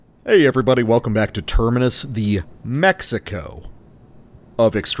Hey everybody, welcome back to Terminus, the Mexico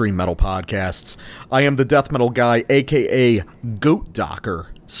of extreme metal podcasts. I am the death metal guy, aka Goat Docker,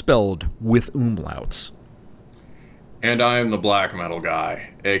 spelled with umlauts. And I am the black metal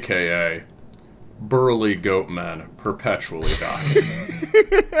guy, aka Burly Goat Men Perpetually Die.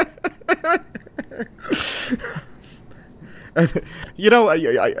 You know,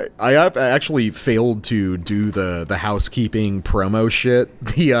 I have actually failed to do the housekeeping promo shit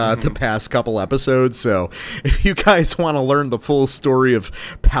the past couple episodes, so if you guys want to learn the full story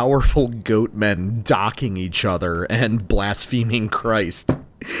of powerful goat men docking each other and blaspheming Christ,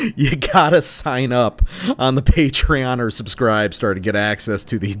 you gotta sign up on the Patreon or Subscribestar to get access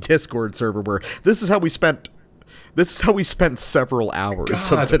to the Discord server where this is how we spent several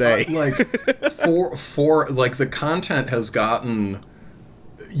hours of today. The content has gotten,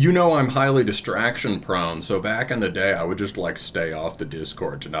 I'm highly distraction prone. So back in the day, I would just stay off the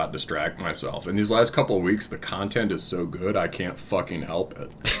Discord to not distract myself. And these last couple of weeks, the content is so good, I can't fucking help it.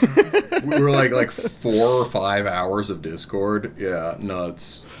 We were like 4 or 5 hours of Discord. Yeah,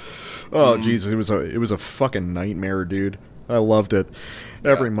 nuts. Oh, Jesus, it was a fucking nightmare, dude. I loved it.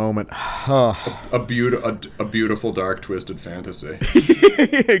 Every moment. A beautiful, dark, twisted fantasy.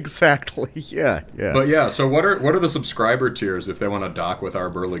 Exactly. Yeah. But yeah, so what are the subscriber tiers if they want to dock with our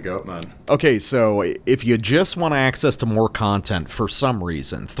Burly Goat Men? Okay, so if you just want access to more content for some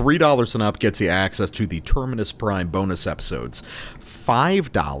reason, $3 and up gets you access to the Terminus Prime bonus episodes.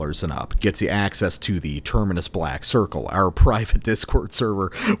 $5 and up gets you access to the Terminus Black Circle, our private Discord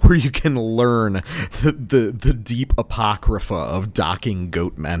server where you can learn the deep apocrypha of docking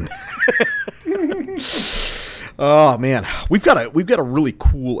goat men. Oh man, we've got a really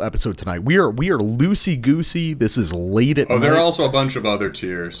cool episode tonight. We are loosey goosey. This is late at night. There are also a bunch of other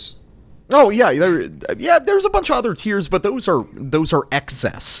tiers. Oh yeah, there's a bunch of other tiers, but those are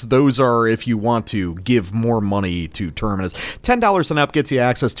excess. Those are if you want to give more money to Terminus. $10 and up gets you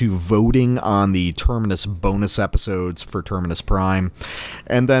access to voting on the Terminus bonus episodes for Terminus Prime,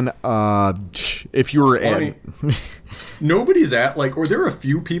 and then if you're at nobody's at or there are a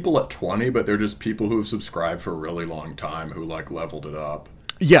few people at 20, but they're just people who've subscribed for a really long time who leveled it up.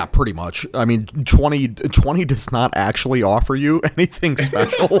 Yeah, pretty much. I mean, 20 does not actually offer you anything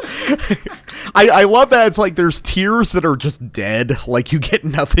special. I love that it's there's tiers that are just dead. You get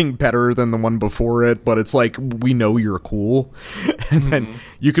nothing better than the one before it, but it's we know you're cool. And then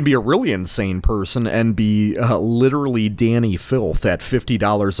you can be a really insane person and be literally Danny Filth at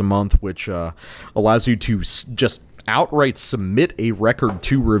 $50 a month, which allows you to just outright submit a record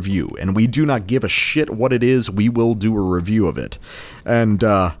to review, and we do not give a shit what it is. We will do a review of it, and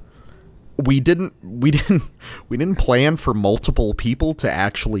we didn't plan for multiple people to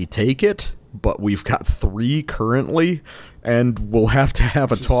actually take it, but we've got 3 currently, and we'll have to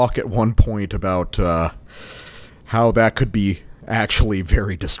have a talk at one point about how that could be actually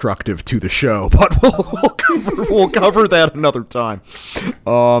very destructive to the show, but we'll cover that another time.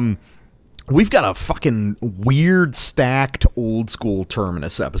 We've got a fucking weird, stacked, old-school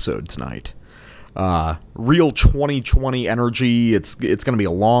Terminus episode tonight. Real 2020 energy. It's going to be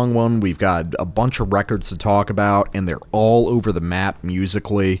a long one. We've got a bunch of records to talk about, and they're all over the map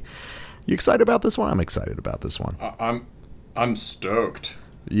musically. You excited about this one? I'm excited about this one. I'm stoked.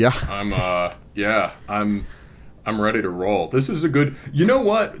 Yeah. I'm ready to roll. This is a good... You know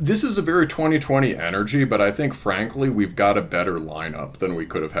what? This is a very 2020 energy, but I think, frankly, we've got a better lineup than we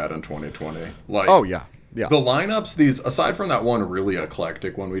could have had in 2020. Oh, yeah. Yeah. The lineups, these, aside from that one really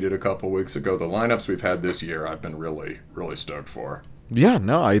eclectic one we did a couple weeks ago, the lineups we've had this year, I've been really, really stoked for. Yeah,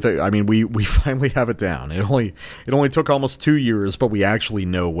 no, I mean, we finally have it down. It only took almost 2 years, but we actually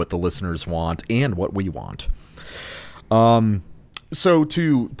know what the listeners want and what we want. So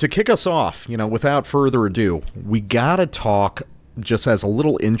to kick us off, without further ado, we gotta talk, just as a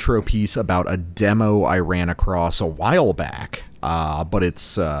little intro piece, about a demo I ran across a while back, but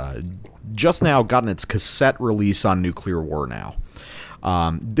it's just now gotten its cassette release on Nuclear War Now.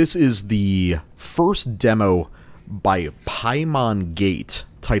 This is the first demo by Paimon Gate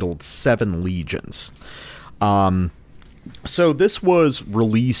titled Seven Legions. So this was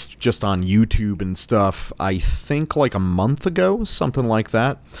released just on YouTube and stuff, I think a month ago, something like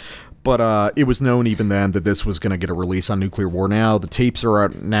that. But it was known even then that this was going to get a release on Nuclear War Now. The tapes are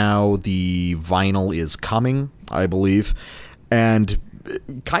out now. The vinyl is coming, I believe. And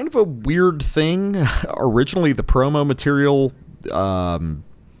kind of a weird thing. Originally, the promo material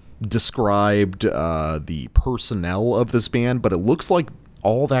described the personnel of this band, but it looks like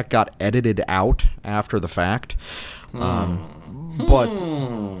all that got edited out after the fact. But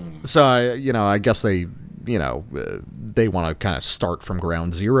so I guess they they want to kind of start from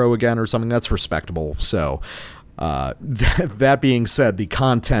ground zero again or something. That's respectable. So that being said, the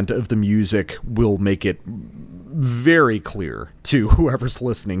content of the music will make it very clear to whoever's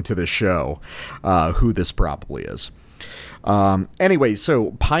listening to this show who this probably is. Anyway,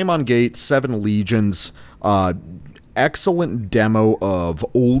 so Paimon Gate, Seven Legions, excellent demo of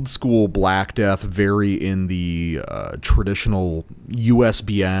old school Black Death, very in the traditional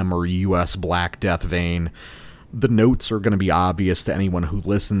USBM or US Black Death vein. The notes are going to be obvious to anyone who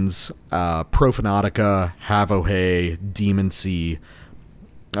listens. Profanatica, Havohe, Demoncy,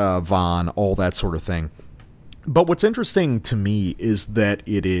 Von, all that sort of thing. But what's interesting to me is that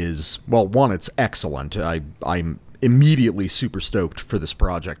it is, well, one, it's excellent. I'm immediately super stoked for this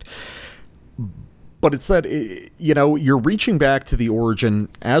project. But it's that, you're reaching back to the origin,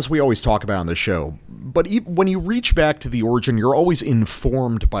 as we always talk about on the show. But when you reach back to the origin, you're always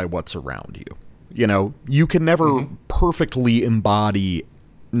informed by what's around you. You can never perfectly embody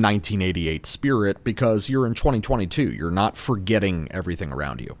 1988 spirit because you're in 2022. You're not forgetting everything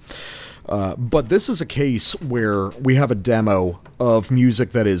around you. But this is a case where we have a demo of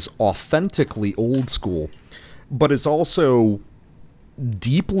music that is authentically old school, but is also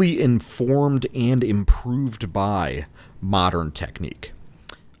deeply informed and improved by modern technique.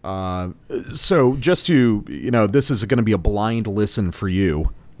 So just to, this is going to be a blind listen for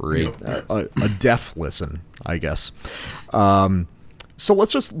you, or a deaf listen, I guess. So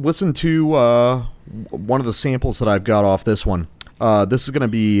let's just listen to one of the samples that I've got off this one. This is going to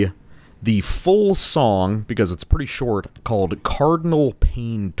be the full song, because it's pretty short, called Cardinal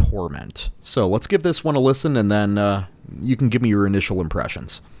Pain Torment. So let's give this one a listen, and then you can give me your initial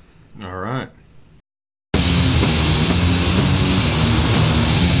impressions. All right.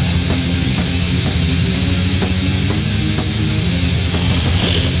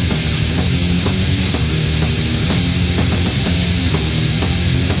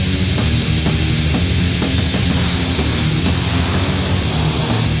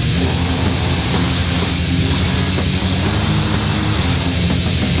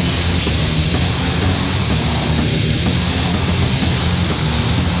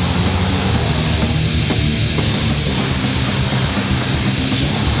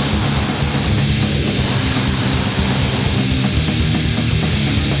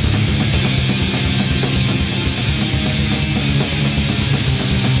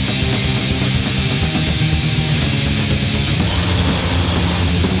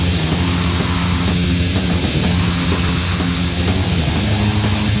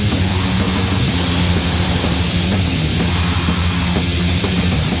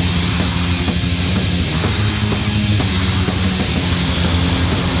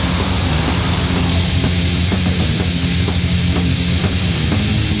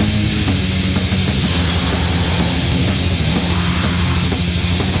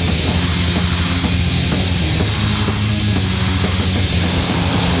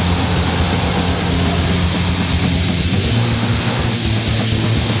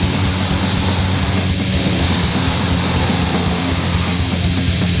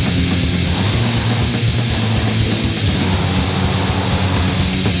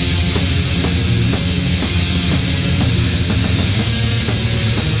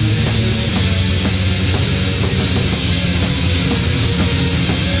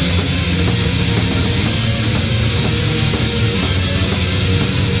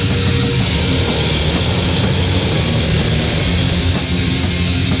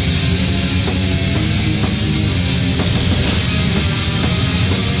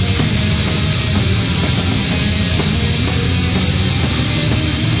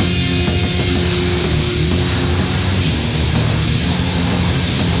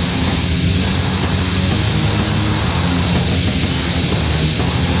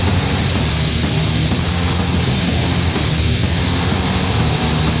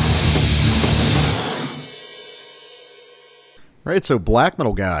 Right, so Black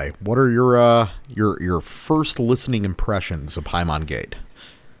Metal Guy, what are your first listening impressions of Paimon Gate?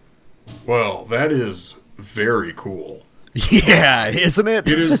 Well, that is very cool. Yeah, isn't it?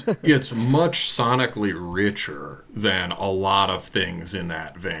 It's much sonically richer than a lot of things in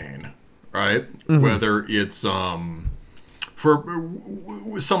that vein, right? Mm-hmm. Whether it's for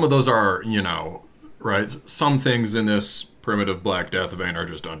some of those are, right? Some things in this primitive Black Death vein are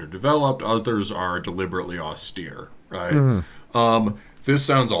just underdeveloped, others are deliberately austere, right? Mm-hmm. This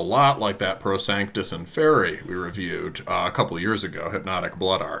sounds a lot like that Pro Sanctus and Fairy we reviewed a couple of years ago, Hypnotic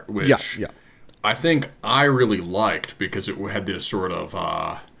Blood Art, which I think I really liked because it had this sort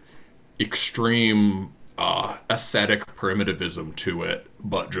of extreme ascetic primitivism to it,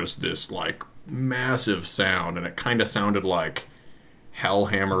 but just this like massive sound, and it kind of sounded like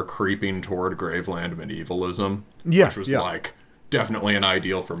Hellhammer creeping toward Graveland medievalism, Yeah, which was yeah. like definitely an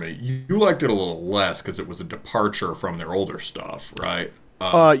ideal for me. You liked it a little less because it was a departure from their older stuff, right?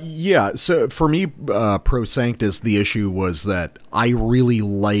 Yeah, so for me, Pro Sanctus, the issue was that I really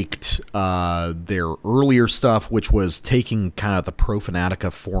liked their earlier stuff, which was taking kind of the Pro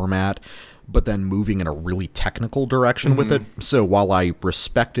Fanatica format, but then moving in a really technical direction with it. So while I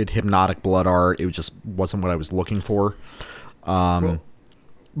respected Hypnotic Blood Art, it just wasn't what I was looking for. Cool.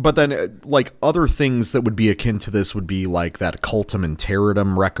 But then, like, other things that would be akin to this would be like that Cultum and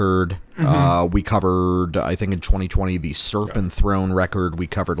Terradum record. We covered, I think, in 2020, the Serpent Throne record we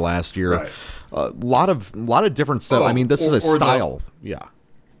covered last year. Right. A lot of different stuff. Oh, I mean, this is a or the- style. Yeah.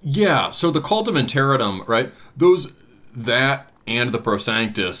 Yeah, so the Cultum and Terradum, right? That and the Pro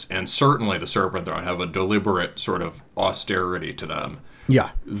Sanctus, and certainly the Serpent Throne have a deliberate sort of austerity to them.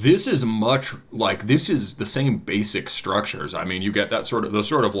 Yeah. This is much like, this is the same basic structures. I mean, you get that sort of, the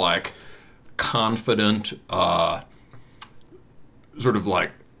sort of like confident, sort of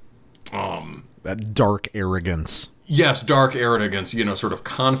like, That dark arrogance. yes, dark arrogance, you know, sort of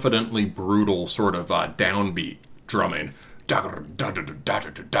confidently brutal sort of downbeat drumming.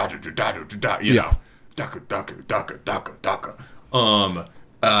 You know,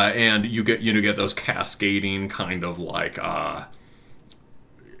 and you get those cascading kind of like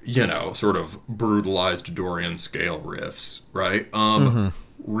you know, sort of brutalized Dorian scale riffs, right?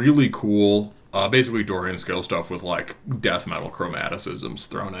 Really cool. Basically Dorian scale stuff with like death metal chromaticisms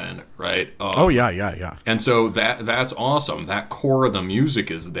thrown in, right? Oh, yeah. And so that's awesome. That core of the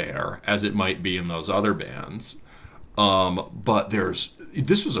music is there, as it might be in those other bands. But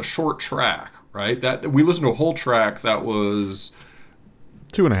this was a short track, right? That we listened to a whole track that was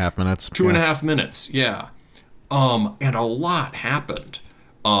 2.5 minutes. 2.5 minutes, yeah. And a lot happened.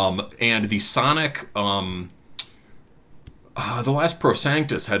 And the sonic, the last Pro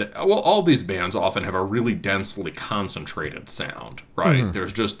Sanctus had, well, all these bands often have a really densely concentrated sound, right?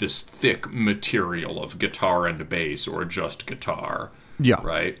 There's just this thick material of guitar and bass, or just guitar, Yeah.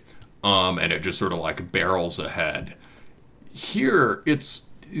 right? And it just sort of like barrels ahead. Here,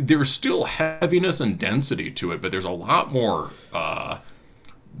 there's still heaviness and density to it, but there's a lot more,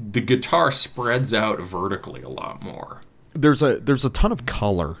 the guitar spreads out vertically a lot more. There's a ton of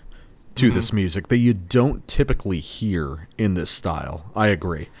color to this music that you don't typically hear in this style. I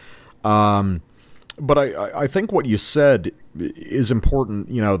agree. But I think what you said is important,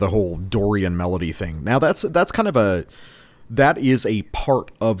 you know, the whole Dorian melody thing. Now that's kind of that is a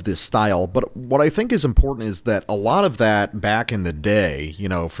part of this style, but what I think is important is that a lot of that back in the day, you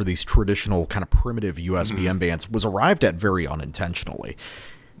know, for these traditional kind of primitive USBM bands was arrived at very unintentionally.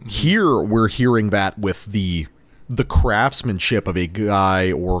 Here we're hearing that with the craftsmanship of a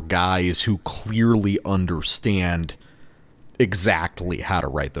guy or guys who clearly understand exactly how to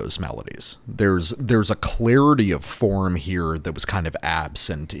write those melodies. There's a clarity of form here that was kind of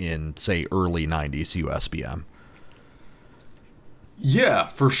absent in, say, early 90s USBM. Yeah,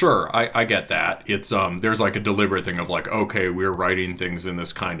 for sure. I get that. It's there's like a deliberate thing of like, okay, we're writing things in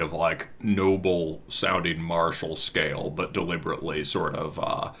this kind of like noble sounding martial scale, but deliberately sort of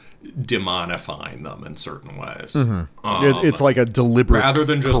demonifying them in certain ways. It's like a deliberate rather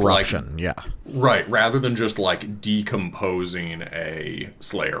than just corruption. like, Yeah. right, rather than just like decomposing a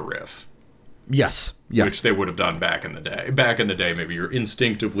Slayer riff. Yes. Which they would have done back in the day. Back in the day, maybe you're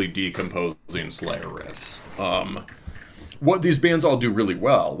instinctively decomposing Slayer riffs. What these bands all do really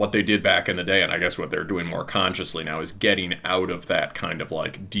well, what they did back in the day, and I guess what they're doing more consciously now, is getting out of that kind of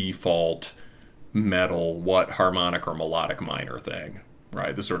like default metal, harmonic or melodic minor thing,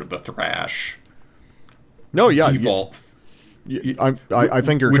 right? The sort of the thrash No, yeah. default. I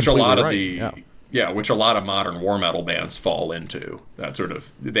think you're which a completely lot of right. which a lot of modern war metal bands fall into. That sort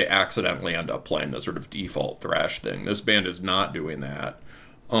of, they accidentally end up playing the sort of default thrash thing. This band is not doing that.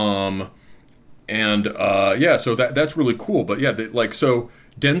 So that's really cool. But yeah, so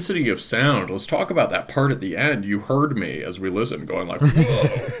density of sound. Let's talk about that part at the end. You heard me as we listened, going like, whoa,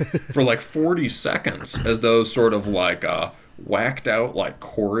 for like 40 seconds, as those sort of like whacked out like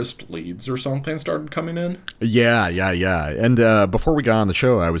chorused leads or something started coming in. Yeah. And before we got on the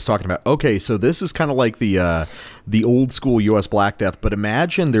show, I was talking about, okay, so this is kind of like the old school US Black Death, but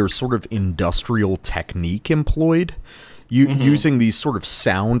imagine there's sort of industrial technique employed. Using these sort of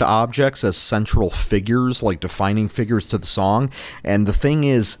sound objects as central figures, like defining figures to the song. And the thing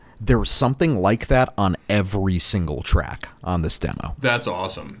is, there's something like that on every single track on this demo. That's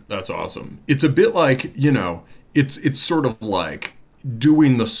awesome. It's a bit like, you know, it's sort of like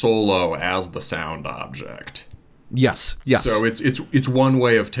doing the solo as the sound object. Yes, yes. So it's one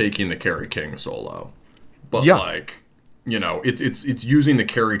way of taking the Kerry King solo, but Yeah. like, you know, it's using the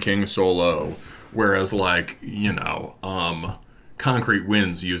Kerry King solo, whereas like, you know, Concrete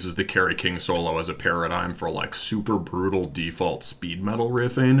Winds uses the Kerry King solo as a paradigm for like super brutal default speed metal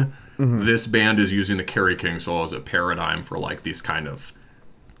riffing. This band is using the Kerry King solo as a paradigm for like these kind of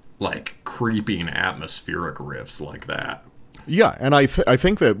like creeping atmospheric riffs like that. Yeah, and I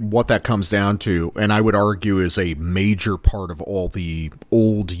think that what that comes down to, and I would argue is a major part of all the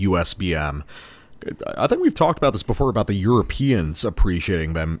old USBM, I think we've talked about this before about the Europeans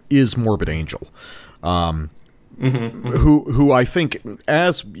appreciating them, is Morbid Angel. Who I think,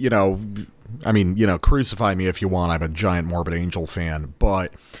 as, you know, I mean, you know, crucify me if you want, I'm a giant Morbid Angel fan,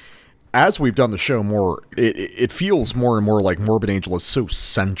 but as we've done the show more, it feels more and more like Morbid Angel is so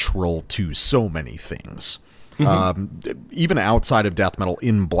central to so many things. Even outside of death metal,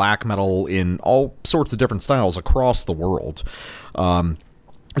 in black metal, in all sorts of different styles across the world.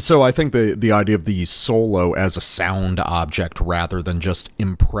 So I think the idea of the solo as a sound object rather than just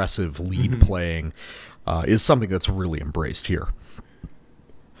impressive lead playing is something that's really embraced here.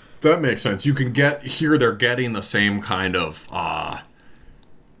 That makes sense. You can get here, they're getting the same kind of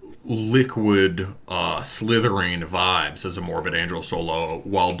liquid, slithering vibes as a Morbid Angel solo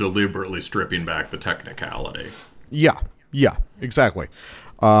while deliberately stripping back the technicality. Yeah, exactly.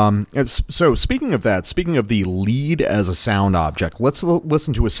 So speaking of that, speaking of the lead as a sound object, let's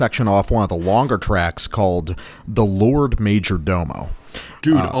listen to a section off one of the longer tracks called The Lord Major Domo.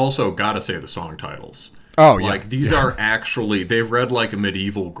 Dude, also gotta say the song titles. Oh, yeah. Like, these are actually, they've read like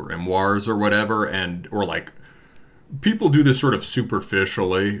medieval grimoires or whatever, or like, people do this sort of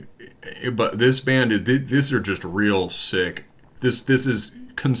superficially, but this band, these are just real sick. This is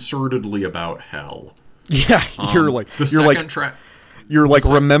concertedly about hell. Yeah, you're like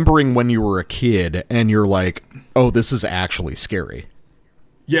remembering when you were a kid, and you're like, oh, this is actually scary.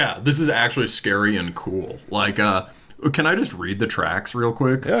 Yeah, this is actually scary and cool. Like, can I just read the tracks real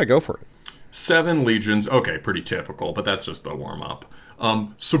quick? Yeah, go for it. 7 Legions, okay, pretty typical, but that's just the warm-up.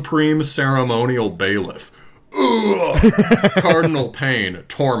 Supreme Ceremonial Bailiff. Ugh. Cardinal Pain,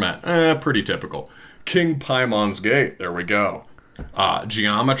 Torment, pretty typical. King Paimon's Gate, there we go.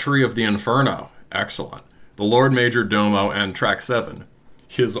 Geometry of the Inferno, excellent. The Lord Major Domo, and track 7,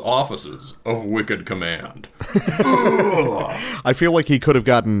 His Offices of Wicked Command. I feel like he could have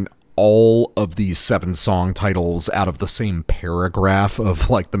gotten all of these 7 song titles out of the same paragraph of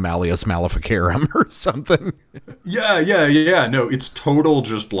like the Malleus Maleficarum or something. Yeah. No, it's total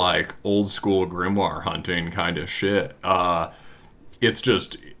just like old school grimoire hunting kind of shit. It's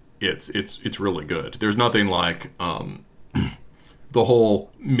just it's really good. There's nothing like the whole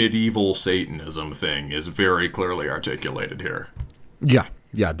medieval Satanism thing is very clearly articulated here. Yeah,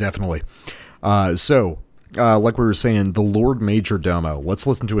 definitely. Like we were saying, the Lord Major Domo. Let's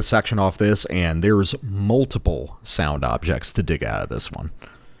listen to a section off this, and there's multiple sound objects to dig out of this one.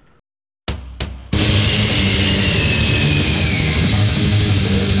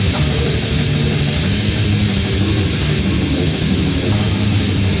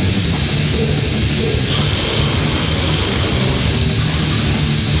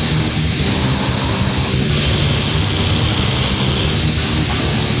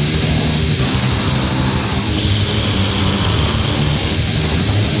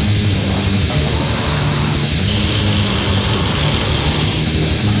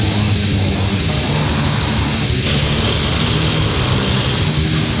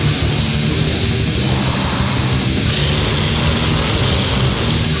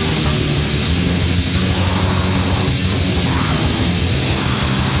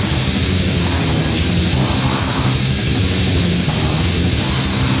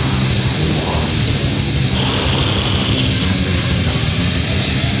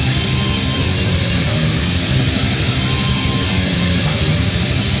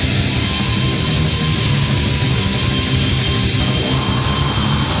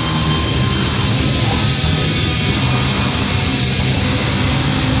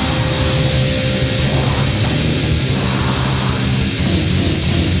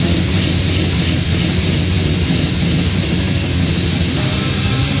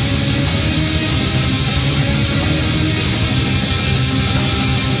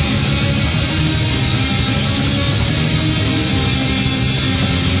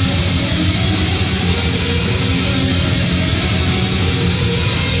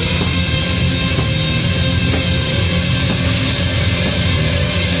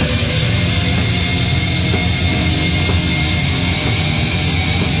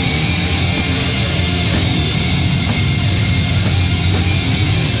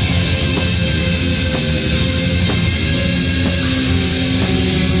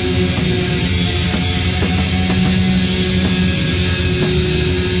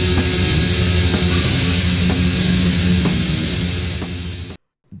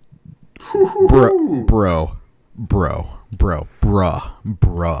 Bro. Bruh.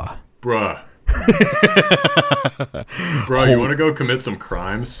 Bro, you want to go commit some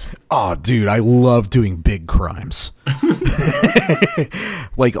crimes? Oh, dude, I love doing big crimes.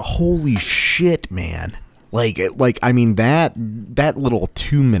 Like, holy shit, man. Like, I mean, that little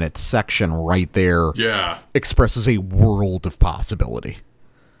 2-minute section right there expresses a world of possibility.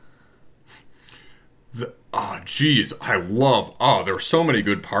 Geez, there's so many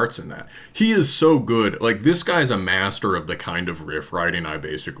good parts in that. He is so good. Like, this guy's a master of the kind of riff writing I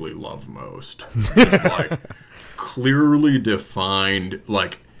basically love most. Just, like, clearly defined,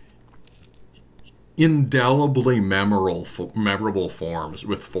 like, indelibly memorable forms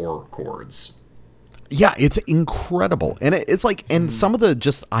with 4 chords. Yeah, it's incredible. And it's like, and some of the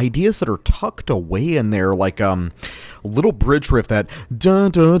just ideas that are tucked away in there, like little bridge riff, that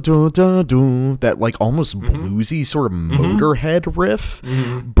dun dun dun dun dun, that like almost bluesy sort of Motorhead riff,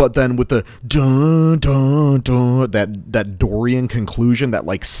 but then with the dun dun dun, that Dorian conclusion, that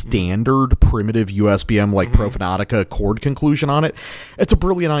like standard primitive USBM like Profanatica chord conclusion on it. It's a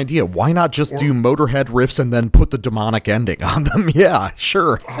brilliant idea. Why not just do Motorhead riffs and then put the demonic ending on them? Yeah,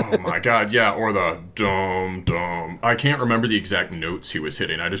 sure. Oh my god, yeah, or the dum dum. I can't remember the exact notes he was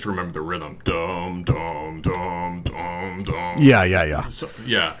hitting. I just remember the rhythm. Dum dum dum dum dum. Yeah. So,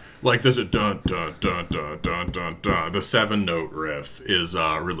 yeah, like there's a dun dun dun dun dun dun dun. The 7-note riff is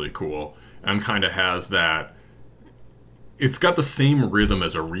really cool and kind of has that. It's got the same rhythm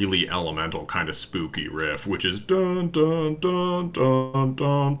as a really elemental kind of spooky riff, which is dun dun dun dun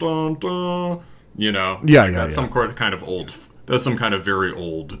dun dun dun. You know, that's some kind of old. That's some kind of very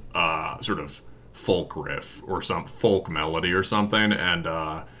old sort of folk riff or some folk melody or something, and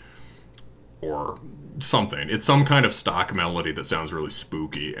or something. It's some kind of stock melody that sounds really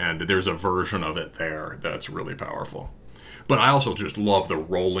spooky, and there's a version of it there that's really powerful. But I also just love the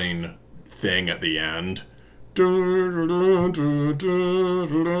rolling thing at the end.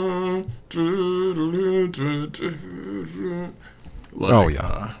 Like, oh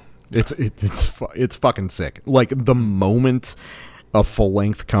yeah, it's fucking sick. Like, the moment a full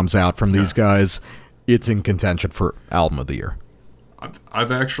length comes out from these guys, it's in contention for album of the year.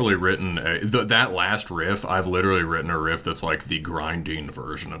 I've actually written that last riff. I've literally written a riff that's like the grinding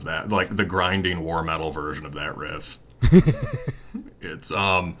version of that, like the grinding war metal version of that riff. It's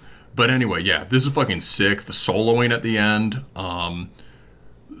but anyway, yeah, this is fucking sick. The soloing at the end.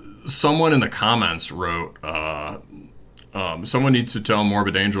 Someone in the comments wrote, someone needs to tell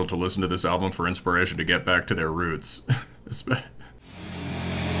Morbid Angel to listen to this album for inspiration to get back to their roots.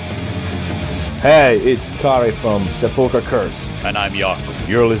 Hey, it's Kari from Sepulchre Curse. And I'm Jakob.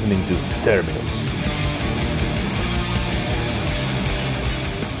 You're listening to Terminus.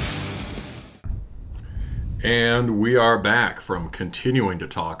 And we are back from continuing to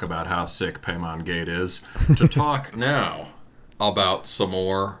talk about how sick Paimon Gate is to talk now about some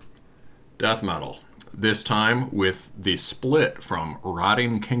more death metal. This time with the split from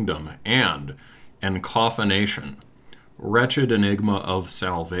Rotting Kingdom and Encoffination, Wretched Enigma of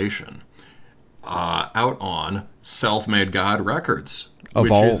Salvation, out on Self-Made God Records.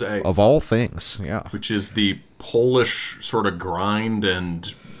 Of all things, yeah. Which is the Polish sort of grind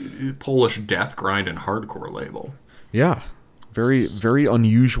and Polish death grind and hardcore label. Yeah. Very, very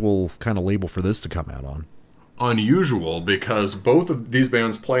unusual kind of label for this to come out on. Unusual because both of these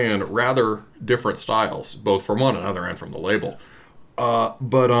bands play in rather different styles, both from one another and from the label.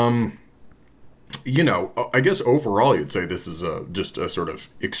 You know, I guess overall you'd say this is just a sort of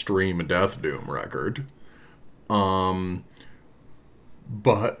extreme death doom record.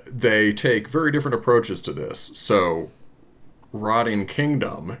 But they take very different approaches to this. So, Rotting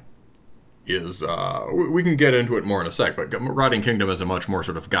Kingdom is, we can get into it more in a sec, but Rotting Kingdom is a much more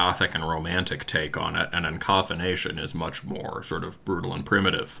sort of gothic and romantic take on it, and Encoffination is much more sort of brutal and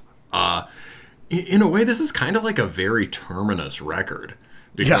primitive. In a way, this is kind of like a very Terminus record,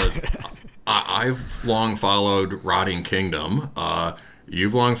 because I've long followed Rotting Kingdom,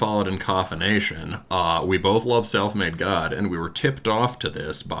 you've long followed Encoffination, we both love Self-Made God, and we were tipped off to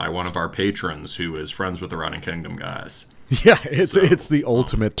this by one of our patrons who is friends with the Rotting Kingdom guys. Yeah, it's the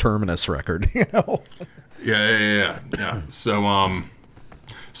ultimate Terminus record, you know? Yeah. So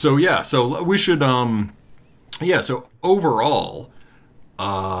we should, so overall,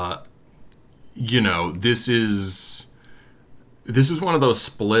 you know, this is one of those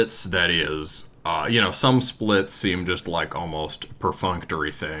splits that is, you know, some splits seem just like almost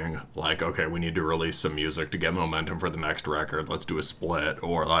perfunctory thing. Like, okay, we need to release some music to get momentum for the next record. Let's do a split.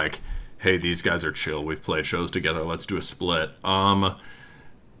 Or like, hey, these guys are chill. We've played shows together. Let's do a split.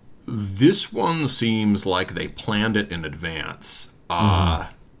 This one seems like they planned it in advance.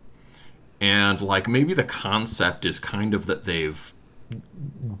 And like maybe the concept is kind of that they've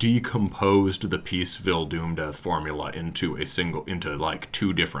decomposed the Peaceville Doom Death formula into like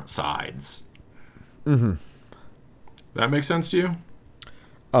two different sides. Mm-hmm. That makes sense to you?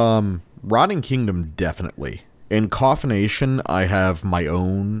 Rotting Kingdom, definitely. In Coffination, I have my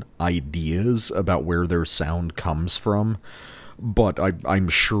own ideas about where their sound comes from, but I'm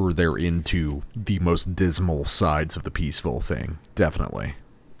sure they're into the most dismal sides of the Peaceville thing. Definitely.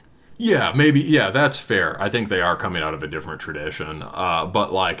 Yeah, maybe. Yeah, that's fair. I think they are coming out of a different tradition.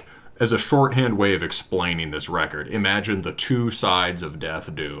 But, like, as a shorthand way of explaining this record, imagine the two sides of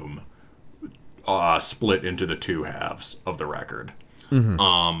Death Doom split into the two halves of the record.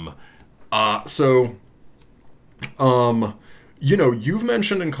 Mm-hmm. You know, you've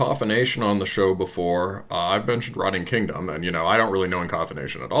mentioned Encoffination on the show before. I've mentioned Rotting Kingdom, and, you know, I don't really know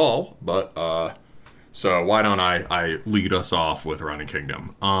Encoffination at all, but, so why don't I lead us off with Rotting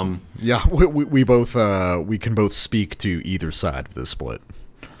Kingdom? Yeah, we both, we can both speak to either side of this split.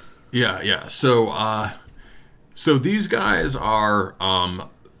 Yeah. So these guys are,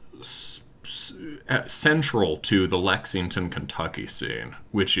 central to the Lexington, Kentucky scene,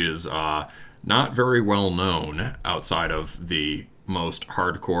 which is, not very well known outside of the most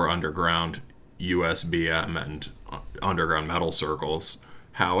hardcore underground USBM and underground metal circles.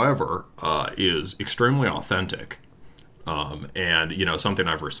 However, is extremely authentic, and, you know, something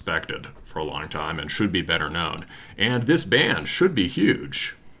I've respected for a long time and should be better known. And this band should be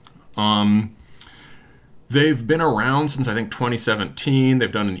huge. They've been around since, I think, 2017.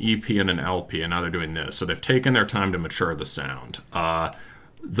 They've done an EP and an LP, and now they're doing this. So they've taken their time to mature the sound.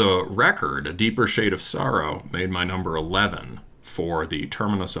 The record, A Deeper Shade of Sorrow, made my number 11 for the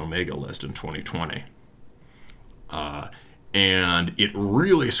Terminus Omega list in 2020. And it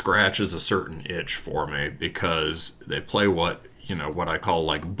really scratches a certain itch for me because they play what I call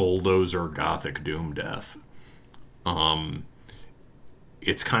like bulldozer gothic doom death.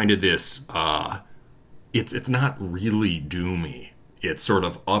 It's kind of this, it's not really doomy. It's sort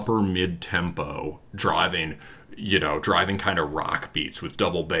of upper mid-tempo driving kind of rock beats with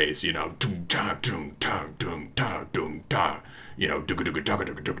double bass, you know, doom da doom da doom da doom da, you know,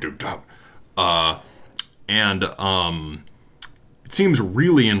 and it seems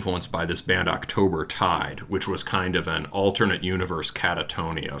really influenced by this band October Tide, which was kind of an alternate universe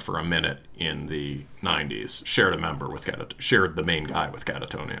Catatonia for a minute in the 90s. Shared the main guy with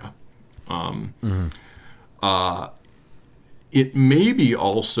Catatonia. It may be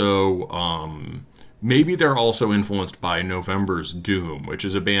also, maybe they're also influenced by November's Doom, which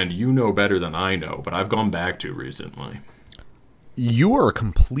is a band you know better than I know, but I've gone back to recently. You are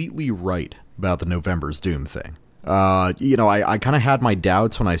completely right about the November's Doom thing. You know, I kind of had my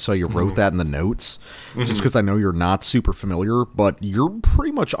doubts when I saw you wrote that in the notes, just because I know you're not super familiar, but you're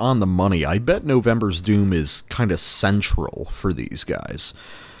pretty much on the money. I bet November's Doom is kind of central for these guys.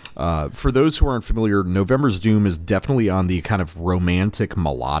 For those who aren't familiar, November's Doom is definitely on the kind of romantic,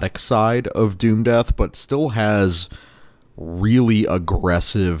 melodic side of doom death, but still has really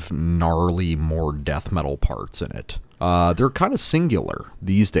aggressive, gnarly, more death metal parts in it. They're kind of singular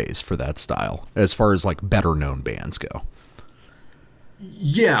these days for that style, as far as like better known bands go.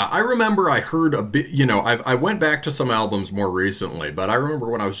 Yeah, I remember I heard a bit, you know, I went back to some albums more recently, but I remember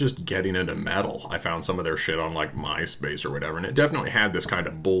when I was just getting into metal, I found some of their shit on like MySpace or whatever, and it definitely had this kind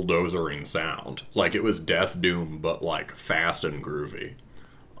of bulldozering sound. Like it was death doom, but like fast and groovy.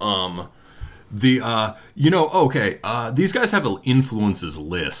 These guys have an influences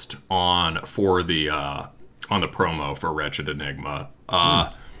list on the promo for Wretched Enigma.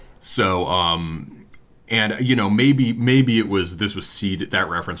 And, you know, maybe this was seeded, that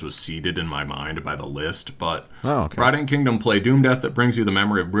reference was seeded in my mind by the list, but Rotting Kingdom play doom death that brings you the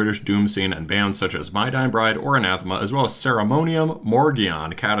memory of British doom scene and bands such as My Dying Bride or Anathema, as well as Ceremonium,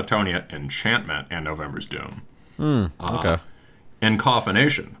 Morgion, Catatonia, Enchantment, and November's Doom.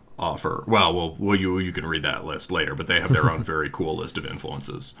 Encoffination offer, you can read that list later, but they have their own very cool list of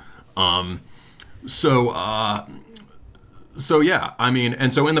influences. So yeah, I mean,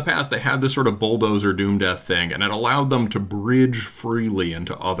 and so in the past they had this sort of bulldozer doom death thing, and it allowed them to bridge freely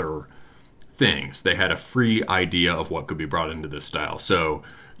into other things. They had a free idea of what could be brought into this style. So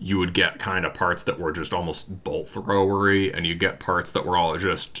you would get kind of parts that were just almost bolt throwery, and you get parts that were all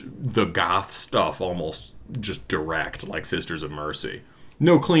just the goth stuff, almost just direct, like Sisters of Mercy.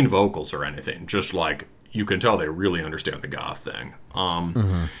 No clean vocals or anything, just like you can tell they really understand the goth thing.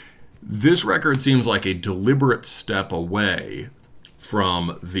 This record seems like a deliberate step away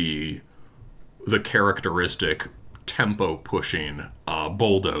from the characteristic tempo pushing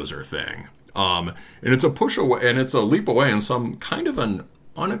bulldozer thing, and it's a push away, and it's a leap away in some kind of an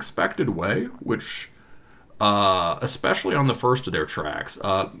unexpected way, which, especially on the first of their tracks,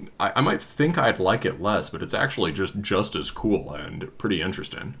 I might think I'd like it less, but it's actually just as cool and pretty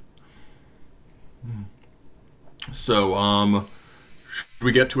interesting. So, should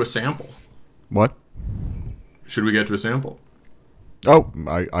we get to a sample? What? Should we get to a sample? Oh,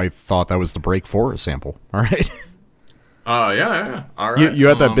 I thought that was the break for a sample. All right. Yeah. All right. You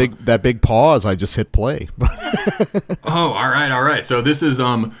had that big pause. I just hit play. Oh, all right. So this is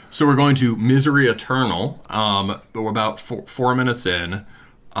so we're going to Misery Eternal. We're about 4 minutes in,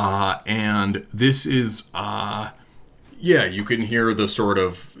 and this is you can hear the sort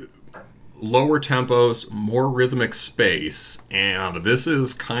of lower tempos, more rhythmic space, and this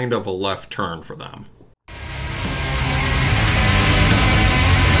is kind of a left turn for them.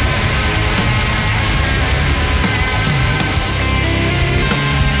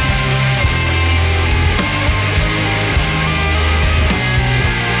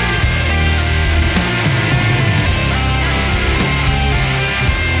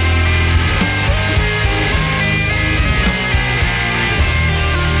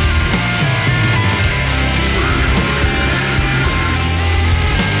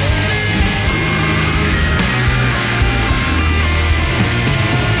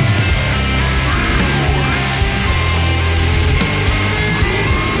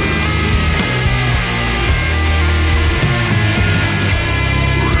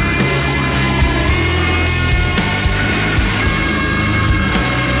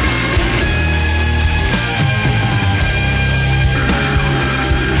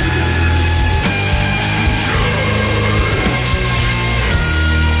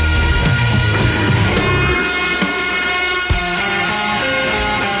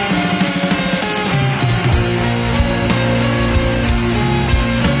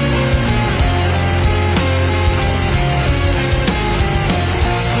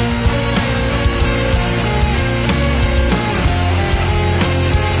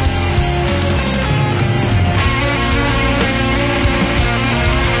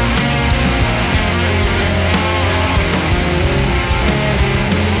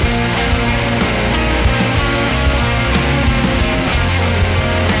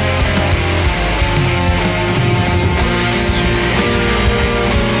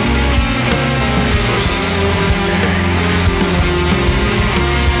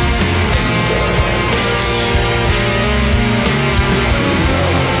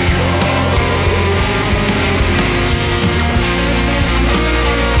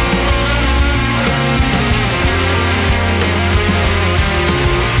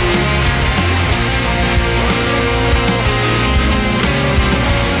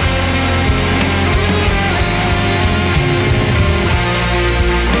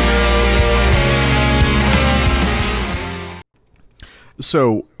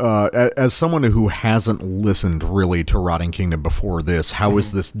 So, as someone who hasn't listened really to Rotting Kingdom before this, how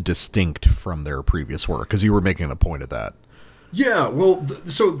is this distinct from their previous work? Because you were making a point of that. Yeah, well,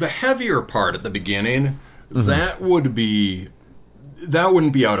 so the heavier part at the beginning, that wouldn't be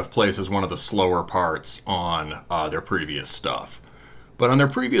out of place as one of the slower parts on their previous stuff. But on their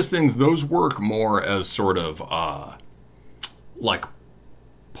previous things, those work more as sort of like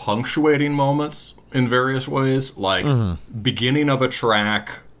punctuating moments in various ways, like beginning of a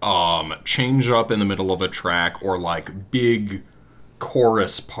track, change up in the middle of a track, or like big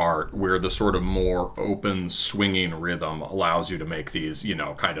chorus part where the sort of more open swinging rhythm allows you to make these,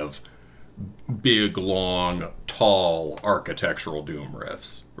 kind of big, long, tall architectural doom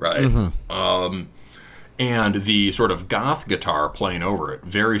riffs, right? And the sort of goth guitar playing over it,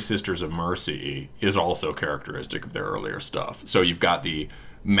 very Sisters of Mercy, is also characteristic of their earlier stuff. So you've got the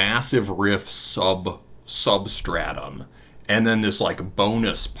massive riff substratum, and then this like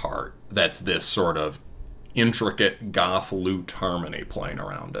bonus part that's this sort of intricate goth lute harmony playing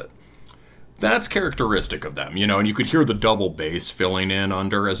around it. That's characteristic of them, and you could hear the double bass filling in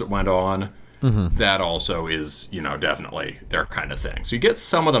under as it went on. That also is, definitely their kind of thing. So you get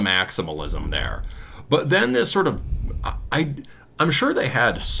some of the maximalism there. But then this sort of, I'm sure they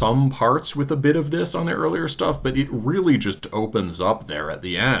had some parts with a bit of this on their earlier stuff, but it really just opens up there at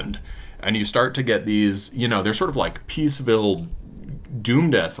the end. And you start to get these, they're sort of like Peaceville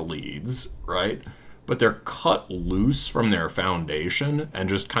Doom Death leads, right? But they're cut loose from their foundation and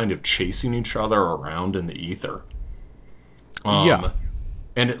just kind of chasing each other around in the ether. Yeah.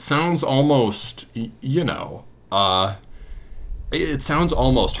 And it sounds almost, it sounds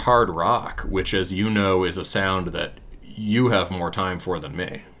almost hard rock, which, as you know, is a sound that you have more time for than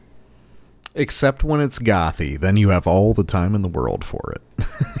me. Except when it's gothy, then you have all the time in the world for it.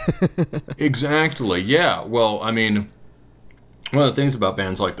 Exactly, yeah. Well, I mean, One of the things about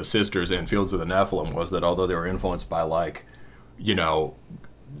bands like the Sisters and Fields of the Nephilim was that although they were influenced by, like, you know,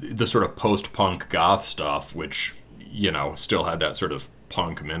 the sort of post-punk goth stuff, which, you know, still had that sort of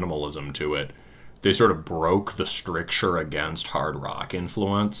punk minimalism to it, they sort of broke the stricture against hard rock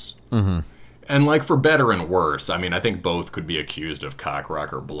influence. Mm-hmm. And, like, for better and worse, I mean, I think both could be accused of cock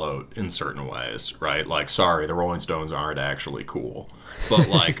rock or bloat in certain ways, right? Like, sorry, the Rolling Stones aren't actually cool. But,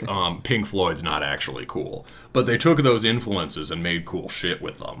 like, Pink Floyd's not actually cool. But they took those influences and made cool shit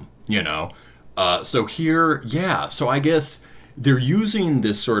with them, you know? So here, yeah, so I guess they're using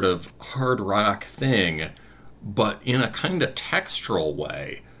this sort of hard rock thing, but in a kind of textural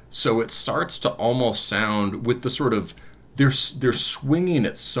way. So it starts to almost sound with the sort of... They're swinging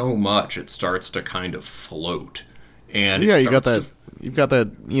it so much it starts to kind of float, and yeah, you've got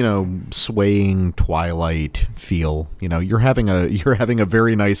that you know, swaying Twilight feel. You know, you're having a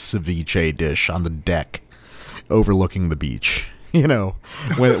very nice ceviche dish on the deck, overlooking the beach. You know,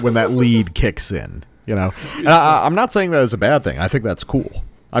 when that lead kicks in. You know, and I'm not saying that is a bad thing. I think that's cool.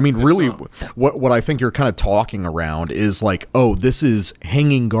 I mean, really, what I think you're kind of talking around is like, oh, this is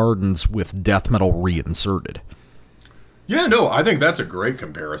Hanging Gardens with death metal reinserted. Yeah, no, I think that's a great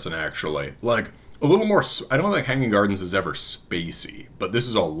comparison, actually. Like, a little more... I don't think Hanging Gardens is ever spacey, but this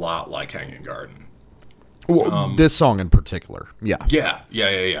is a lot like Hanging Garden. Well, this song in particular, yeah.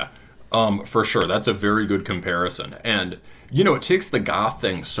 Yeah. For sure, that's a very good comparison. And, you know, it takes the goth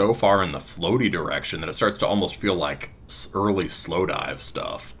thing so far in the floaty direction that it starts to almost feel like early Slowdive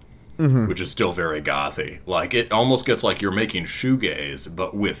stuff, which is still very gothy. Like, it almost gets like you're making shoegaze,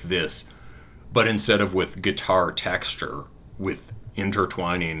 but with this... But instead of with guitar texture, with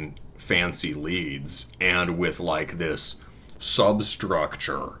intertwining fancy leads, and with like this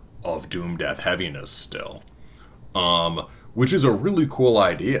substructure of doom death heaviness still, which is a really cool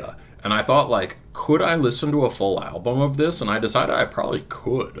idea. And I thought, like, could I listen to a full album of this? And I decided I probably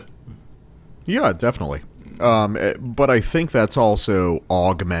could. Yeah, definitely. But I think that's also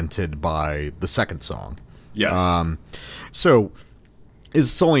augmented by the second song. Yes. So...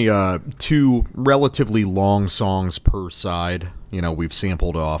 It's only 2 relatively long songs per side. You know, we've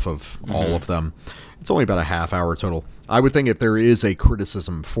sampled off of all of them. It's only about a half hour total. I would think if there is a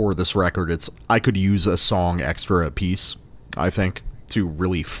criticism for this record, it's I could use a song extra a piece, I think, to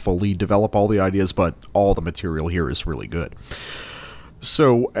really fully develop all the ideas, but all the material here is really good.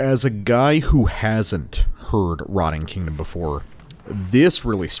 So, as a guy who hasn't heard Rotting Kingdom before, this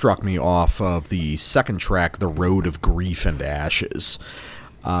really struck me off of the second track, The Road of Grief and Ashes.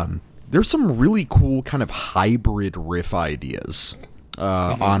 There's some really cool kind of hybrid riff ideas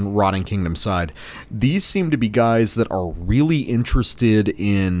on Rotting Kingdom's side. These seem to be guys that are really interested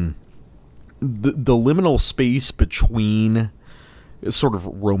in the liminal space between sort of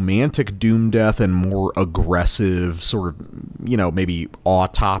romantic doom death and more aggressive sort of, you know, maybe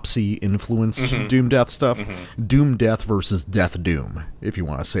autopsy influenced doom death stuff. Doom death versus death doom, if you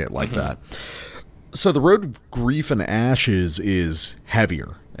want to say it like that. So the Road of Grief and Ashes is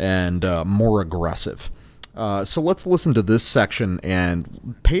heavier and more aggressive. So let's listen to this section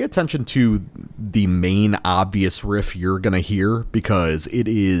and pay attention to the main obvious riff you're going to hear, because it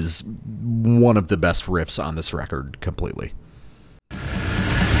is one of the best riffs on this record completely.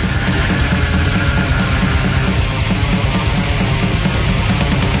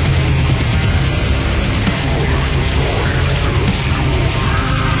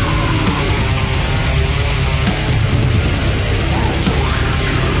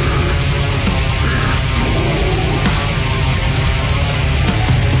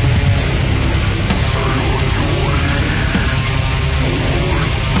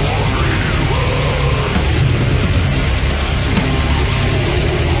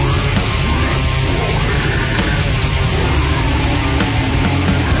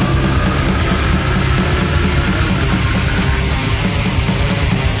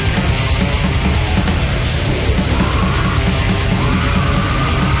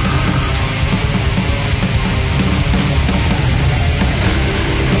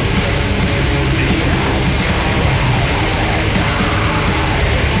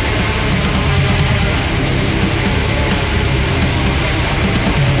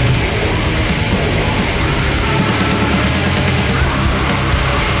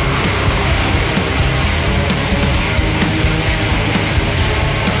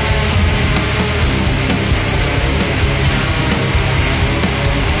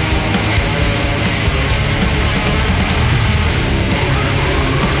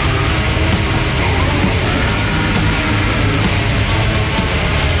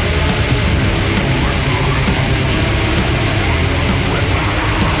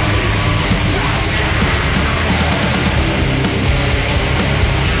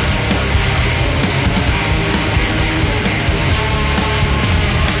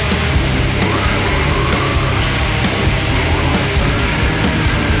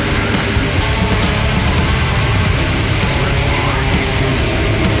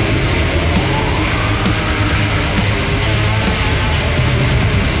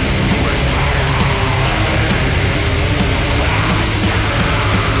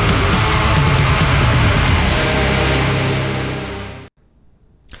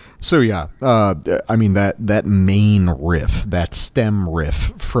 So yeah, I mean that main riff, that stem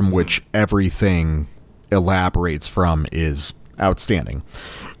riff from which everything elaborates from, is outstanding.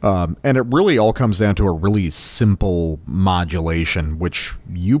 And it really all comes down to a really simple modulation, which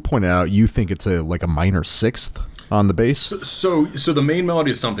you pointed out. You think it's like a minor sixth on the bass. So the main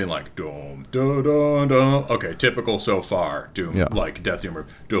melody is something like dum da da da. Okay, typical so far. Doom, Yeah. like Death Humor.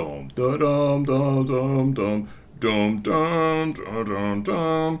 Dum da dum dum dum dum. Dum dum dum dum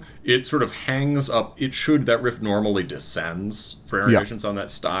dum. It sort of hangs up. That riff normally descends for variations on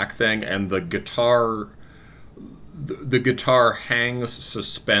that stock thing, and the guitar hangs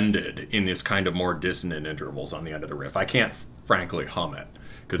suspended in these kind of more dissonant intervals on the end of the riff. I can't frankly hum it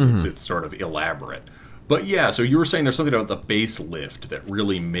because it's sort of elaborate. But yeah, so you were saying there's something about the bass lift that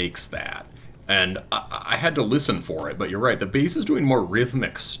really makes that. And I had to listen for it, but you're right. The bass is doing more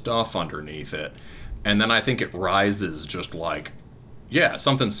rhythmic stuff underneath it. And then I think it rises just like, yeah,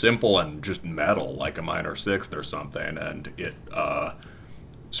 something simple and just metal, like a minor sixth or something. And it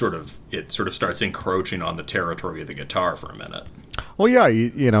sort of starts encroaching on the territory of the guitar for a minute. Well, yeah,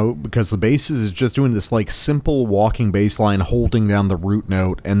 you know, because the bass is just doing this like simple walking bass line, holding down the root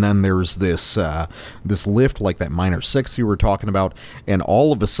note, and then there's this lift like that minor sixth you were talking about, and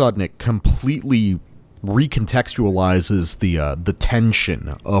all of a sudden it completely recontextualizes the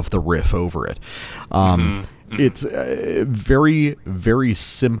tension of the riff over it. It's a very, very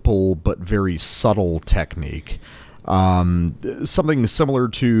simple but very subtle technique. Something similar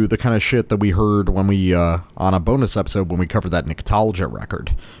to the kind of shit that we heard when we on a bonus episode when we covered that Nictalgia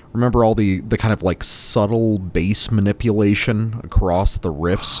record. Remember all the kind of like subtle bass manipulation across the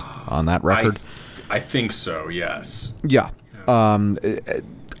riffs on that record? I think so, yes. Yeah.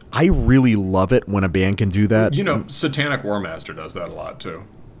 I really love it when a band can do that. You know, Satanic Warmaster does that a lot too.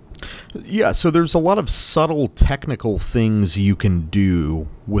 Yeah, so there's a lot of subtle technical things you can do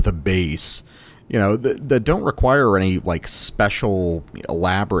with a bass, you know, that don't require any like special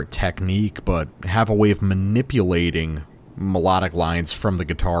elaborate technique, but have a way of manipulating melodic lines from the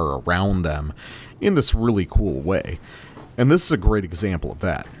guitar around them in this really cool way. And this is a great example of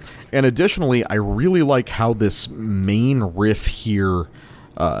that. And additionally, I really like how this main riff here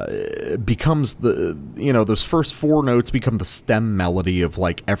becomes those first four notes become the stem melody of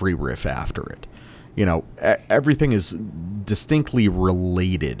like every riff after it. You know, everything is distinctly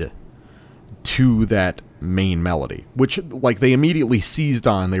related to that main melody, which like they immediately seized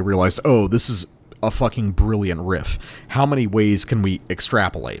on. They realized, oh, this is a fucking brilliant riff. How many ways can we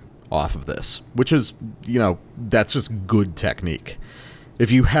extrapolate off of this? Which is, you know, that's just good technique.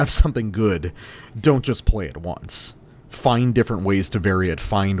 If you have something good, don't just play it once. Find different ways to vary it,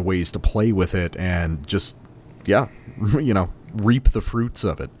 find ways to play with it, and just, yeah, you know, reap the fruits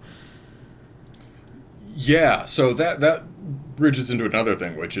of it. Yeah, so that bridges into another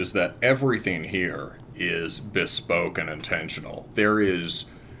thing, which is that everything here is bespoke and intentional. There is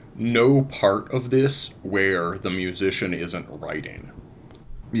no part of this where the musician isn't writing.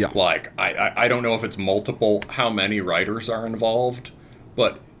 Yeah. Like, I don't know if it's multiple, how many writers are involved,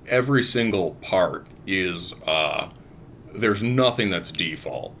 but every single part is, there's nothing that's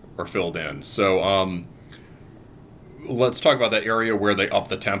default or filled in. So, let's talk about that area where they up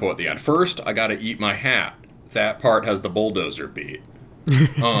the tempo at the end. First, I gotta eat my hat. That part has the bulldozer beat.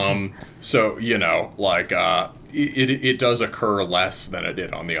 So, you know, like, it does occur less than it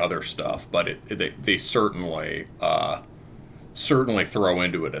did on the other stuff, but they certainly throw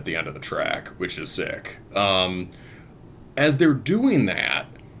into it at the end of the track, which is sick. As they're doing that,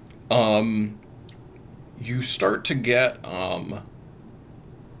 you start to get, on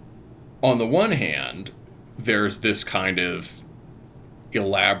the one hand, there's this kind of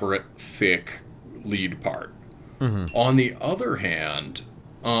elaborate, thick lead part. Mm-hmm. On the other hand,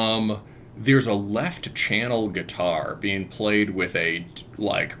 there's a left channel guitar being played with a,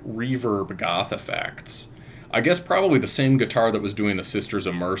 like, reverb goth effects. I guess probably the same guitar that was doing the Sisters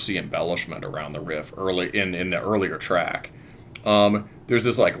of Mercy embellishment around the riff early in the earlier track. There's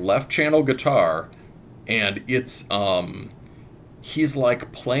this, like, left channel guitar, and it's, he's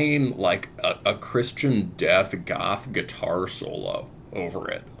like playing like a Christian death goth guitar solo over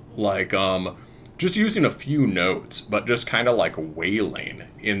it. Like, just using a few notes, but just kind of like wailing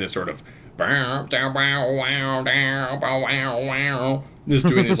in this sort of just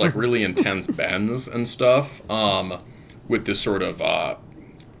doing these like really intense bends and stuff, with this sort of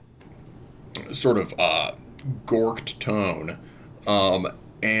gorked tone.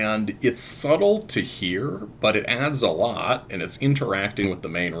 And it's subtle to hear, but it adds a lot, and it's interacting with the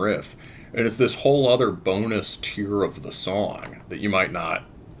main riff. And it's this whole other bonus tier of the song that you might not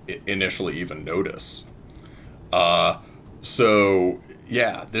initially even notice. So,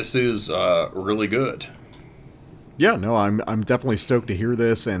 Yeah, this is really good. Yeah, no, I'm definitely stoked to hear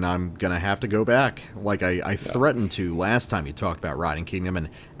this, and I'm gonna have to go back, like I threatened to last time you talked about Riding Kingdom, and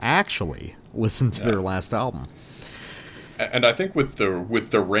actually listen to their last album. And I think with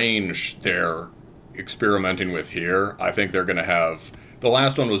the range they're experimenting with here, I think they're going to have the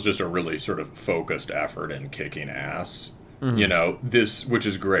last one was just a really sort of focused effort in kicking ass. You know, this, which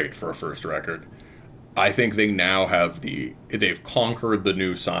is great for a first record. I think they now have they've conquered the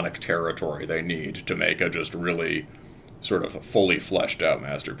new sonic territory they need to make a just really sort of fully fleshed out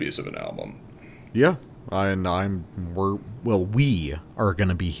masterpiece of an album. Yeah, and we are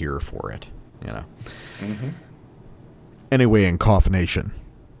gonna be here for it, you know. Anyway, in Coffin Nation.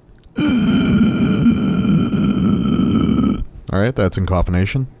 All right, that's in Coffin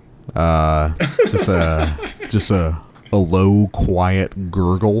Nation. Just a low, quiet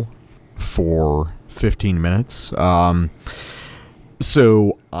gurgle for 15 minutes.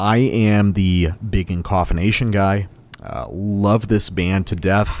 So I am the big Encoffination guy. Love this band to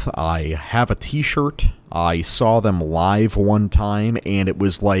death. I have a t-shirt. I saw them live one time, and it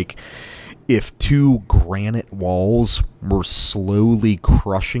was like if two granite walls were slowly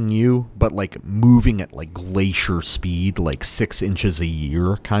crushing you, but like moving at like glacier speed, like 6 inches a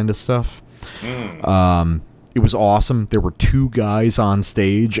year kind of stuff. It was awesome. There were 2 guys on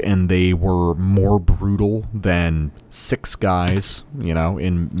stage, and they were more brutal than 6 guys, you know,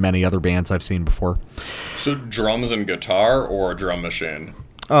 in many other bands I've seen before. So drums and guitar or a drum machine?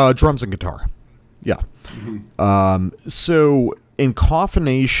 Drums and guitar. Yeah. So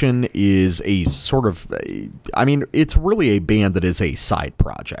Encoffination is a sort of, I mean, it's really a band that is a side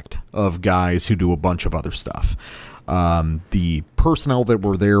project of guys who do a bunch of other stuff. The personnel that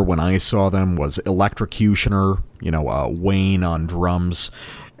were there when I saw them was Electrocutioner, you know, Wayne on drums,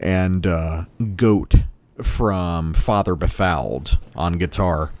 and Goat from Father Befouled on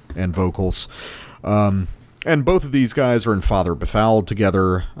guitar and vocals. And both of these guys are in Father Befouled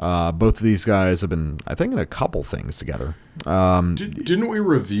together. Both of these guys have been, I think, in a couple things together. Didn't we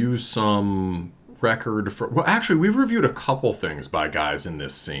review some record for... Well, actually, we've reviewed a couple things by guys in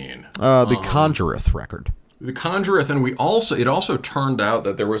this scene. The Conjureth record. The Conjureth, and it also turned out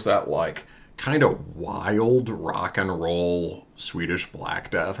that there was that, like, kind of wild rock and roll Swedish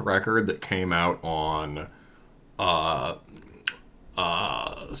Black Death record that came out on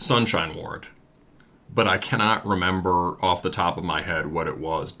Sunshine Ward. But I cannot remember off the top of my head what it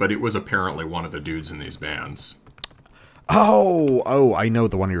was. But it was apparently one of the dudes in these bands. Oh, I know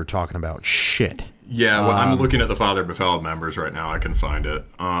the one you're talking about. Shit. Yeah, well, I'm looking at the Father Befouled members right now. I can find it.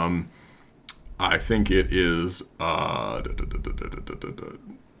 I think it is Thos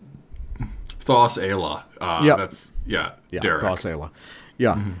Ayla. Derek. Thos Ayla.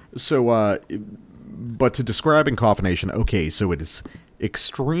 Yeah. So, but to describe Encoffination, okay, so it is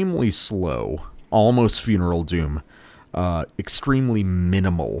extremely slow, almost funeral doom, extremely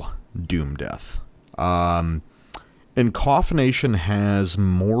minimal doom death. Encoffination has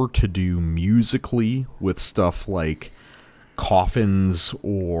more to do musically with stuff like Coffins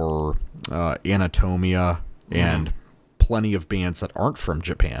or Anatomia and plenty of bands that aren't from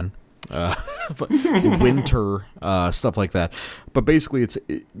Japan. Winter, stuff like that. But basically it's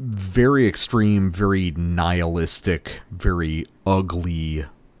very extreme, very nihilistic, very ugly,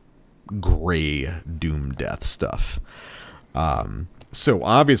 gray doom death stuff. So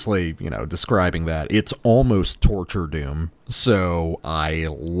obviously, you know, describing that, it's almost torture doom. So I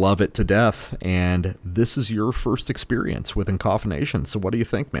love it to death. And this is your first experience with Encoffination. So what do you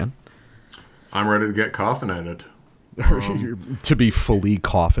think, man? I'm ready to get coffinated. To be fully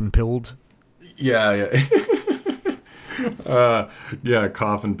coffin-pilled? Yeah. Yeah,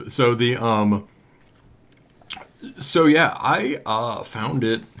 coffin. So I found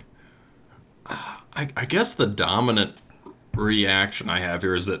it. I guess the dominant reaction I have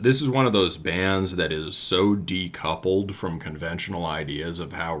here is that this is one of those bands that is so decoupled from conventional ideas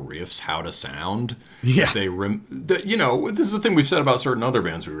of how to sound. Yeah. You know, this is the thing we've said about certain other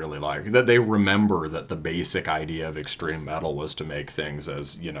bands we really like, that they remember that the basic idea of extreme metal was to make things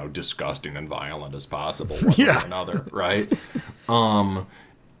as, you know, disgusting and violent as possible one way or another, right?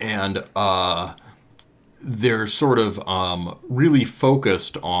 They're sort of really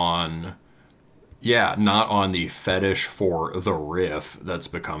focused on... Yeah, not on the fetish for the riff that's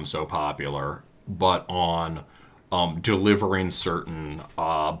become so popular, but on delivering certain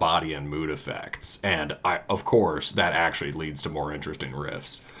body and mood effects. And, of course, that actually leads to more interesting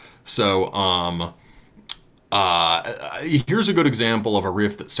riffs. So, here's a good example of a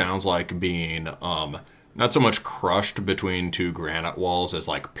riff that sounds like being not so much crushed between 2 granite walls as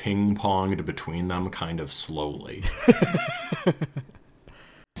like ping-ponged between them kind of slowly.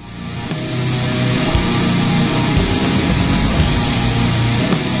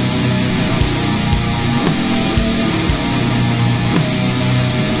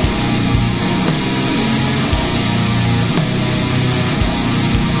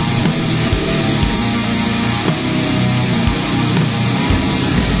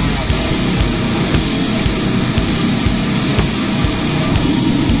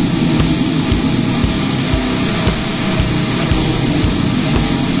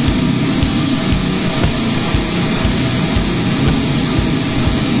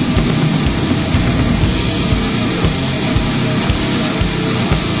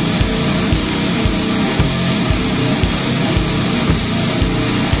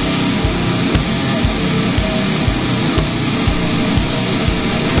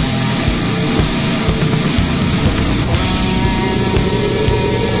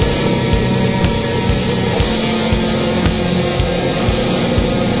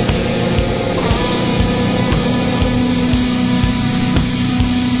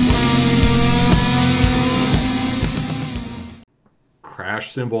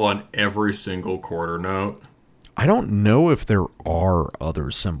 crash cymbal on every single quarter note. I don't know if there are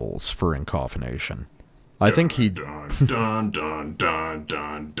other symbols for Incauthnation. I think he... Dun, dun, dun, dun,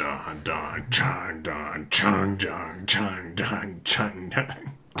 dun, dun, dun, chung, dun, chung, dun, chung, dun, chung,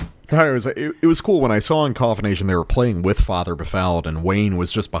 dun. It was cool when I saw Incauthnation, they were playing with Father Befouled, and Wayne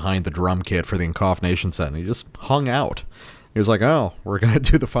was just behind the drum kit for the Incauthnation set, and he just hung out. He was like, oh, we're going to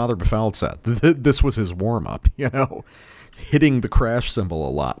do the Father Befouled set. This was his warm-up, you know? Hitting the crash cymbal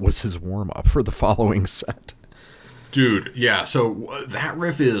a lot was his warm-up for the following set. Dude, yeah, so that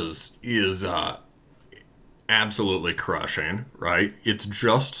riff is absolutely crushing, right? It's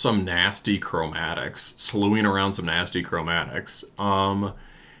just some nasty chromatics, slewing around some nasty chromatics.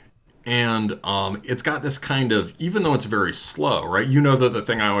 And it's got this kind of, even though it's very slow, right? You know that the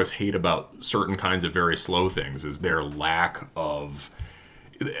thing I always hate about certain kinds of very slow things is their lack of...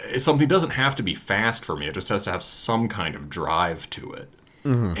 Something doesn't have to be fast for me. It just has to have some kind of drive to it.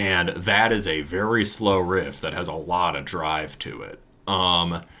 Mm-hmm. And that is a very slow riff that has a lot of drive to it.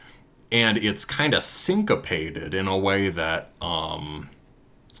 And it's kind of syncopated in a way that, well,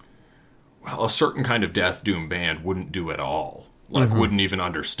 a certain kind of Death Doom band wouldn't do at all. Like, wouldn't even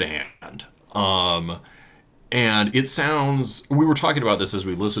understand. And it sounds... We were talking about this as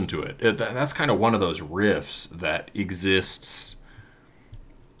we listened to it. That's kind of one of those riffs that exists...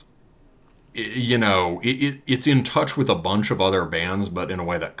 You know, it's in touch with a bunch of other bands, but in a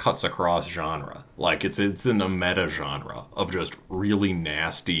way that cuts across genre. Like, it's in a meta genre of just really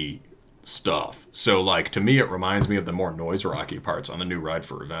nasty stuff. So, like, to me, it reminds me of the more noise rocky parts on the new Ride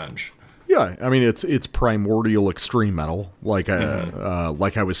for Revenge. Yeah, I mean, it's primordial extreme metal. Like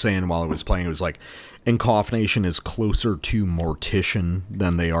I was saying while I was playing, it was like Incauthnation is closer to Mortician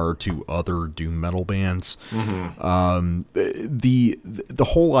than they are to other doom metal bands. Mm-hmm. The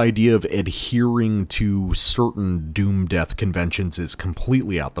whole idea of adhering to certain doom death conventions is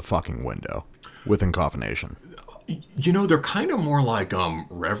completely out the fucking window with Incauthnation. You know, they're kind of more like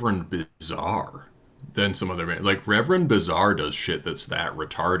Reverend Bizarre than some other bands. Like, Reverend Bizarre does shit that's that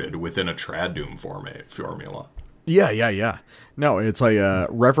retarded within a trad doom formula. Yeah. No, it's like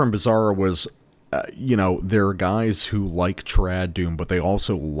Reverend Bizarre was... there are guys who like trad doom, but they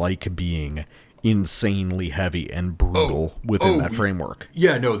also like being insanely heavy and brutal within that framework.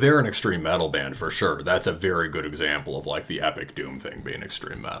 Yeah, no, they're an extreme metal band for sure. That's a very good example of like the epic doom thing being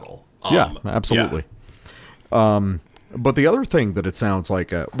extreme metal. Yeah, absolutely. Yeah. But the other thing that it sounds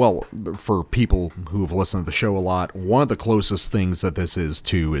like, well, for people who have listened to the show a lot, one of the closest things that this is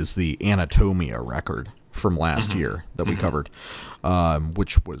to is the Anatomia record from last year that we covered,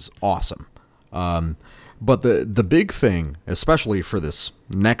 which was awesome. But the big thing, especially for this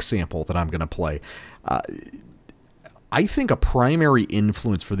next sample that I'm going to play, I think a primary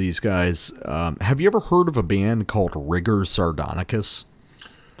influence for these guys, have you ever heard of a band called Rigor Sardonicus?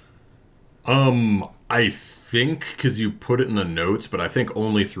 I think because you put it in the notes, but I think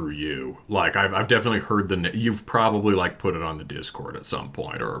only through you. Like, I've definitely heard you've probably like put it on the Discord at some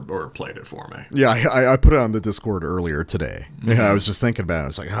point or played it for me. Yeah, I put it on the Discord earlier today. Mm-hmm. Yeah, I was just thinking about it. I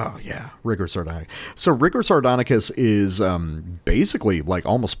was like, oh yeah, Rigor Sardonicus. So Rigor Sardonicus is basically like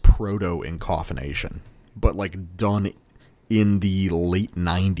almost proto-Incauthnation, but like done in the late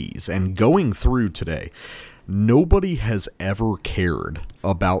 90s and going through today. Nobody has ever cared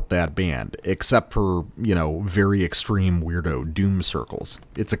about that band except for, very extreme weirdo doom circles.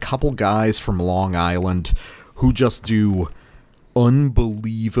 It's a couple guys from Long Island who just do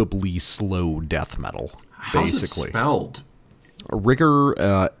unbelievably slow death metal, basically. How's it spelled? Rigor,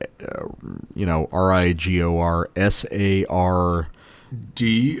 Rigor,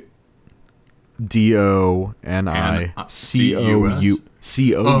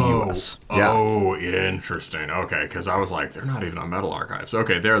 Sardonicus. Yeah. Oh, interesting. Okay, because I was like, they're not even on Metal Archives.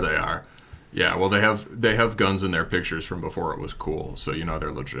 Okay, there they are. Yeah, well, they have guns in their pictures from before it was cool, so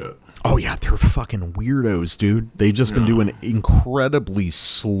they're legit. Oh yeah, they're fucking weirdos, dude. They've just been doing incredibly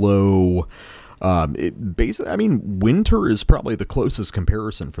slow. Winter is probably the closest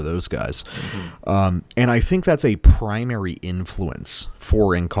comparison for those guys. Mm-hmm. And I think that's a primary influence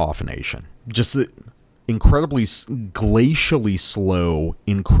for Incauthnation. Just incredibly glacially slow,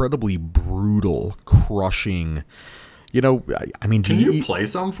 incredibly brutal, crushing. Can you play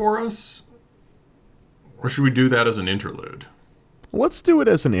some for us? Or should we do that as an interlude? Let's do it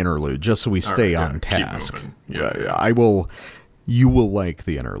as an interlude, just so we stay on task. Yeah. I will... You will like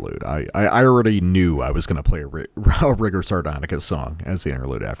the interlude. I already knew I was going to play a Rigor Sardonicus song as the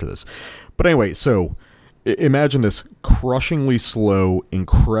interlude after this. But anyway, so imagine this crushingly slow,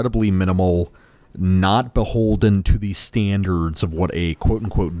 incredibly minimal, not beholden to the standards of what a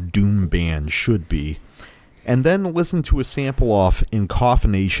quote-unquote doom band should be. and then listen to a sample off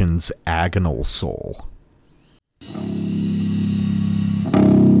Incoffination's Agonal Soul.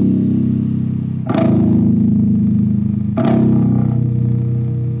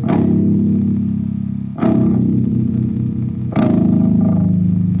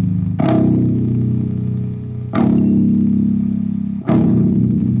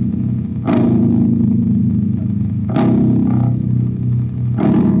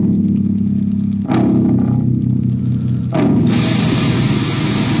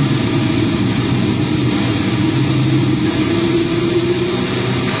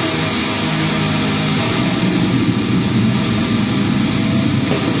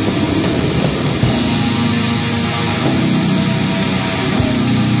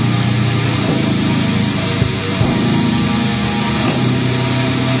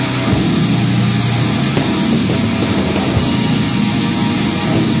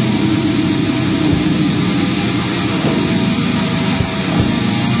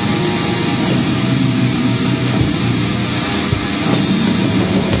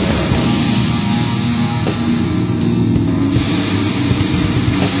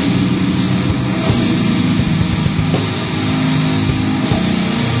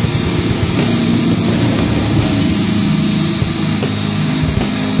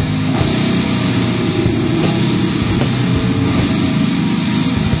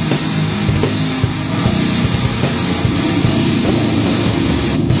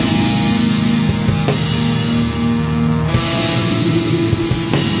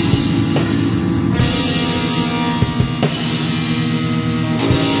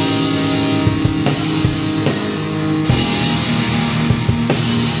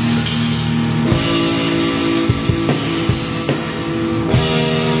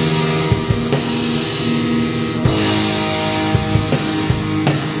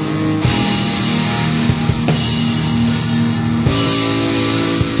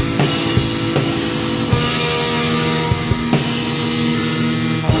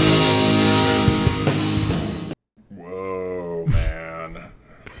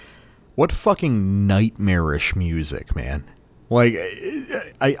 What fucking nightmarish music, man. Like,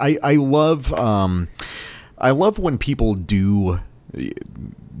 I love when people do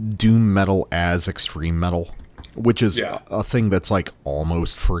doom metal as extreme metal, which is a thing that's like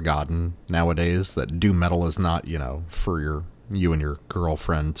almost forgotten nowadays, that doom metal is not, for you and your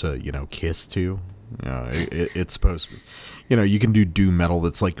girlfriend to, kiss to. It's supposed to be, you can do doom metal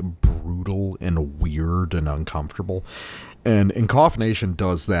that's like brutal and weird and uncomfortable. And Incoffeination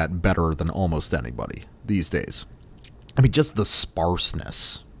does that better than almost anybody these days. I mean, just the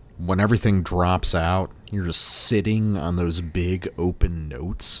sparseness. When everything drops out, you're just sitting on those big open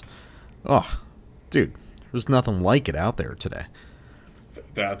notes. Oh, dude, there's nothing like it out there today.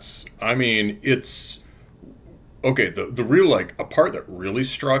 It's... Okay, the real, a part that really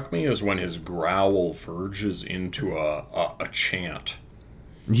struck me is when his growl verges into a chant.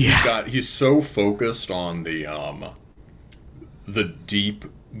 Yeah. He's so focused on the deep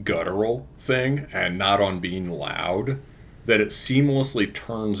guttural thing and not on being loud that it seamlessly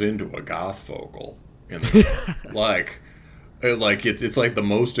turns into a goth vocal. It's like the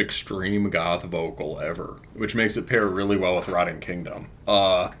most extreme goth vocal ever, which makes it pair really well with Rotting Kingdom.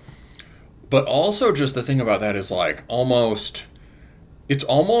 But also just the thing about that is it's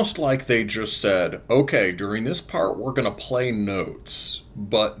almost like they just said, okay, during this part we're going to play notes,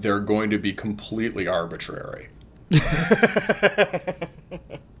 but they're going to be completely arbitrary.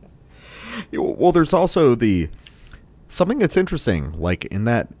 Well, there's also something that's interesting, like in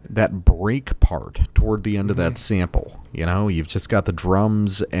that break part toward the end of that sample. You've just got the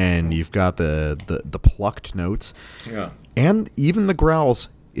drums and you've got the plucked notes. Yeah. And even the growls,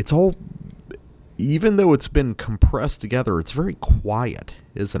 it's all, even though it's been compressed together, it's very quiet,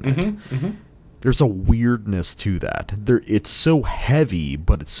 isn't it? Mm-hmm, mm-hmm. There's a weirdness to that. It's so heavy,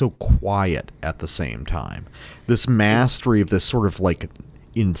 but it's so quiet at the same time. This mastery of this sort of like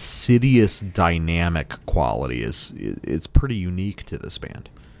insidious dynamic quality is pretty unique to this band.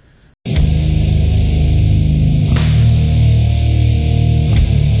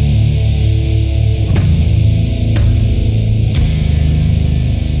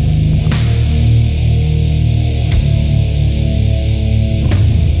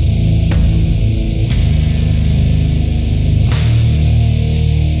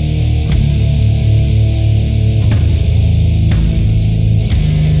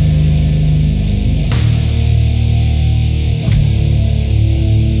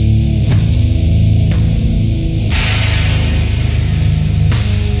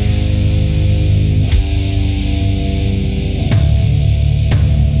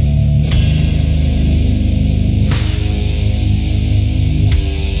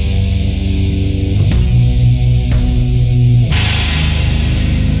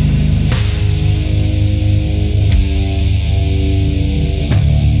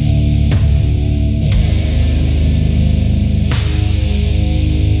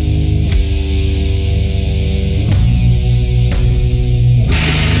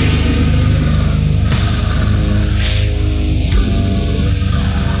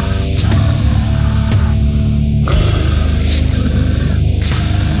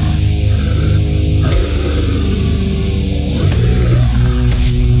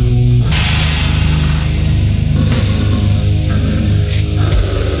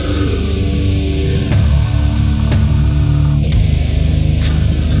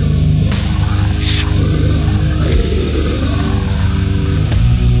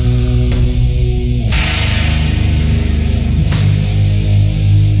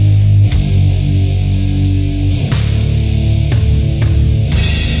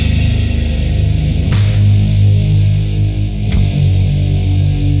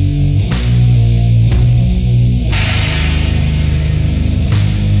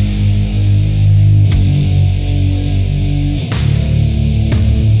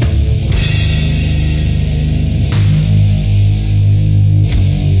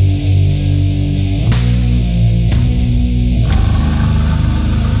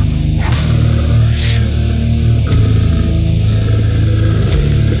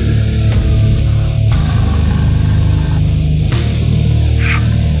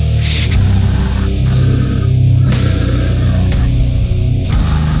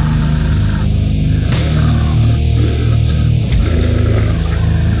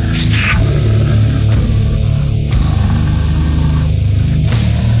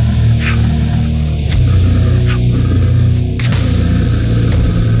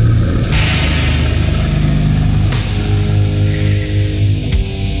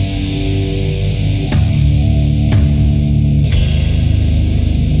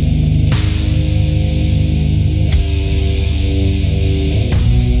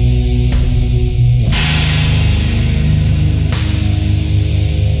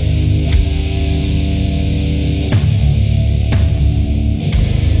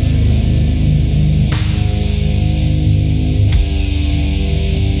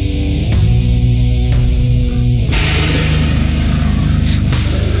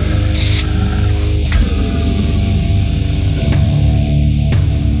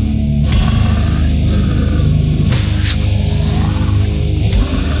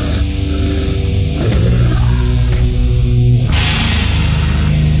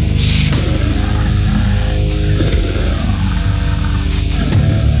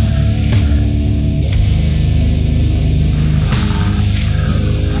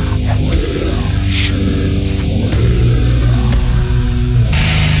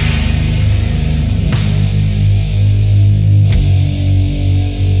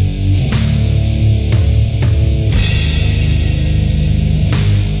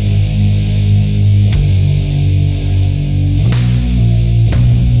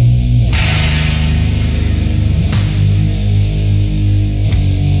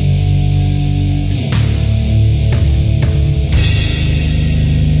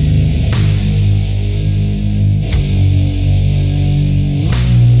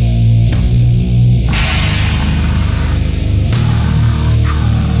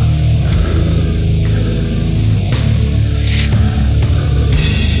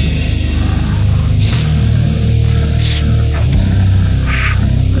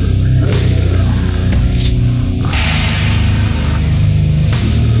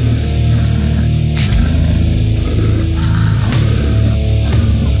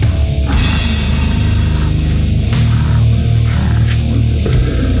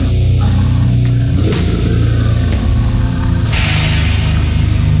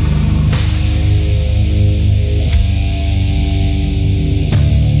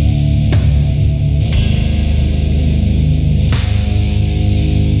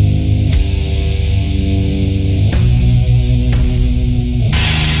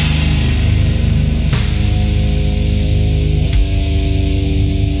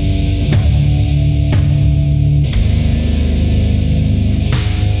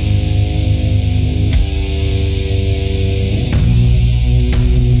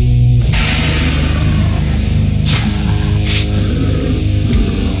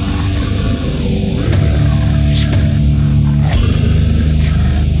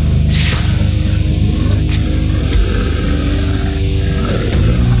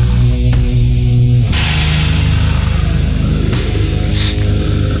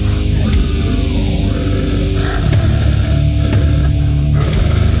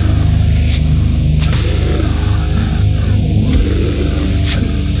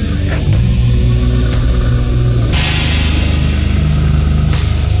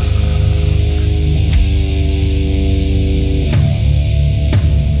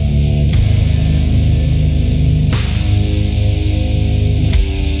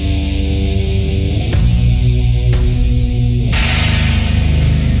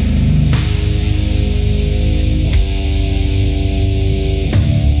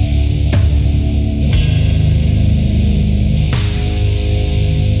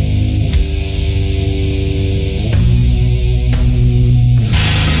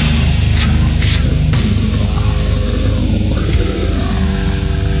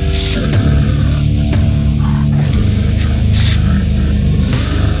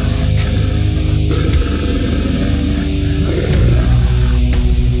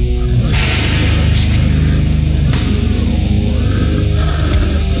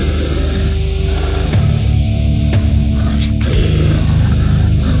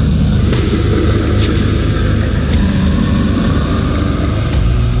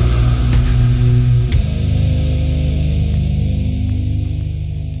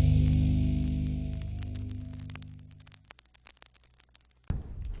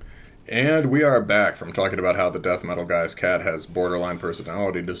 And we are back from talking about how the death metal guy's cat has borderline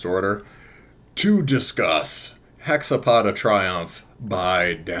personality disorder to discuss Hexapod Triumph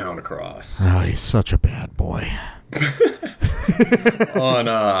by Downcross. Oh, he's such a bad boy. On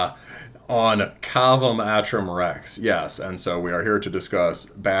Cavum Atrum Rex, yes, and so we are here to discuss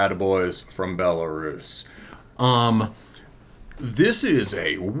Bad Boys from Belarus. This is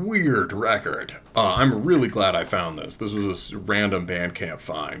a weird record. I'm really glad I found this. This was a random Bandcamp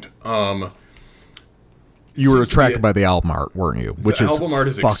find. You were attracted by the album art, weren't you? Which the is album art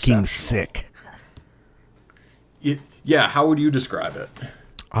is fucking exceptional. sick. Yeah, how would you describe it?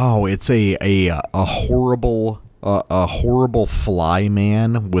 Oh, it's a horrible fly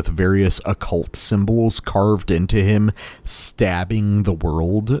man with various occult symbols carved into him, stabbing the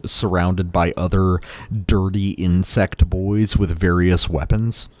world, surrounded by other dirty insect boys with various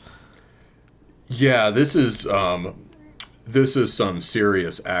weapons. Yeah, this is some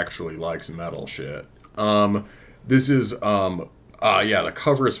serious actually likes metal shit. This is the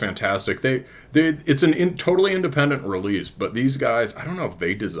cover is fantastic. It's an totally independent release, but these guys, I don't know if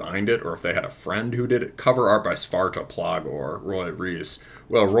they designed it or if they had a friend who did it. Cover art by Svarta Plagor, Roy Reese.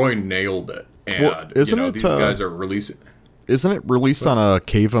 Well, Roy nailed it, and well, these guys are releasing. Isn't it released on a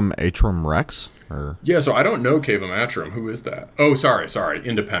Cavum Atrum Rex? Or? Yeah, so I don't know Cavum Atrum. Who is that? Oh, sorry,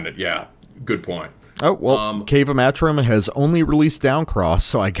 independent. Yeah, good point. Oh, well, Cavum Atrum has only released Downcross,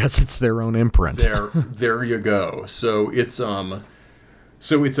 so I guess it's their own imprint. There you go. So it's a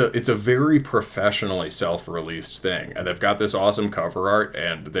very professionally self-released thing, and they've got this awesome cover art,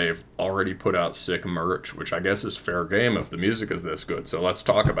 and they've already put out sick merch, which I guess is fair game if the music is this good. So let's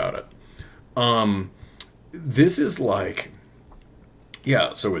talk about it. This is like,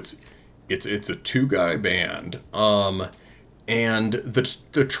 yeah. So it's a 2-guy band. And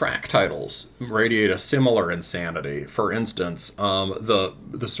the track titles radiate a similar insanity. For instance, the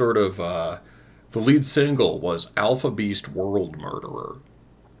lead single was Alpha Beast World Murderer.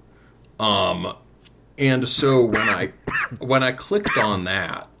 And so when I clicked on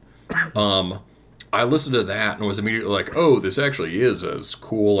that, I listened to that and was immediately like, oh, this actually is as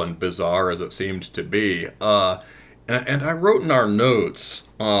cool and bizarre as it seemed to be. And I wrote in our notes,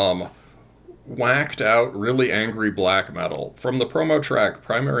 whacked out, really angry black metal. From the promo track,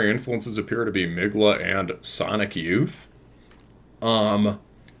 primary influences appear to be Migla and Sonic Youth. That's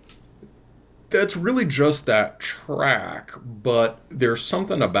really just that track, but there's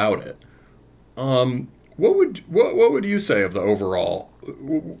something about it. What would you say of the overall?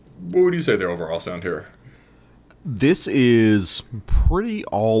 What would you say the overall sound here? This is pretty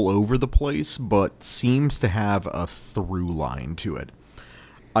all over the place, but seems to have a through line to it.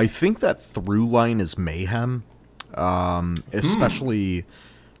 I think that through line is mayhem, especially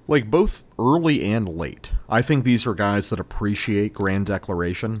like both early and late. I think these are guys that appreciate Grand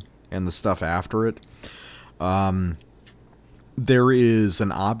Declaration and the stuff after it. There is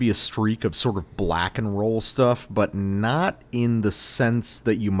an obvious streak of sort of black and roll stuff, but not in the sense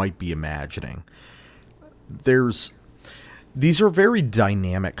that you might be imagining. These are very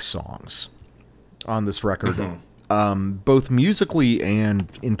dynamic songs on this record. Mm-hmm. Both musically and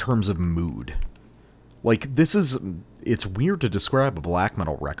in terms of mood. Like, it's weird to describe a black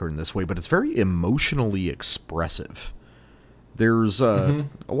metal record in this way, but it's very emotionally expressive. There's a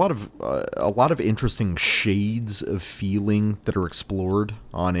lot of interesting shades of feeling that are explored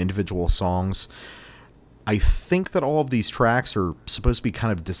on individual songs. I think that all of these tracks are supposed to be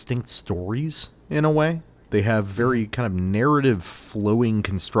kind of distinct stories in a way. They have very kind of narrative flowing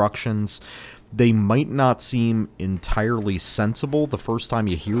constructions. They might not seem entirely sensible the first time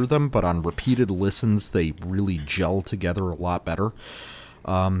you hear them, but on repeated listens, they really gel together a lot better.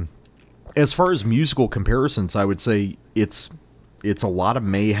 As far as musical comparisons, I would say it's a lot of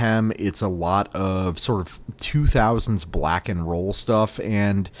mayhem. It's a lot of sort of 2000s black and roll stuff,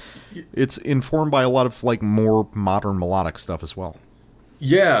 and it's informed by a lot of like more modern melodic stuff as well.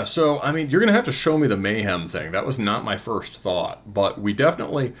 Yeah, so, I mean, you're going to have to show me the mayhem thing. That was not my first thought. But we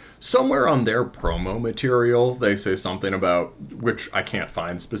definitely, somewhere on their promo material, they say something about, which I can't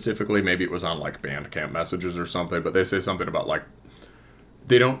find specifically, maybe it was on, like, Bandcamp messages or something, but they say something about, like,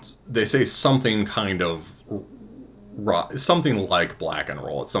 they say something kind of, something like black and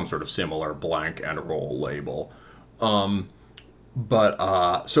roll. It's some sort of similar blank and roll label. So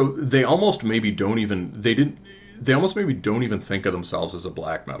they almost maybe don't even, they almost maybe don't even think of themselves as a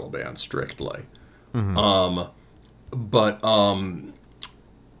black metal band strictly. Mm-hmm.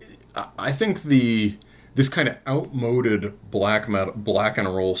 I think this kind of outmoded black and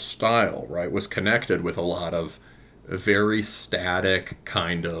roll style, right, was connected with a lot of very static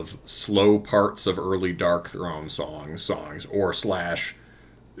kind of slow parts of early Dark Throne songs or slash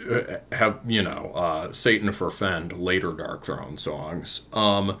have, Satan for Fend, later Dark Throne songs.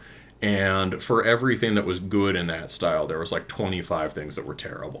 And for everything that was good in that style, there was like 25 things that were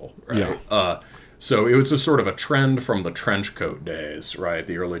terrible, right? Yeah. So it was a sort of a trend from the trench coat days, right?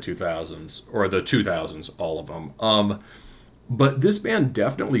 The early 2000s, or the 2000s, all of them. But this band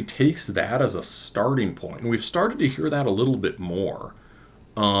definitely takes that as a starting point, and we've started to hear that a little bit more.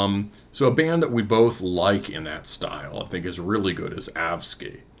 So a band that we both like in that style, I think, is really good is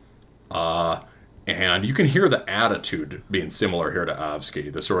Avsky. And you can hear the attitude being similar here to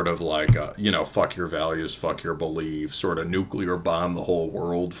Avsky, the sort of like, fuck your values, fuck your beliefs, sort of nuclear bomb the whole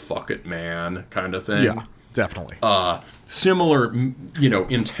world, fuck it, man, kind of thing. Yeah, definitely. Similar,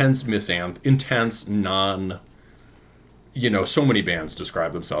 intense, non... so many bands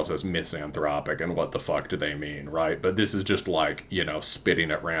describe themselves as misanthropic, and what the fuck do they mean, right? But this is just like, spitting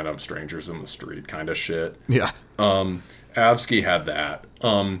at random strangers in the street kind of shit. Yeah. Avsky had that.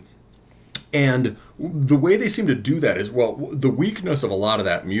 And the way they seem to do that is, well, the weakness of a lot of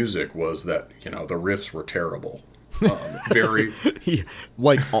that music was that, the riffs were terrible. Very... Yeah,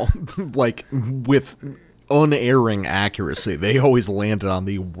 like with unerring accuracy, they always landed on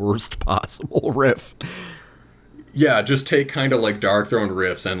the worst possible riff. Yeah, just take kind of like Dark Throne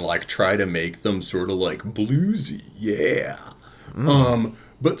riffs and like try to make them sort of like bluesy. Yeah.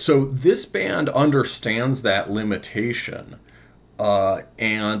 But so this band understands that limitation.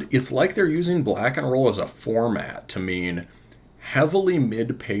 And it's like they're using black and roll as a format to mean heavily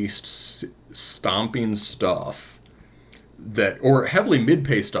mid-paced stomping stuff or heavily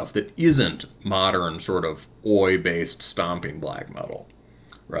mid-paced stuff that isn't modern sort of oi-based stomping black metal,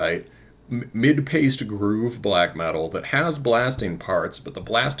 right? Mid-paced groove black metal that has blasting parts, but the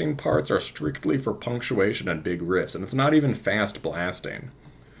blasting parts are strictly for punctuation and big riffs, and it's not even fast blasting.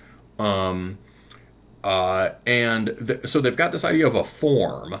 So they've got this idea of a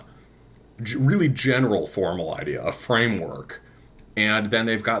form, really general formal idea, a framework, and then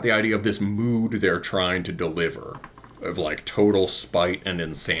they've got the idea of this mood they're trying to deliver, of like total spite and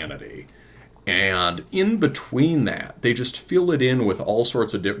insanity. And in between that, they just fill it in with all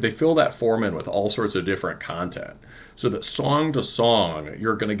sorts of they fill that form in with all sorts of different content. So that song to song,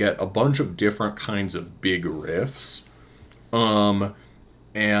 you're going to get a bunch of different kinds of big riffs.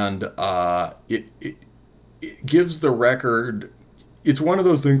 It gives the record... It's one of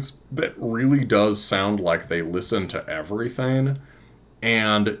those things that really does sound like they listen to everything.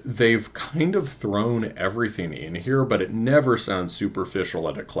 And they've kind of thrown everything in here, but it never sounds superficial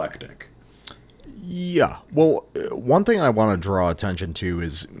and eclectic. Yeah. Well, one thing I want to draw attention to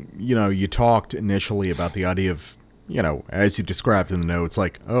is, you talked initially about the idea of, as you described in the notes,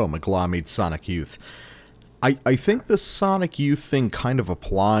 like, oh, McGlaw meets Sonic Youth. I think the Sonic Youth thing kind of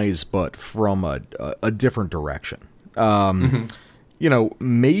applies, but from a different direction.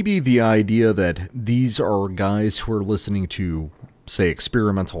 Maybe the idea that these are guys who are listening to, say,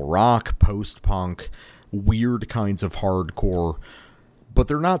 experimental rock, post-punk, weird kinds of hardcore, but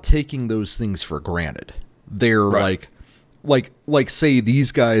they're not taking those things for granted. They're right. like say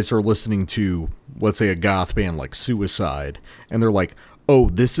these guys are listening to, let's say, a goth band like Suicide, and they're like, oh,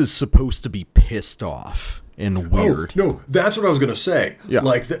 this is supposed to be pissed off and weird. Oh, no, that's what I was going to say. Yeah.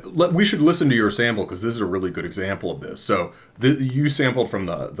 We should listen to your sample, because this is a really good example of this. So you sampled from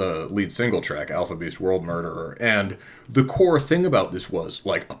the lead single track, Alpha Beast World Murderer, and the core thing about this was,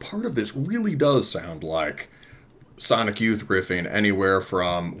 like, a part of this really does sound like Sonic Youth riffing anywhere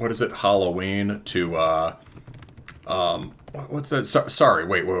from, what is it, Halloween to, what's that? Sorry,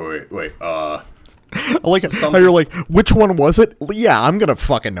 wait. I like it. How you're like, which one was it? Yeah, I'm gonna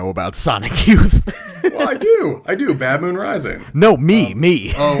fucking know about Sonic Youth. Well, I do. Bad Moon Rising. No,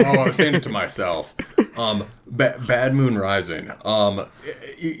 me. I was saying it to myself. Bad Moon Rising.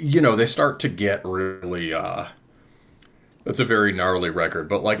 They start to get really. That's a very gnarly record,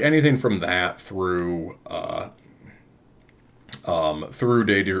 but like anything from that through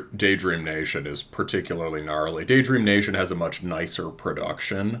Daydream Nation is particularly gnarly. Daydream Nation has a much nicer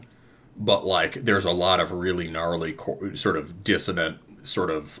production, but like there's a lot of really gnarly sort of dissonant sort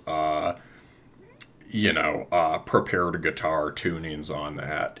of prepared guitar tunings on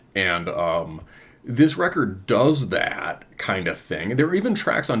that. And this record does that kind of thing. There are even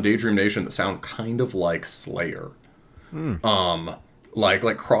tracks on Daydream Nation that sound kind of like Slayer.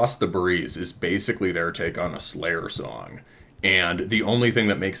 Like Cross the Breeze is basically their take on a Slayer song. And the only thing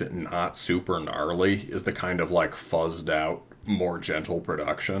that makes it not super gnarly is the kind of like fuzzed out, more gentle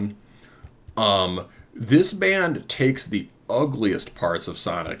production. This band takes the ugliest parts of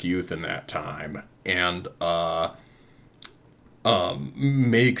Sonic Youth in that time and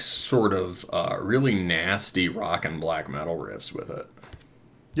makes sort of really nasty rock and black metal riffs with it.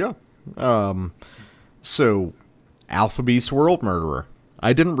 Yeah. So, Alpha Beast World Murderer.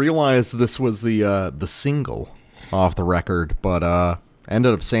 I didn't realize this was the single off the record, but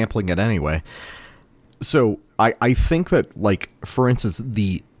ended up sampling it anyway. So I think that, like, for instance,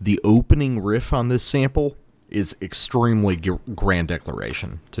 the opening riff on this sample is extremely Grand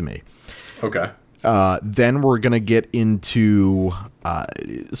Declaration to me. Okay. Then we're going to get into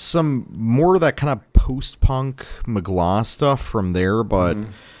some more of that kind of post-punk Mgła stuff from there, but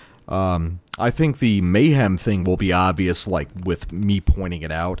I think the Mayhem thing will be obvious, like, with me pointing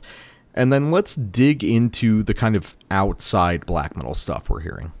it out. And then let's dig into the kind of outside black metal stuff we're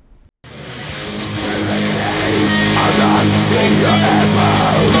hearing.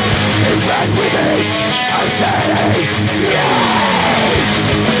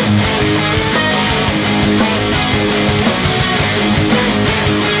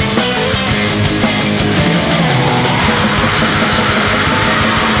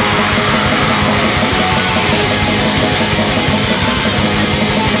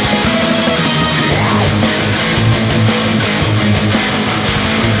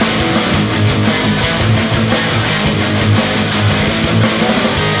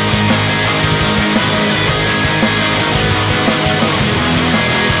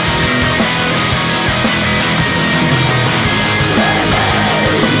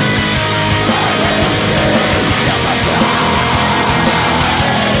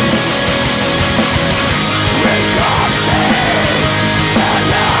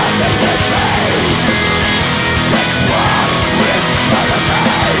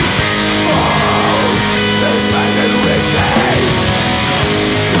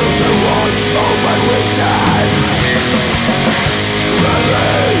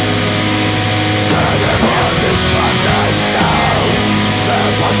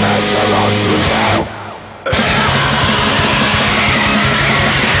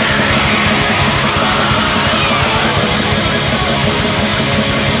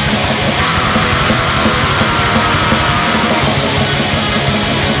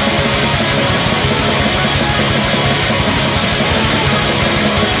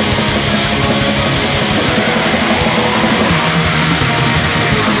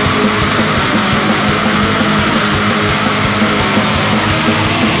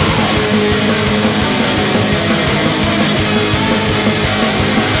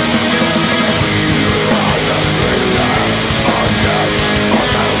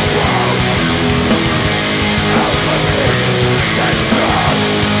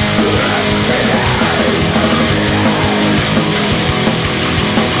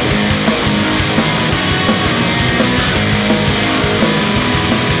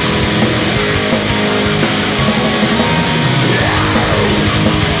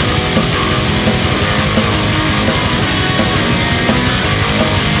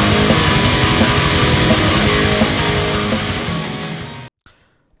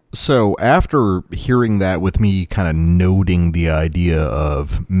 So after hearing that, with me kind of noting the idea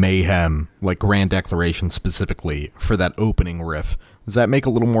of Mayhem, like Grand Declaration specifically, for that opening riff, does that make a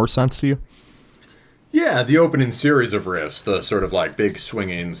little more sense to you? Yeah, the opening series of riffs, the sort of like big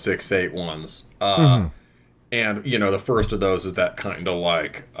swinging 6/8 ones. And, you know, the first of those is that kind of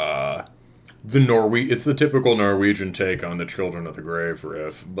like it's the typical Norwegian take on the Children of the Grave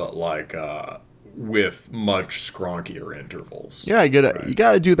riff, but like with much skronkier intervals. Yeah, you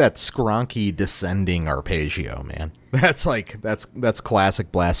gotta do that skronky descending arpeggio, man. That's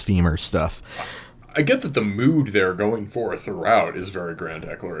classic blasphemer stuff. I get that the mood they're going for throughout is very Grand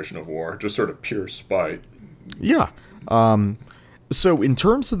Declaration of War, just sort of pure spite. Yeah. So in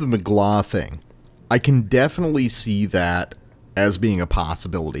terms of the Mgła thing, I can definitely see that as being a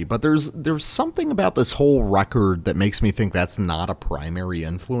possibility, but there's something about this whole record that makes me think that's not a primary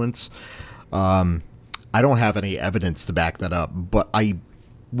influence. I don't have any evidence to back that up, but I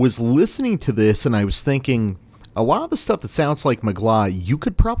was listening to this and I was thinking, a lot of the stuff that sounds like Mgła, you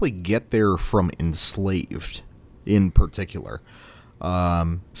could probably get there from Enslaved in particular.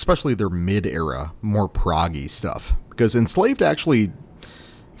 Especially their mid-era, more proggy stuff. Because Enslaved actually,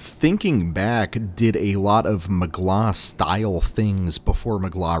 thinking back, did a lot of Mgła-style things before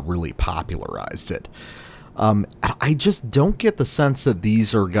Mgła really popularized it. I just don't get the sense that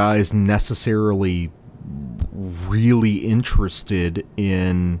these are guys necessarily really interested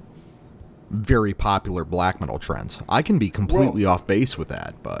in very popular black metal trends. I can be completely off base with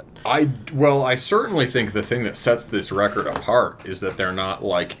that, but I certainly think the thing that sets this record apart is that they're not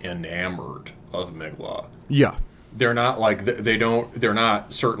like enamored of Mgła. Yeah. They're not like they're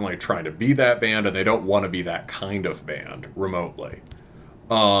not certainly trying to be that band, and they don't want to be that kind of band remotely.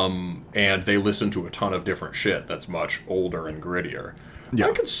 and they listen to a ton of different shit that's much older and grittier. Yeah.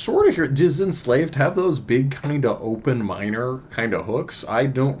 I could sort of hear. Does Enslaved have those big kind of open minor kind of hooks? I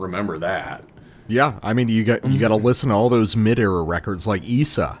don't remember that. Yeah, I mean, you got to listen to all those mid-era records like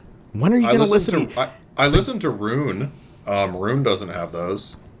Issa. When are you going to listen to? I listened to Rune. Rune doesn't have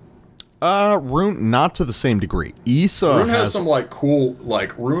those. Rune, not to the same degree. Issa Rune has some like cool,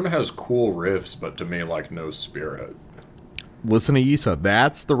 like Rune has cool riffs, but to me, like no spirit. Listen to Issa.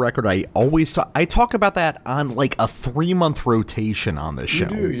 That's the record I always talk. I talk about that on like a 3-month rotation on this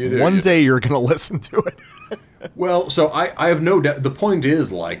show. You do, One day you're going to listen to it. Well, so I have no doubt. The point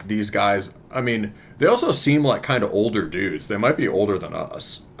is, like, these guys, I mean, they also seem like kind of older dudes. They might be older than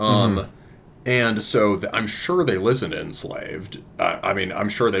us. And so I'm sure they listened to Enslaved. I mean, I'm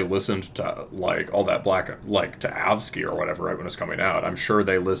sure they listened to, like, all that like, to Avsky or whatever right when it's coming out. I'm sure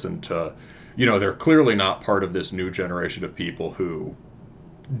they listened to, you know, they're clearly not part of this new generation of people who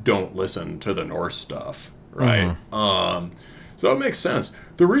don't listen to the Norse stuff, right? So that makes sense.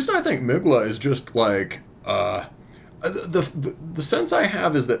 The reason I think Migla is just, like, the sense I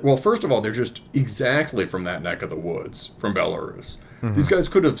have is that, well, first of all, they're just exactly from that neck of the woods, from Belarus. These guys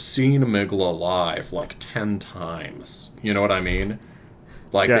could have seen Migla live like 10 times. You know what I mean?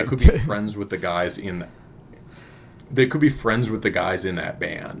 Like, Yeah, they could be friends with the guys in. They could be friends with the guys in that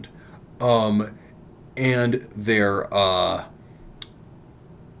band, and they're. And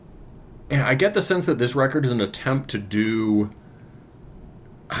I get the sense that this record is an attempt to do.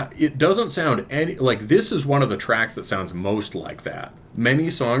 It doesn't sound any like this is one of the tracks that sounds most like that.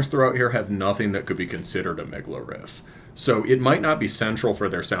 Many songs throughout here have nothing that could be considered a Migla riff. So it might not be central for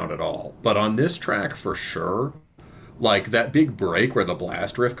their sound at all. But on this track for sure, like that big break where the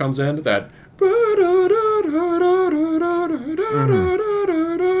blast riff comes in, that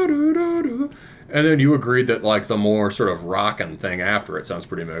and then you agreed that like the more sort of rockin' thing after it sounds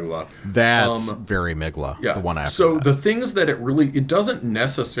pretty Migla. That's very Migla, yeah. the one after So that. the things that it doesn't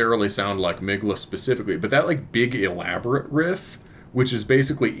necessarily sound like Migla specifically, but that like big elaborate riff, which is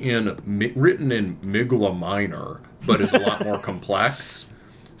basically written in Migla minor, but is a lot more complex,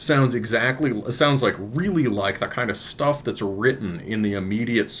 sounds like really like the kind of stuff that's written in the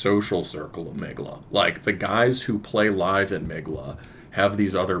immediate social circle of Migla. Like the guys who play live in Migla have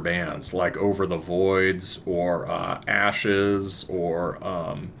these other bands like Over the Voids or Ashes or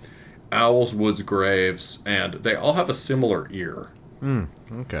Owls, Woods, Graves, and they all have a similar ear.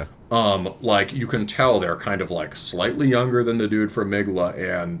 Okay. Like you can tell they're kind of like slightly younger than the dude from Migla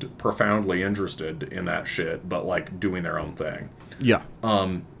and profoundly interested in that shit, but like doing their own thing. Yeah.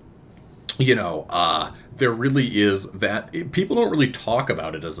 You know, there really is that people don't really talk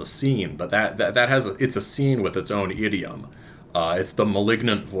about it as a scene, but that has it's a scene with its own idiom. It's the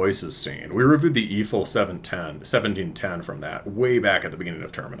Malignant Voices scene. We reviewed the Ethel 1710 from that way back at the beginning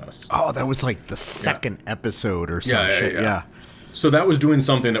of Terminus. Oh, that was like the second episode or some shit. Yeah. So that was doing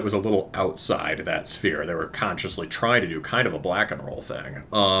something that was a little outside that sphere. They were consciously trying to do kind of a black and roll thing.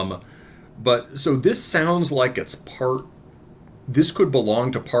 But so this sounds like it's part. This could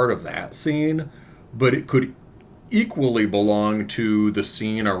belong to part of that scene, but it could equally belong to the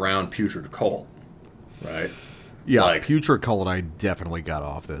scene around Putrid Cult, right? Yeah, like, Putrid Cult, I definitely got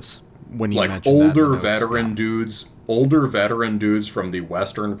off this when you like mentioned that in the notes. older veteran dudes from the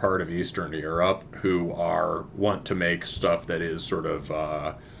western part of Eastern Europe who want to make stuff that is sort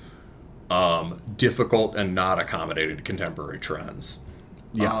of difficult and not accommodated to contemporary trends.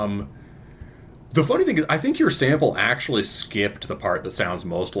 Yeah. The funny thing is, I think your sample actually skipped the part that sounds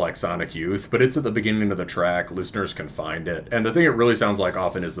most like Sonic Youth, but it's at the beginning of the track. Listeners can find it. And the thing it really sounds like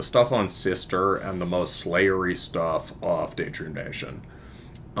often is the stuff on Sister and the most slayery stuff off Daydream Nation.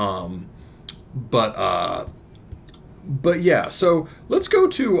 But yeah, so let's go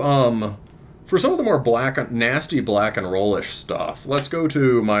to, for some of the more nasty black and rollish stuff, let's go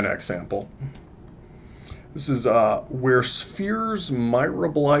to my next sample. This is Where Spheres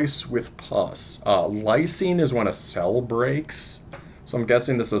Myroblice with Pus. Lysine is when a cell breaks, so I'm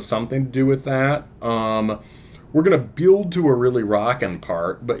guessing this has something to do with that. We're going to build to a really rockin'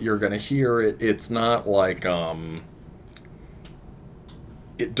 part, but you're going to hear it. It's not like...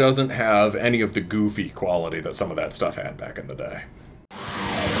 it doesn't have any of the goofy quality that some of that stuff had back in the day.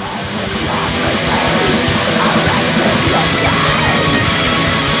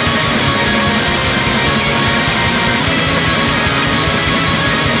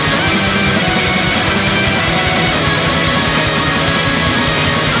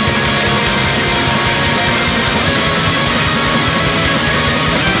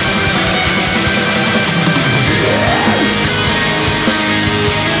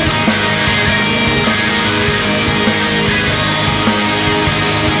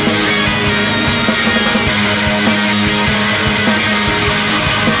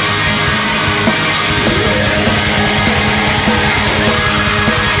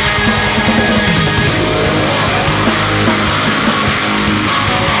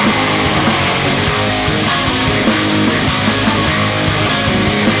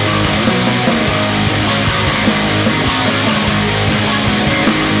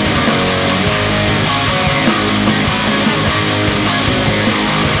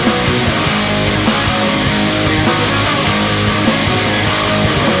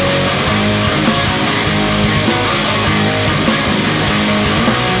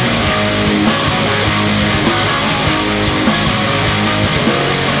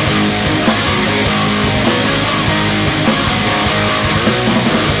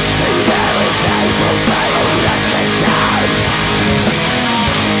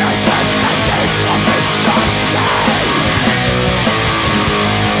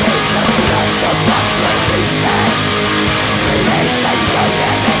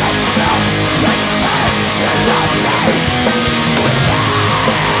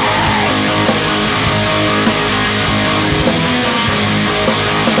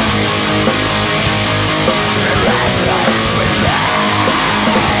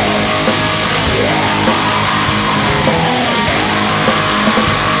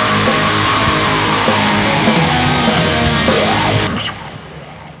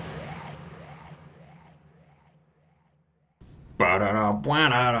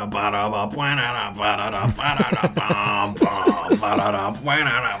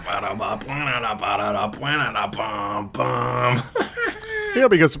 Yeah,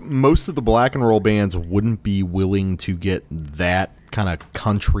 because most of the black and roll bands wouldn't be willing to get that kind of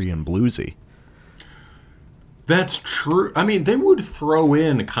country and bluesy. That's true. I mean, they would throw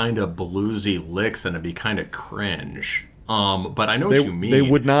in kind of bluesy licks and it'd be kind of cringe. But I know what you mean. They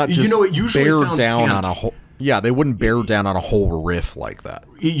would not just it usually bear sounds down on a whole. Yeah, they wouldn't bear down on a whole riff like that.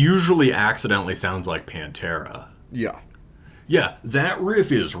 It usually accidentally sounds like Pantera. Yeah. Yeah, that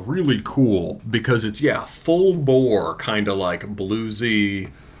riff is really cool because it's, full bore, kind of like bluesy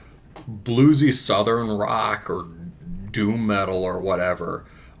southern rock or doom metal or whatever.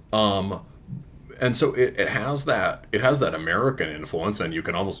 And so it has that American influence, and you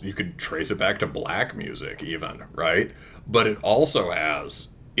could trace it back to black music even, right? But it also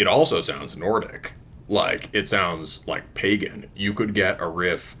sounds Nordic. Like, it sounds like pagan. You could get a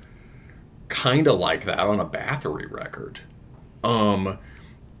riff kind of like that on a Bathory record. And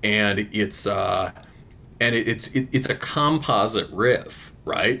it's a composite riff,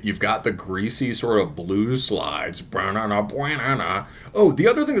 right? You've got the greasy sort of blues slides. Oh, the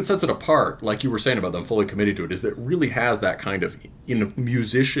other thing that sets it apart, like you were saying about them fully committed to it, is that it really has that kind of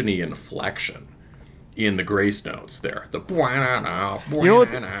musician-y inflection in the grace notes there. The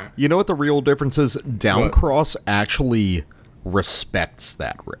you know what the real difference is? Downcross actually respects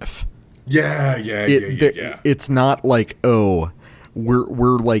that riff. Yeah. It's not like, oh,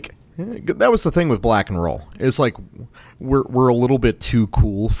 we're like, that was the thing with black and roll. It's like we're a little bit too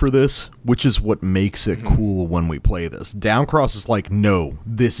cool for this, which is what makes it cool when we play this. Downcross is like, no,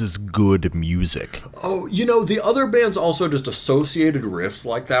 this is good music. Oh, the other bands also just associated riffs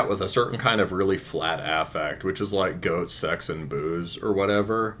like that with a certain kind of really flat affect, which is like Goat, Sex, and Booze or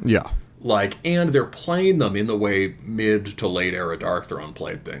whatever. Yeah. Like, and they're playing them in the way mid to late era Darkthrone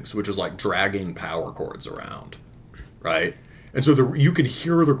played things, which is like dragging power chords around, right? And so you can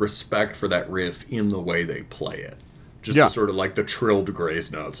hear the respect for that riff in the way they play it. Just the sort of like the trilled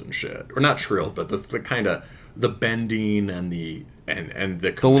grace notes and shit. Or not trilled, but the kind of the bending and the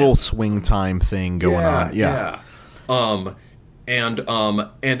little swing time thing going on. Yeah. And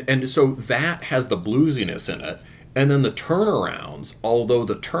so that has the bluesiness in it. And then the turnarounds, although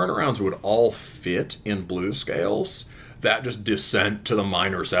the turnarounds would all fit in blues scales, that just descent to the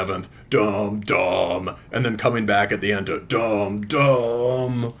minor seventh, dum, dum, and then coming back at the end to dum,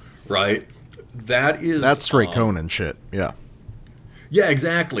 dum, right? That's straight Conan shit, yeah. Yeah,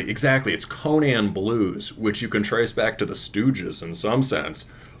 exactly. It's Conan blues, which you can trace back to the Stooges in some sense,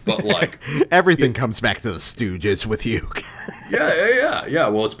 but like... Everything comes back to the Stooges with you. Yeah.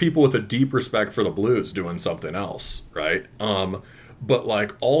 Well, it's people with a deep respect for the blues doing something else, right? But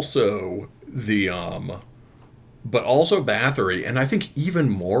like also but also Bathory, and I think even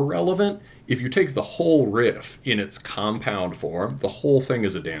more relevant, if you take the whole riff in its compound form, the whole thing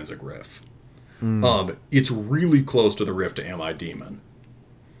is a Danzig riff. It's really close to the riff to Am I Demon.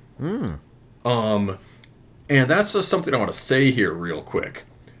 And that's just something I want to say here real quick.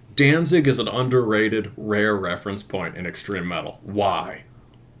 Danzig is an underrated, rare reference point in extreme metal. Why?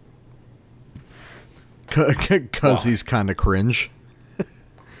 Because he's kind of cringe.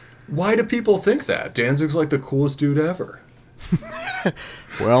 Why do people think that? Danzig's like the coolest dude ever.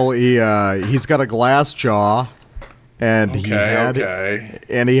 Well, he's got a glass jaw, and he had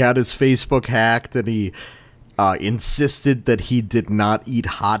his Facebook hacked, and he insisted that he did not eat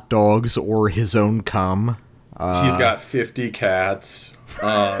hot dogs or his own cum. He's got 50 cats.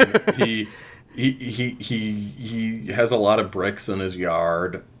 He has a lot of bricks in his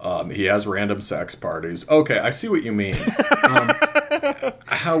yard. He has random sex parties. Okay, I see what you mean.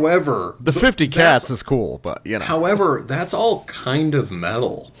 However, the 50 cats is cool, but However, that's all kind of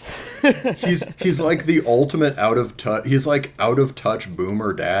metal. He's like the ultimate out of touch. He's like out of touch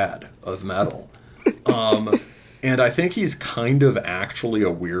boomer dad of metal. And I think he's kind of actually a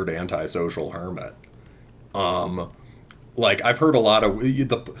weird antisocial hermit. Like, I've heard a lot of...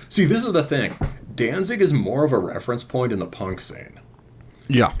 See, this is the thing. Danzig is more of a reference point in the punk scene.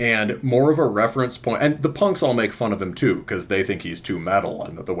 Yeah. And more of a reference point... And the punks all make fun of him, too, because they think he's too metal,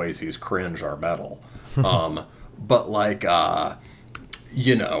 and that the ways he's cringe are metal. But, like, to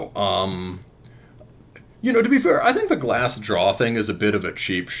be fair, I think the glass jaw thing is a bit of a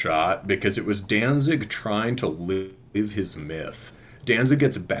cheap shot, because it was Danzig trying to live his myth. Danzig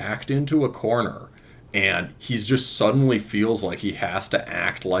gets backed into a corner, and he's just suddenly feels like he has to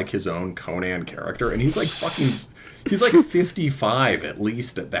act like his own Conan character, and he's like 55 at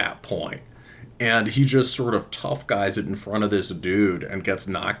least at that point. and he just sort of tough guys it in front of this dude and gets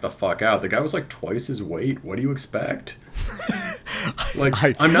knocked the fuck out. The guy was like twice his weight. What do you expect? Like,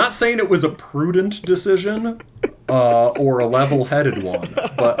 I'm not saying it was a prudent decision or a level-headed one,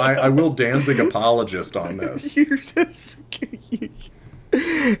 but I will Danzig apologist on this. You're just...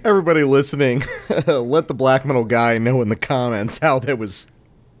 Everybody listening, let the black metal guy know in the comments how that was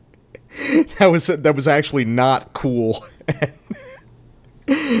actually not cool,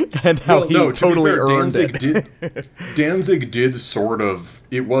 and how he totally earned it. Danzig did sort of.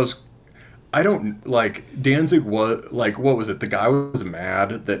 It was. I don't like Danzig was like, what was it? The guy was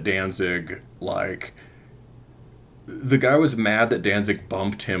mad that Danzig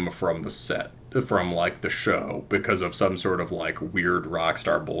bumped him from the set, from like the show, because of some sort of like weird rock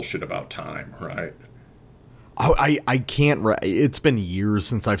star bullshit about time, right? Oh, I can't. It's been years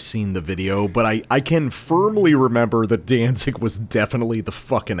since I've seen the video, but I can firmly remember that Danzig was definitely the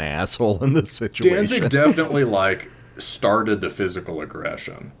fucking asshole in this situation. Danzig definitely like started the physical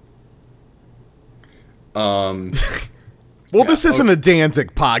aggression. Well, yeah, this isn't a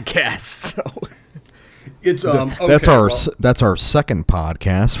Danzig podcast, so it's okay, that's our second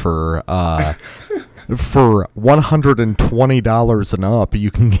podcast for for $120 and up.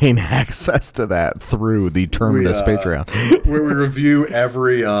 You can gain access to that through the Terminus Patreon. Where we review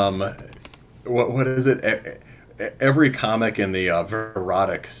every what is it? Every comic in the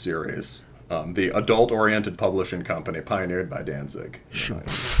Verotic series, the adult-oriented publishing company pioneered by Danzig.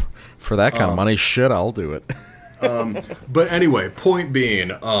 For that kind of money, shit, I'll do it. But anyway, point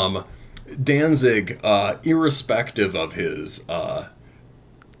being, Danzig, irrespective of his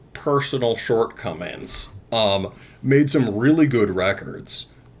personal shortcomings, made some really good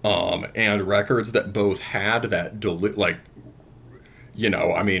records, and records that both had that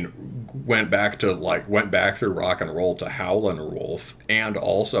went back through rock and roll to Howlin' Wolf, and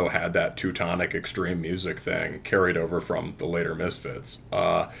also had that Teutonic extreme music thing carried over from the later Misfits.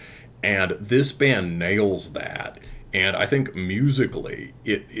 And this band nails that. And I think musically,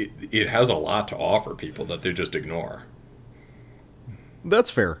 it has a lot to offer people that they just ignore. That's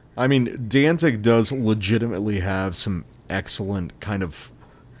fair. I mean, Danzig does legitimately have some excellent kind of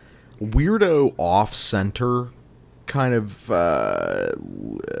weirdo off-center kind of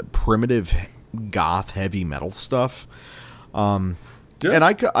primitive goth heavy metal stuff. Yeah. And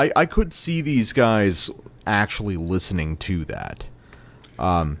I could see these guys actually listening to that.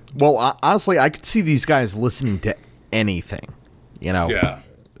 Well, honestly, I could see these guys listening to anything, you know? Yeah.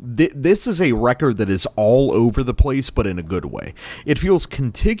 This is a record that is all over the place, but in a good way. It feels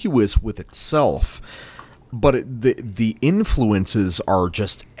contiguous with itself, but the influences are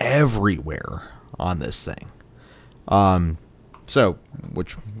just everywhere on this thing. So,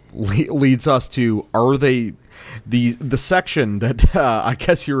 which leads us to, are they the section that I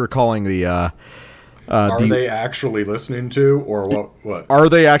guess you were calling the are they actually listening to, or what? Are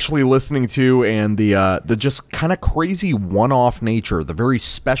they actually listening to, and the just kind of crazy one-off nature, the very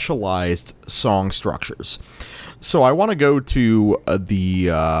specialized song structures. So I want to go to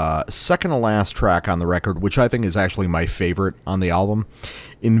the second to last track on the record, which I think is actually my favorite on the album,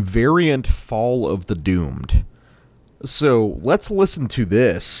 Invariant Fall of the Doomed. So let's listen to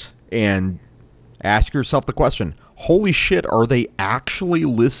this and ask yourself the question, holy shit, are they actually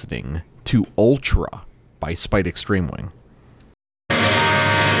listening to Ultra by Spite Extremewing?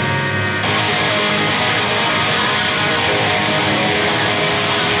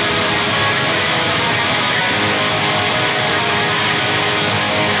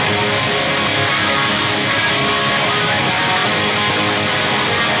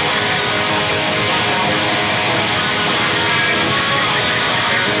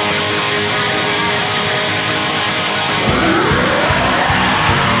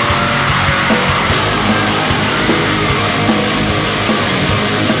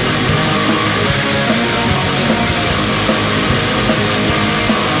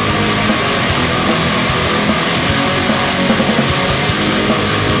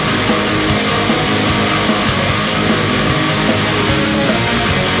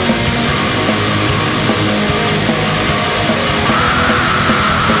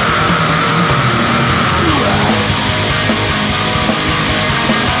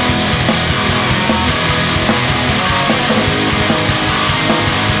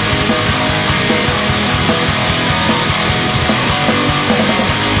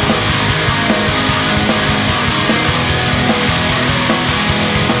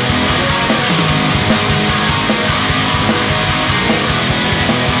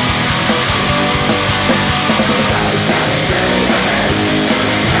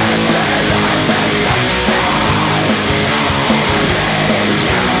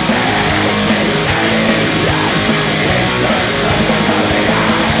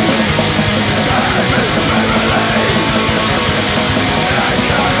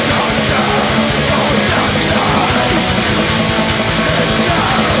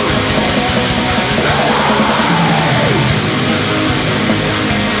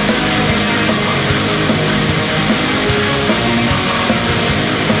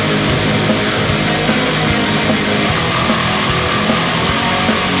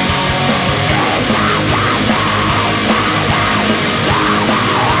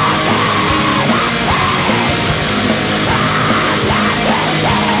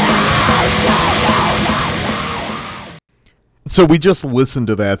 So we just listened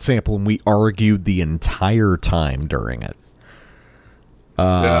to that sample and we argued the entire time during it.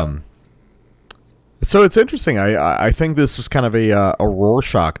 Yeah. So it's interesting. I think this is kind of a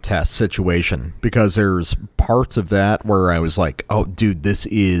Rorschach test situation because there's parts of that where I was like, oh, dude, this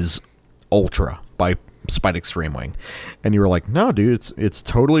is Ultra by Spite Extremewing. And you were like, no, dude, it's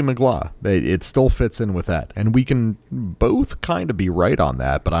totally Mgła. It still fits in with that. And we can both kind of be right on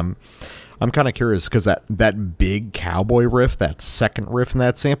that, but I'm kind of curious because that big cowboy riff, that second riff in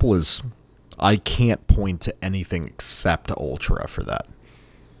that sample is, I can't point to anything except Ultra for that.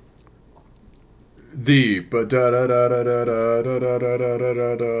 The but da da da da da da da da da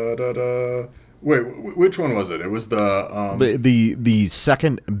da da da da. Wait, which one was it? It was the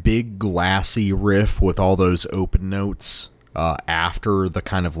second big glassy riff with all those open notes after the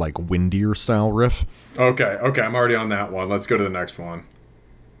kind of like windier style riff. Okay, I'm already on that one. Let's go to the next one.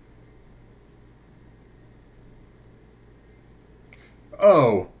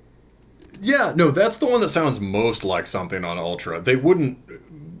 Oh, yeah, no, that's the one that sounds most like something on Ultra. They wouldn't.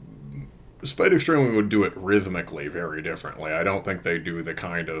 Spite Extremely would do it rhythmically very differently. I don't think they do the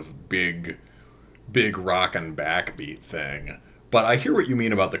kind of big rockin' backbeat thing. But I hear what you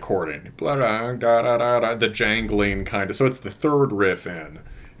mean about the chording. The jangling kind of. So it's the third riff in,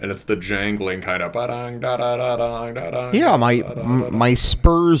 and it's the jangling kind of. Yeah, my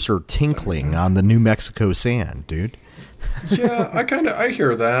spurs are tinkling on the New Mexico sand, dude. Yeah, I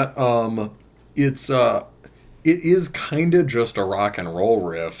hear that. It is kind of just a rock and roll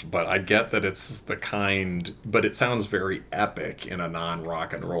riff, but I get that it's the kind, but it sounds very epic in a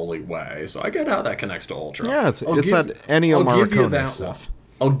non-rock and rolly way. So I get how that connects to Ultra. Yeah, it's that Ennio Morricone stuff.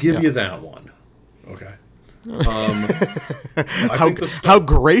 I'll give you that one. Okay. How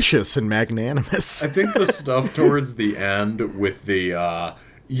gracious and magnanimous. I think the stuff towards the end with the,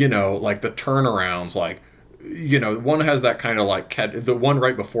 like the turnarounds, like, one has that kind of like the one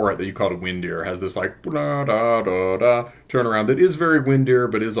right before it that you called a windier has this like da da da da turnaround that is very windier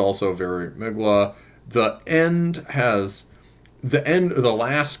but is also very Mgła. The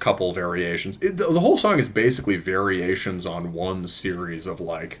last couple variations. The whole song is basically variations on one series of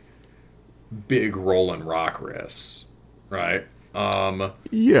like big rollin' rock riffs, right?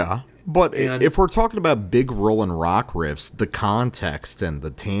 Yeah. But if we're talking about big rollin' rock riffs, the context and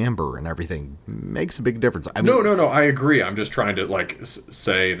the timbre and everything makes a big difference. I mean, no, I agree. I'm just trying to like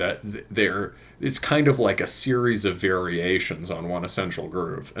say that it's kind of like a series of variations on one essential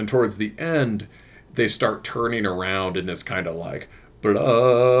groove, and towards the end, they start turning around in this kind of like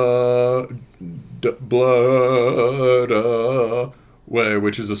blood way,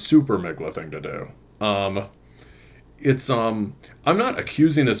 which is a super Mgła thing to do. I'm not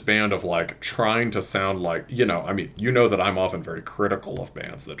accusing this band of like trying to sound like, that I'm often very critical of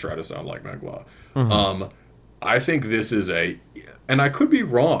bands that try to sound like Mgła. Mm-hmm. I think this is and I could be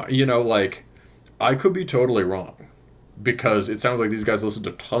wrong, I could be totally wrong because it sounds like these guys listen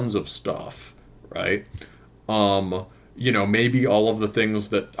to tons of stuff, right? Maybe all of the things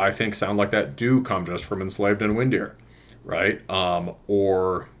that I think sound like that do come just from Enslaved and Windier, right?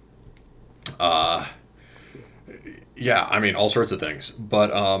 Yeah, I mean, all sorts of things. But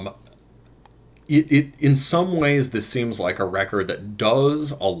it in some ways, this seems like a record that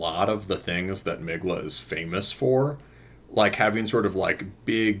does a lot of the things that Mgła is famous for. Like having sort of like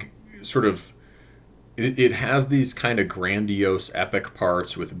big, sort of... It has these kind of grandiose epic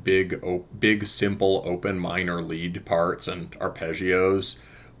parts with big simple open minor lead parts and arpeggios.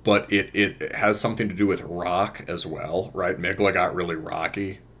 But it has something to do with rock as well, right? Mgła got really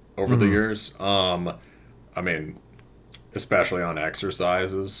rocky over the years. I mean... especially on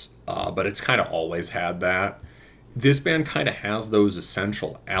Exercises, but it's kind of always had that. This band kind of has those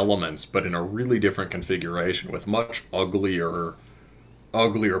essential elements, but in a really different configuration with much uglier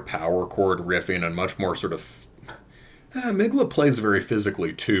power chord riffing and much more sort of... Mgła plays very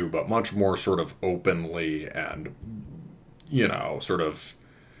physically too, but much more sort of openly and, sort of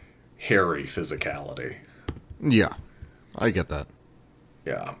hairy physicality. Yeah, I get that.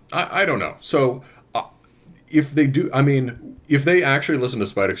 Yeah, I don't know. So... if they actually listen to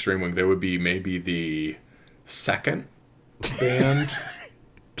Spite Extremewing, they would be maybe the second band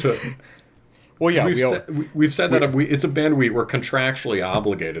to... Well, yeah, we've said that it's a band we're contractually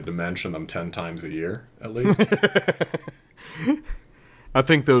obligated to mention them 10 times a year, at least. I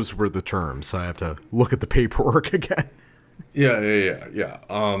think those were the terms. I have to look at the paperwork again. Yeah.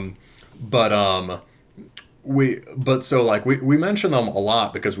 We mention them a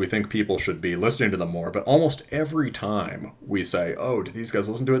lot because we think people should be listening to them more, but almost every time we say, oh, do these guys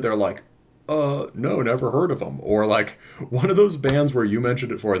listen to it? They're like, No, never heard of them. Or like one of those bands where you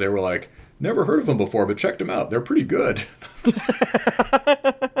mentioned it before, they were like, never heard of them before, but checked them out. They're pretty good.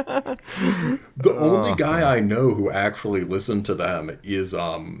 The only guy I know who actually listened to them is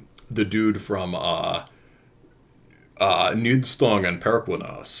the dude from Nidstong and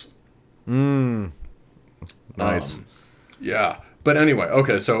Perquinos. Nice. Yeah. But anyway,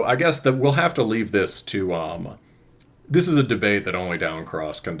 okay, so I guess that we'll have to leave this to this is a debate that only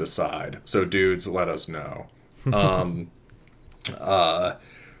Downcross can decide. So dudes, let us know.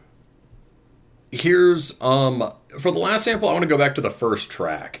 Here's for the last sample, I want to go back to the first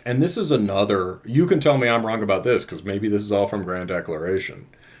track. And this is another, you can tell me I'm wrong about this because maybe this is all from Grand Declaration.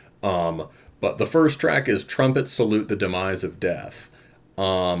 But the first track is Trumpet Salute the Demise of Death.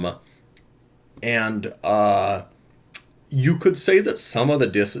 You could say that some of the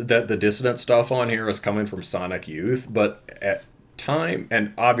dissident stuff on here is coming from Sonic Youth, but at time,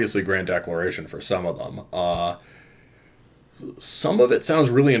 and obviously Grand Declaration for some of them, some of it sounds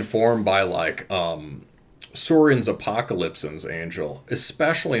really informed by like Soren's Apocalypse's Angel,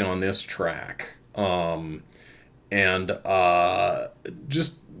 especially on this track. But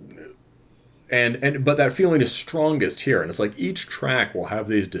that feeling is strongest here, and it's like each track will have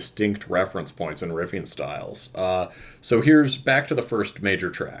these distinct reference points and riffing styles. So here's back to the first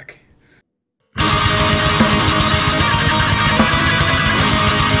major track.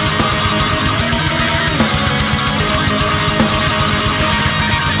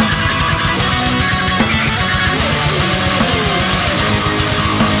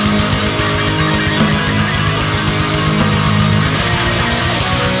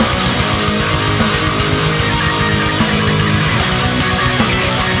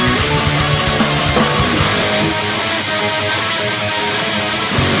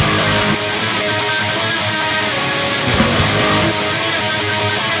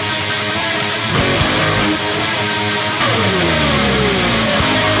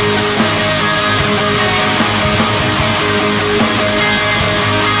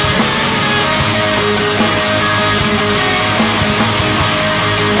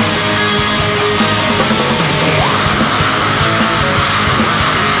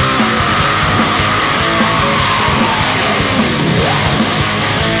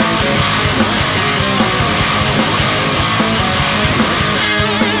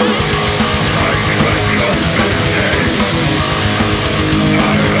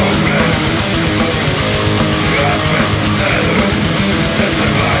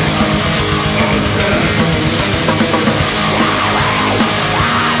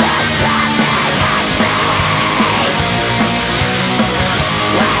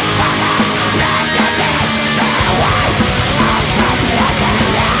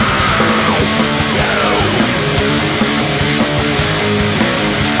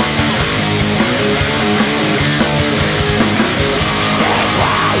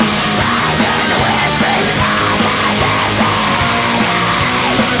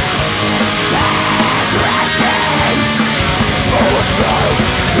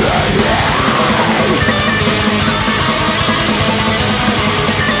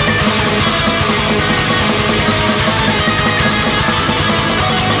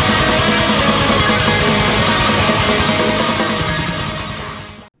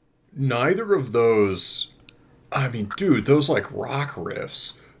 Neither of those, I mean, dude, those like rock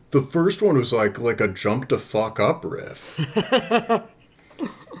riffs. The first one was like a jump to fuck up riff.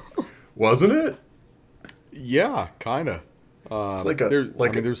 Wasn't it? Yeah, kind of.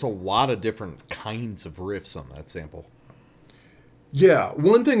 There's a lot of different kinds of riffs on that sample. Yeah,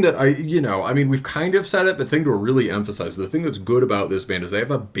 one thing that we've kind of said it, but the thing to really emphasize, the thing that's good about this band is they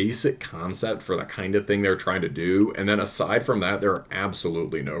have a basic concept for the kind of thing they're trying to do, and then aside from that, there are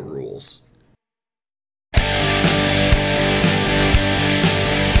absolutely no rules.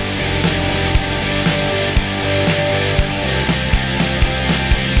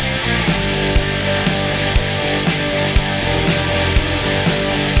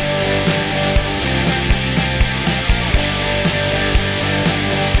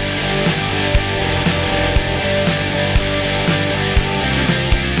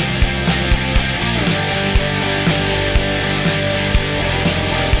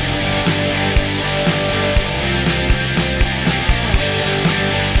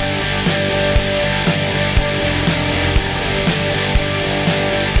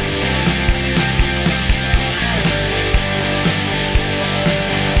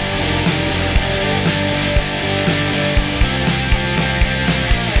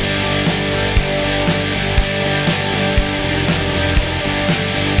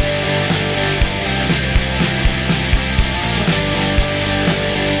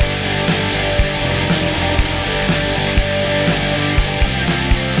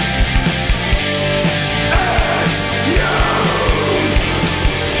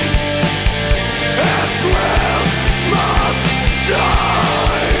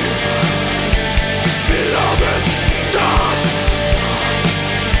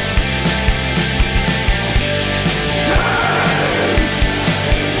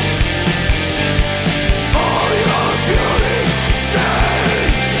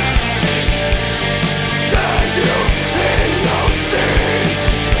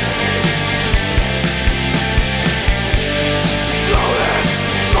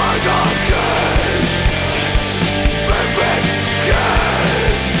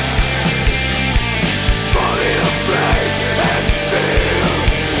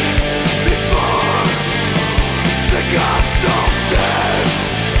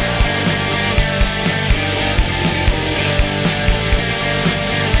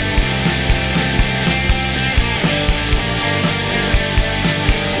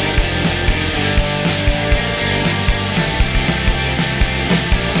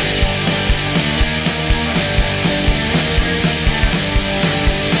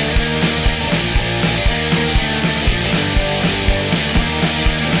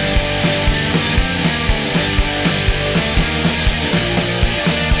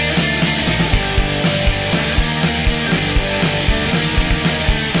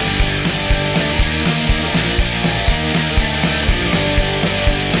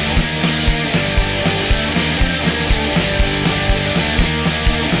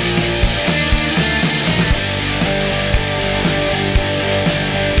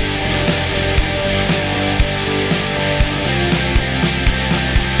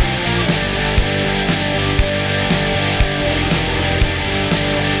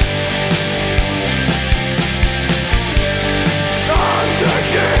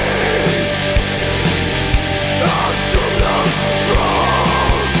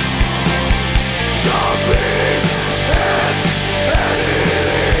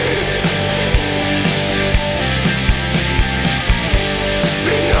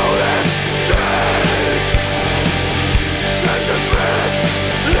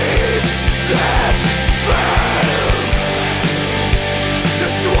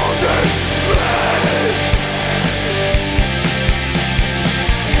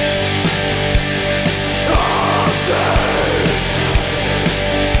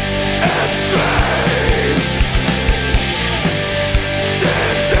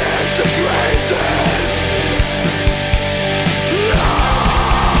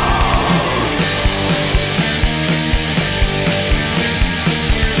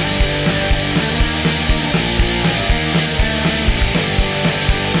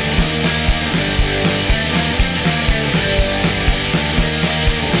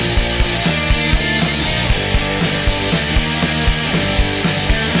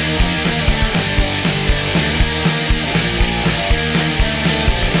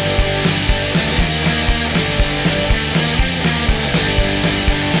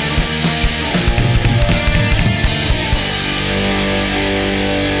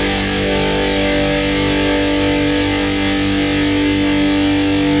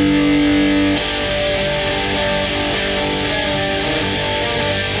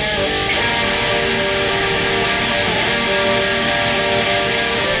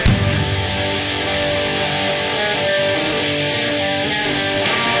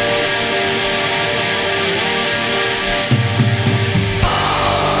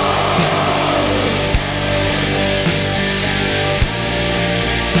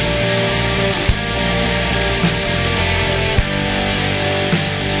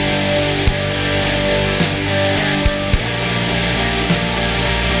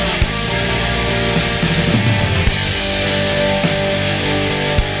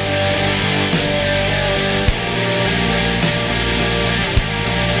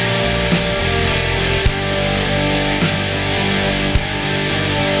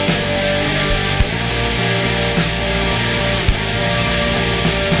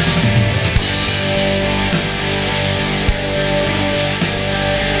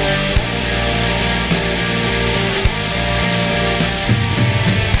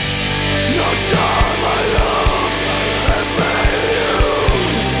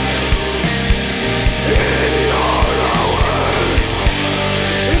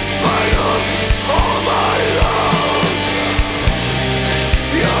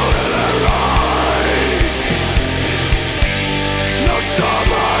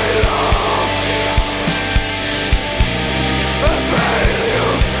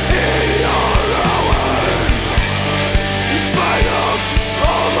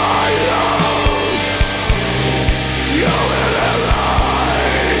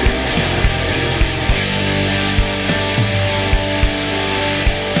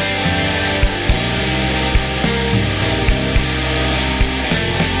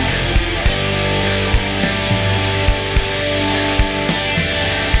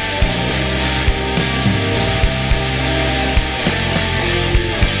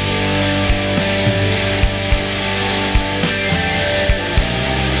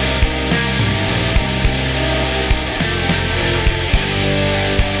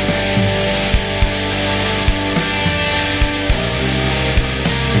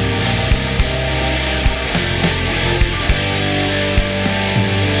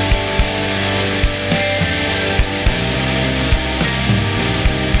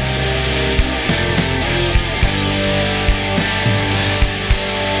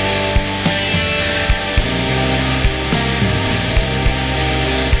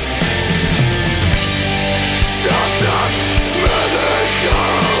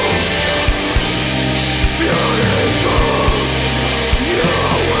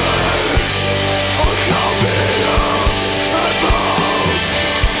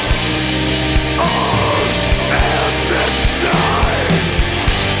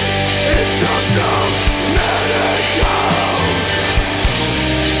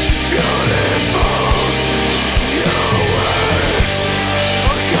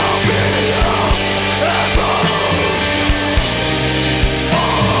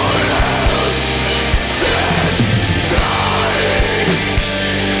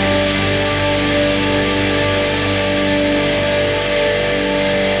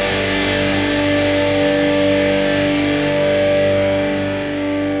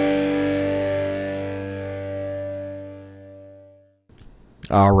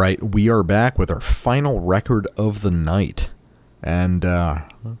 All right, we are back with our final record of the night. And,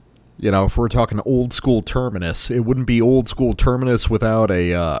 if we're talking old school Terminus, it wouldn't be old school Terminus without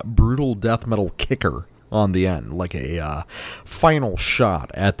a brutal death metal kicker on the end, like a final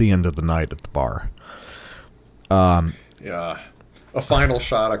shot at the end of the night at the bar. Yeah. A final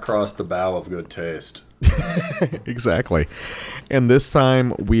shot across the bow of good taste. Exactly. And this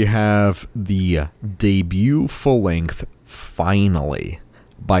time we have the debut full-length, Finally,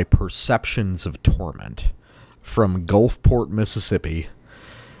 by Perceptions of Torment, from Gulfport, Mississippi.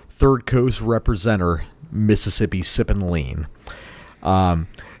 Third Coast representer, Mississippi Sippin' Lean.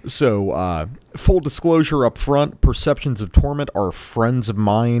 Full disclosure up front, Perceptions of Torment are friends of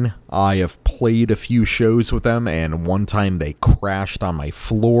mine. I have played a few shows with them, and one time they crashed on my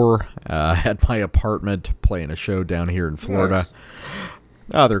floor at my apartment playing a show down here in Florida.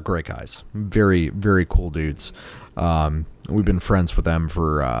 Nice. They're great guys. Very, very cool dudes. We've been friends with them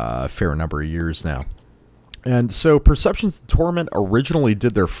for a fair number of years now. And so Perceptions of Torment originally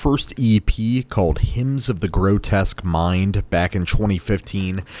did their first EP called Hymns of the Grotesque Mind back in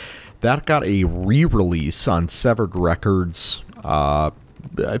 2015. That got a re-release on Severed Records, I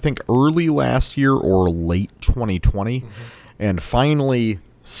think early last year or late 2020. Mm-hmm. And finally,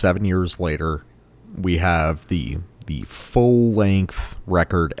 7 years later, we have the full-length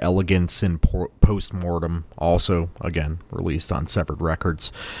record, Elegance in Postmortem, also, again, released on Severed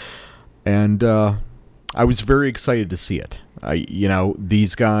Records. And I was very excited to see it.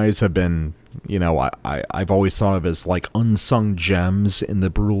 These guys have been, I've always thought of as like unsung gems in the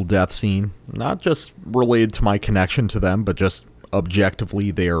brutal death scene. Not just related to my connection to them, but just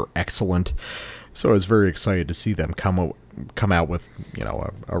objectively, they are excellent. So I was very excited to see them come out with,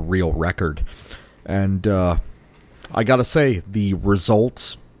 a real record. And I gotta say, the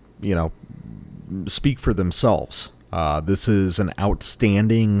results, speak for themselves. This is an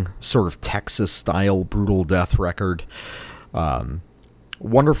outstanding sort of Texas-style brutal death record.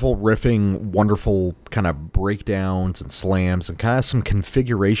 Wonderful riffing, wonderful kind of breakdowns and slams, and kind of some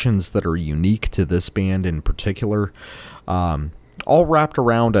configurations that are unique to this band in particular. All wrapped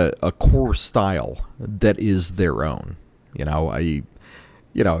around a core style that is their own.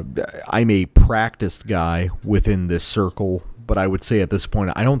 I'm a practiced guy within this circle, but I would say at this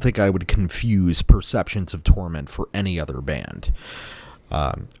point, I don't think I would confuse Perceptions of Torment for any other band.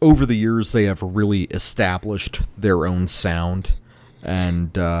 Over the years, they have really established their own sound,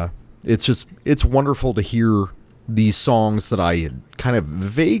 and it's wonderful to hear these songs that I kind of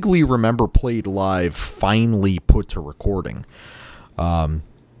vaguely remember played live finally put to recording. I'm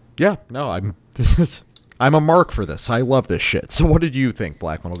a mark for this. I love this shit. So what did you think,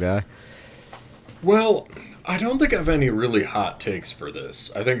 Black Metal Guy? Well, I don't think I have any really hot takes for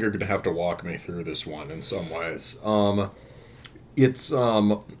this. I think you're going to have to walk me through this one in some ways. It's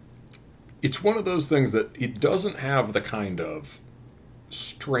one of those things that it doesn't have the kind of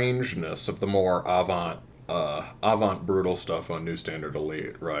strangeness of the more avant brutal stuff on New Standard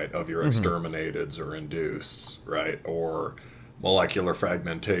Elite, right? Of your Exterminateds or Induceds, right? Or Molecular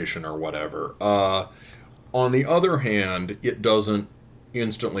Fragmentation or whatever. On the other hand, it doesn't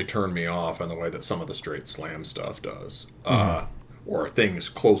instantly turn me off in the way that some of the straight slam stuff does, or things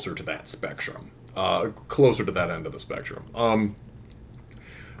closer to that spectrum, closer to that end of the spectrum.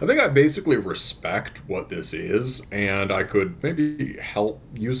 I think I basically respect what this is, and I could maybe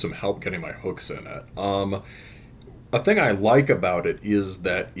use some help getting my hooks in it. A thing I like about it is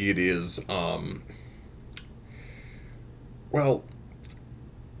that it is,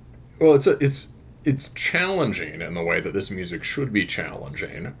 it's challenging in the way that this music should be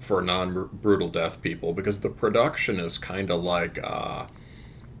challenging for non-brutal death people, because the production is kind of like,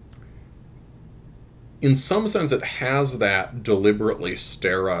 in some sense, it has that deliberately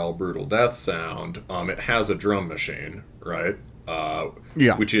sterile brutal death sound. It has a drum machine, right?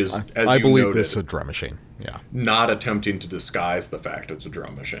 Yeah, which is, as I you believe noted, this is a drum machine. Yeah, not attempting to disguise the fact it's a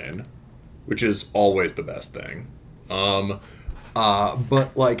drum machine, which is always the best thing.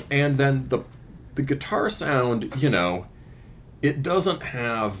 But like, and then the guitar sound, it doesn't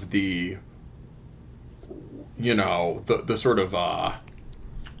have the sort of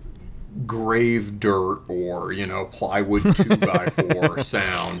grave dirt or plywood 2x4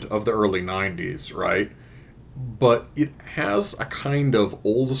 sound of the early 90s, right? But it has a kind of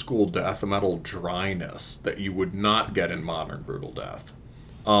old school death metal dryness that you would not get in modern brutal death.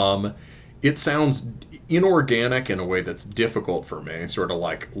 It sounds inorganic in a way that's difficult for me, sort of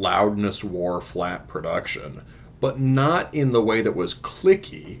like Loudness War flat production, but not in the way that was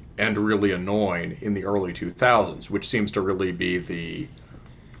clicky and really annoying in the early 2000s, which seems to really be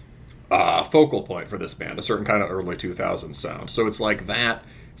focal point for this band, a certain kind of early 2000s sound. So it's like that.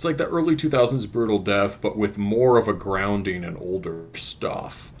 It's like the early 2000s brutal death, but with more of a grounding in older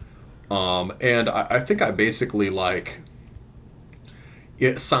stuff. And I think I basically like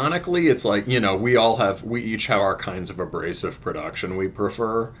it sonically. It's like, we each have our kinds of abrasive production we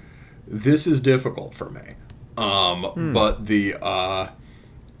prefer. This is difficult for me. But the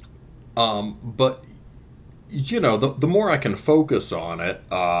more I can focus on it,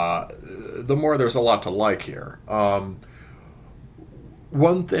 the more there's a lot to like here.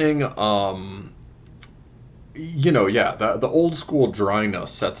 One thing, the old school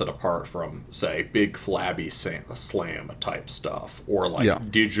dryness sets it apart from, say, big flabby slam type stuff, or like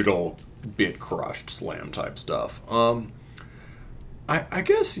digital bit crushed slam type stuff. I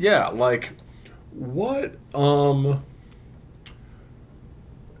guess, like, what, and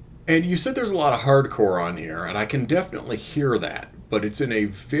you said there's a lot of hardcore on here, and I can definitely hear that, but it's in a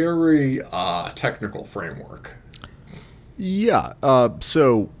very technical framework. Yeah,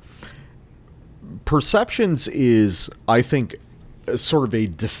 so Perceptions is, I think, sort of a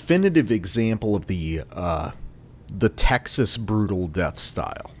definitive example of the Texas brutal death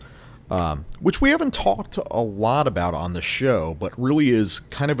style, which we haven't talked a lot about on the show, but really is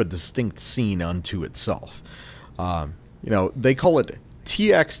kind of a distinct scene unto itself. They call it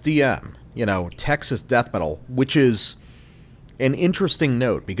TXDM, Texas death metal, which is an interesting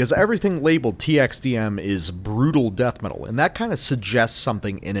note because everything labeled TXDM is brutal death metal, and that kind of suggests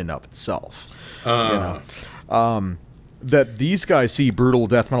something in and of itself. That these guys see brutal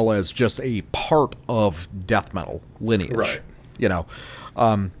death metal as just a part of death metal lineage. Right.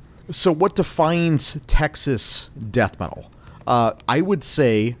 So what defines Texas death metal? I would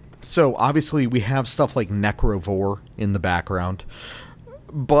say, so obviously we have stuff like Necrovore in the background.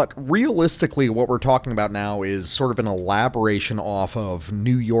 But realistically, what we're talking about now is sort of an elaboration off of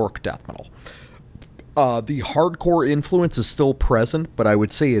New York death metal. The hardcore influence is still present, but I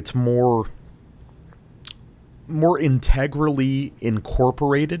would say it's more integrally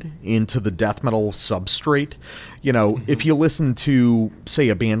incorporated into the death metal substrate. If you listen to, say,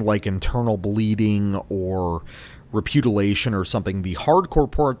 a band like Internal Bleeding or Repudiation or something, the hardcore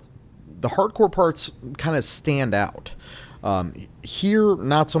parts kind of stand out. Here,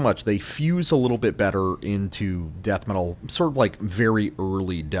 not so much. They fuse a little bit better into death metal, sort of like very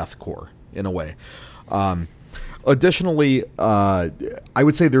early deathcore in a way. Additionally, I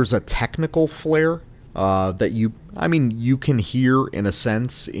would say there's a technical flair that you can hear in a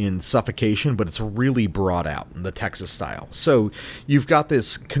sense in Suffocation, but it's really brought out in the Texas style. So you've got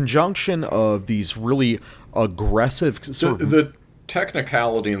this conjunction of these really aggressive sort of... The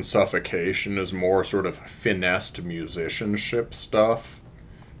technicality in Suffocation is more sort of finessed musicianship stuff,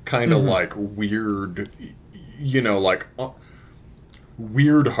 kind of like weird,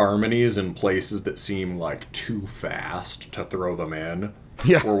 weird harmonies in places that seem like too fast to throw them in,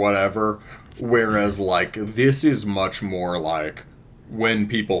 or whatever. Whereas like this is much more like when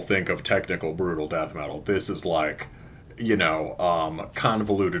people think of technical brutal death metal, this is like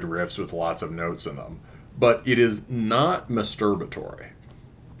convoluted riffs with lots of notes in them. But it is not masturbatory.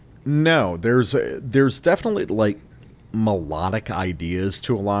 No, there's definitely like melodic ideas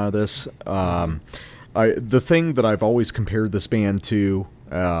to a lot of this. The thing that I've always compared this band to,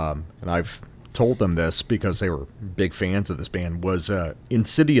 and I've told them this because they were big fans of this band, was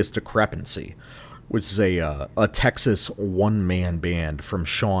Insidious Decrepancy, which is a Texas one-man band from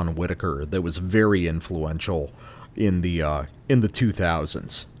Sean Whitaker that was very influential in the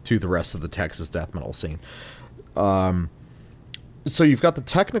 2000s. To the rest of the Texas death metal scene. So you've got the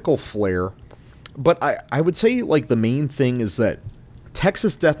technical flair, but I would say like the main thing is that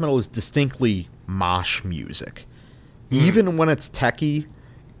Texas death metal is distinctly mosh music. Even when it's techie,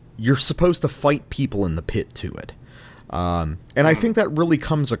 you're supposed to fight people in the pit to it. And I think that really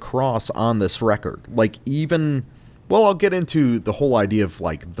comes across on this record. Like I'll get into the whole idea of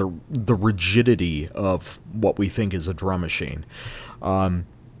like the rigidity of what we think is a drum machine.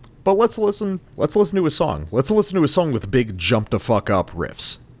 But let's listen to a song. Let's listen to a song with big jump to fuck up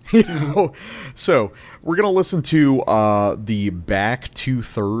riffs. So we're going to listen to the back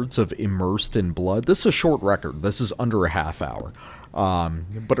 2/3 of Immersed in Blood. This is a short record. This is under a half hour.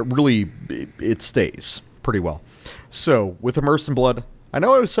 But it stays pretty well. So with Immersed in Blood, I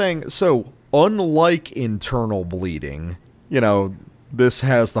know I was saying, so unlike Internal Bleeding, this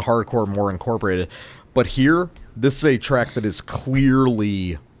has the hardcore more incorporated. But here, this is a track that is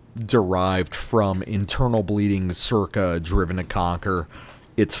clearly derived from Internal Bleeding circa Driven to Conquer.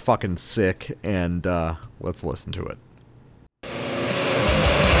 It's fucking sick, and let's listen to it.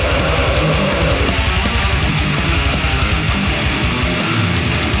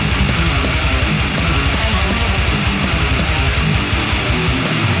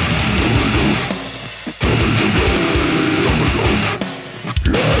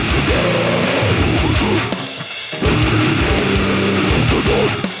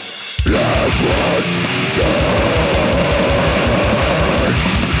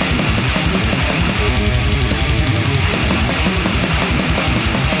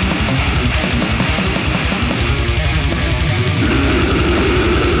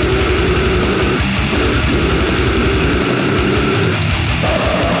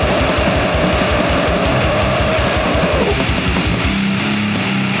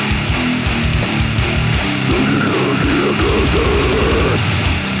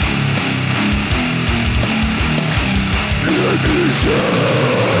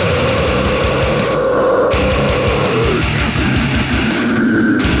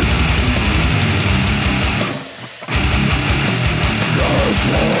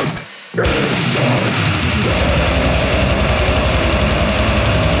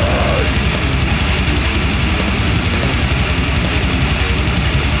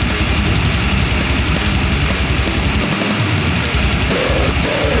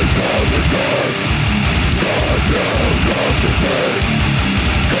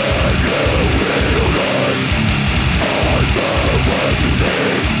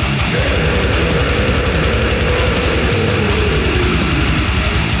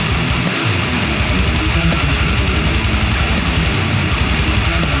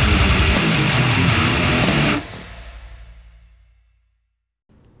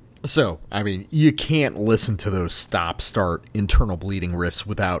 So, I mean, you can't listen to those stop-start internal bleeding riffs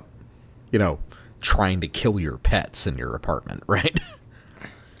without, trying to kill your pets in your apartment, right?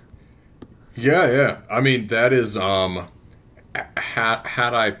 Yeah. I mean, that is, had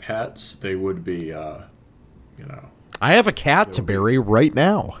I pets, they would be, I have a cat to bury right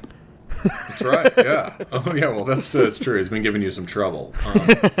now. That's right, yeah. Oh, yeah, well, that's true. He's been giving you some trouble.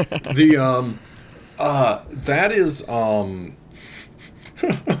 That is,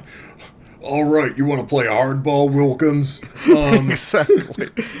 all right, you want to play hardball, Wilkins? Exactly.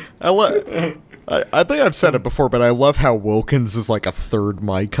 I think I've said it before, but I love how Wilkins is like a third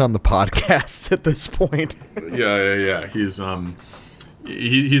mic on the podcast at this point. Yeah. He's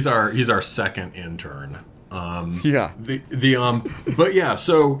our second intern. Yeah. But yeah,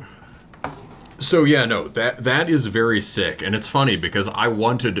 so yeah, no, that is very sick, and it's funny because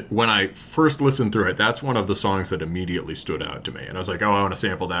when I first listened through it, that's one of the songs that immediately stood out to me, and I was like, oh, I want to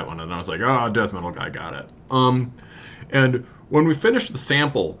sample that one, and I was like, oh, Death Metal Guy got it. And when we finished the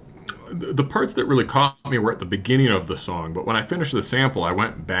sample, the parts that really caught me were at the beginning of the song, but when I finished the sample, I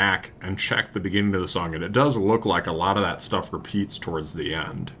went back and checked the beginning of the song, and it does look like a lot of that stuff repeats towards the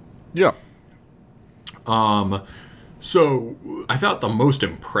end. Yeah. So I thought the most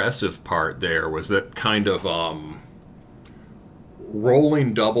impressive part there was that kind of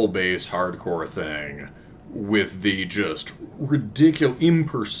rolling double bass hardcore thing with the just ridiculous,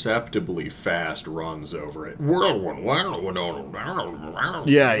 imperceptibly fast runs over it. Yeah.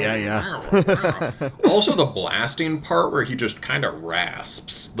 Also the blasting part where he just kind of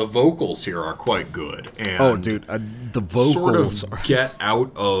rasps. The vocals here are quite good. And the vocals sort of get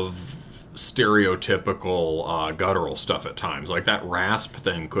out of stereotypical guttural stuff at times. Like that rasp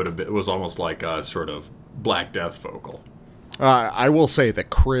thing it was almost like a sort of Black Death vocal. I will say that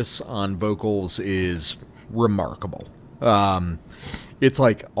Chris on vocals is remarkable. It's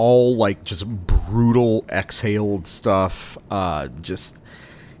like all like just brutal exhaled stuff.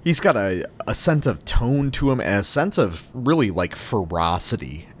 He's got a sense of tone to him and a sense of really like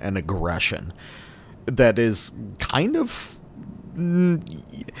ferocity and aggression that is kind of, in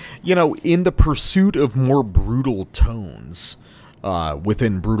the pursuit of more brutal tones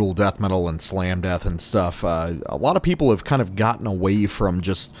within brutal death metal and slam death and stuff. A lot of people have kind of gotten away from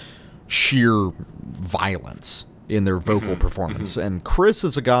just sheer violence in their vocal performance. And Chris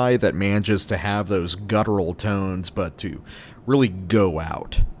is a guy that manages to have those guttural tones, but to really go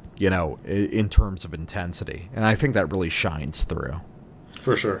out, in terms of intensity. And I think that really shines through.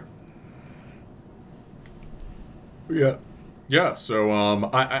 For sure. Yeah. Yeah, so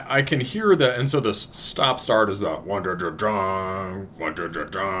I can hear that, and so the stop-start is the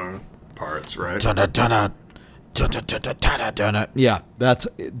parts, right? Yeah, that's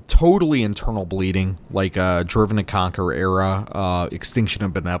totally internal bleeding, like Driven to Conquer era, Extinction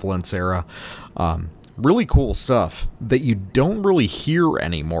of Benevolence era. Really cool stuff that you don't really hear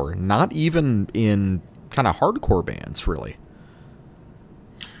anymore, not even in kind of hardcore bands, really.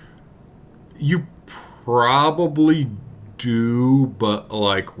 You probably do, but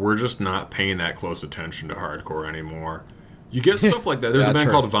like we're just not paying that close attention to hardcore anymore. You get stuff like that. There's a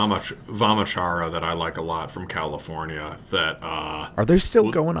band called Vamachara that I like a lot from California. That are they still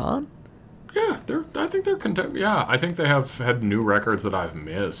going on? Yeah, I think they're content. Yeah, I think they have had new records that I've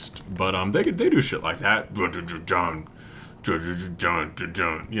missed, but they do shit like that.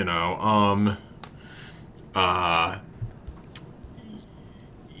 You know,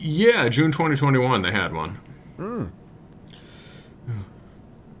 yeah, June 2021 they had one.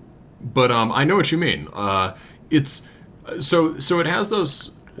 But I know what you mean. It's so it has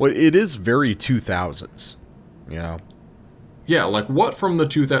those. Well, it is very 2000s, you know. Yeah, like what from the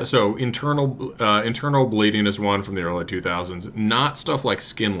 2000s? So internal bleeding is one from the early 2000s. Not stuff like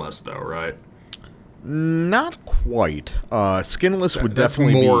Skinless though, right? Not quite. Skinless would That's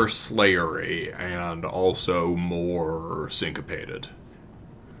definitely more be... Slayery and also more syncopated.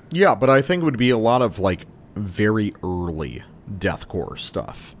 Yeah, but I think it would be a lot of, like, very early deathcore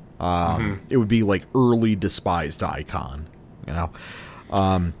stuff. It would be, like, early Despised Icon, you know?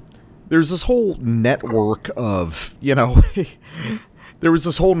 There's this whole network of, you know... There was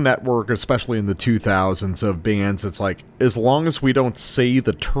this whole network, especially in the 2000s, of bands. It's like, as long as we don't say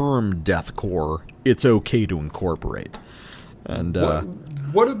the term deathcore, it's okay to incorporate. And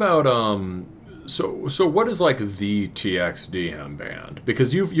what about so what is like the TXDM band?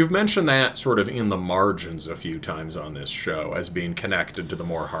 Because you've mentioned that sort of in the margins a few times on this show as being connected to the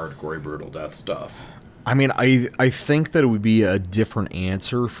more hardcore brutal death stuff. I mean, I think that it would be a different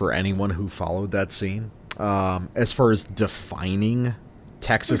answer for anyone who followed that scene. As far as defining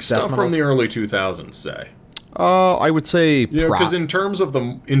Texas death Stuff metal, from the early 2000s, say. I would say Yeah, because in terms of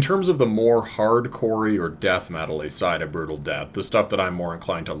the more hardcore or death metal-y side of brutal death, the stuff that I'm more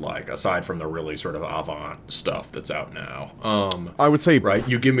inclined to like, aside from the really sort of avant stuff that's out now, I would say right.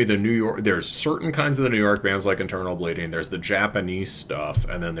 You give me the New York. There's certain kinds of the New York bands like Internal Bleeding. There's the Japanese stuff,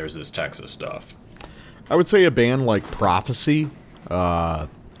 and then there's this Texas stuff. I would say a band like Prophecy.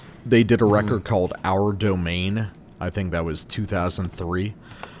 They did a record called Our Domain. I think that was 2003.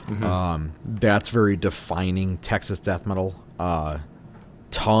 That's very defining Texas death metal.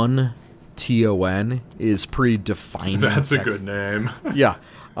 Ton, Ton, is pretty defining. That's a good name. Yeah.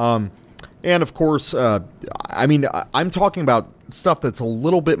 And of course, I mean, I'm talking about stuff that's a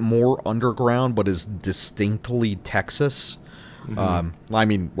little bit more underground, but is distinctly Texas. I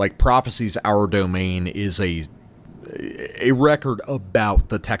mean, like Prophecy's Our Domain is a record about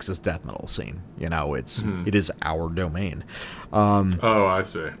the Texas death metal scene. You know, it is Our Domain. Oh, I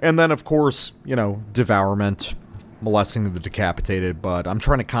see. And then, of course, you know, Devourment, Molesting the Decapitated, but I'm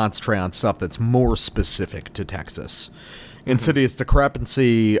trying to concentrate on stuff that's more specific to Texas. Insidious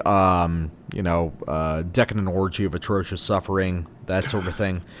Decrepancy, you know, Decadent Orgy of Atrocious Suffering, that sort of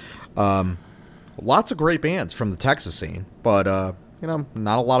thing. Lots of great bands from the Texas scene, but, you know,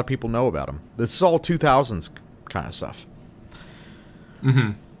 not a lot of people know about them. This is all 2000s kind of stuff.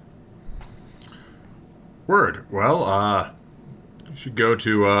 Word. Well, I should go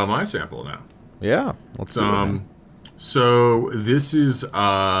to my sample now. Yeah, let's do it, man. So this is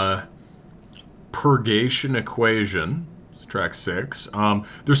Purgation Equation. It's track 6.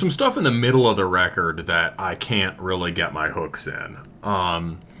 There's some stuff in the middle of the record that I can't really get my hooks in.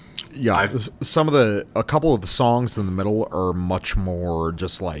 Yeah, a couple of the songs in the middle are much more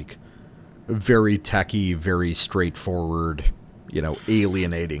just like very techy, very straightforward, you know,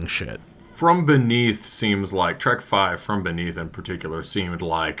 alienating shit. From Beneath seems like, track 5, From Beneath in particular, seemed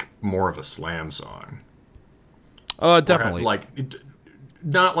like more of a slam song. Definitely.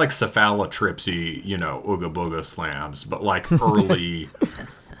 Not like cephalotripsy, you know, ooga booga slams, but like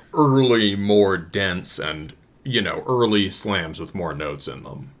early, more dense and, you know, early slams with more notes in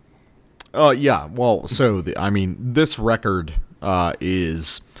them. Yeah, well, so, this record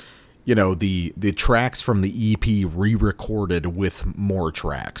is, you know, the tracks from the EP re-recorded with more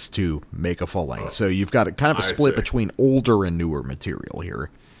tracks to make a full length. So you've got kind of a split between older and newer material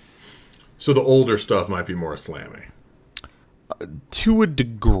here. So the older stuff might be more slammy. To a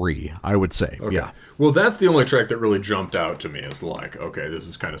degree, I would say, okay. Yeah. Well, that's the only track that really jumped out to me as like, okay, this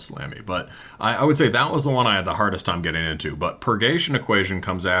is kind of slammy. But I would say that was the one I had the hardest time getting into. But Purgation Equation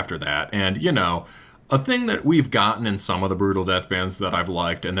comes after that. And, you know, a thing that we've gotten in some of the brutal death bands that I've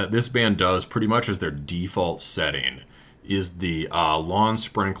liked, and that this band does pretty much as their default setting, is the lawn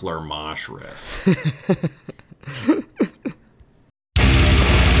sprinkler mosh riff.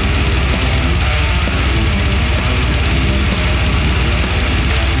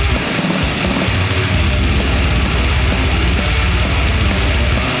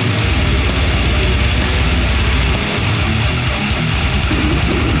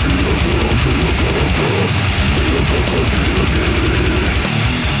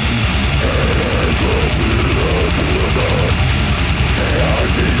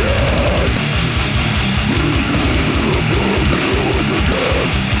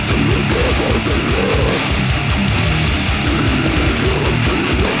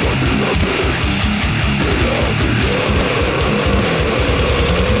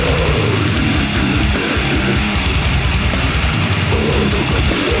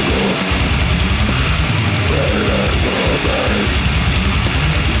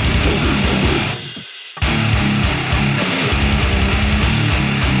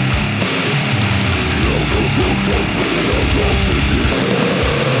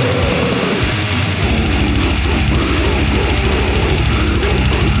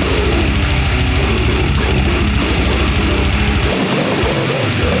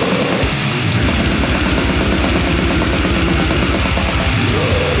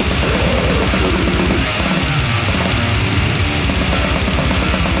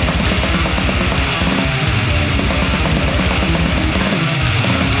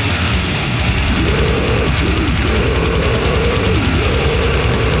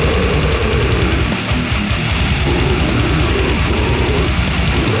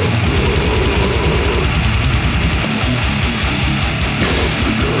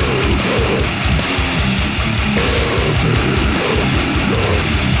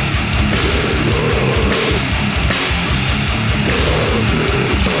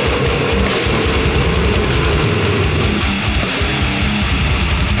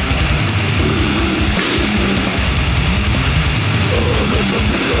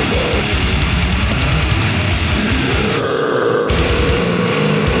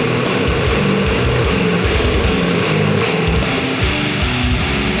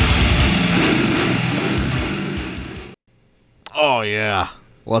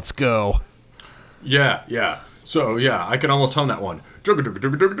 Let's go. Yeah, yeah. So yeah, I can almost hum that one.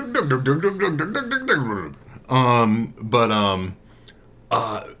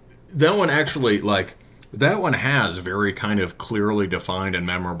 That one actually, like, that one has very kind of clearly defined and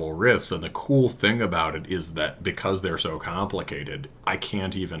memorable riffs, and the cool thing about it is that because they're so complicated, I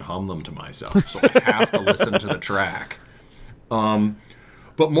can't even hum them to myself, so I have to listen to the track.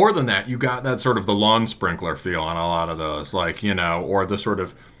 But more than that, you got that sort of the lawn sprinkler feel on a lot of those, like, you know, or the sort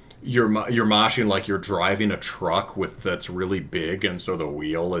of you're moshing like you're driving a truck that's really big, and so the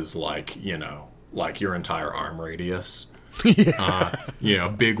wheel is like, you know, like your entire arm radius. You know,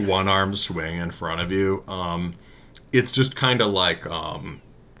 big one-arm swing in front of you. It's just kind of like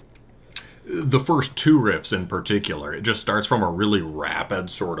the first two riffs in particular. It just starts from a really rapid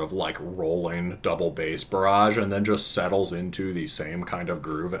sort of like rolling double bass barrage, and then just settles into the same kind of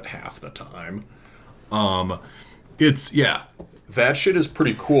groove at half the time. It's, yeah, that shit is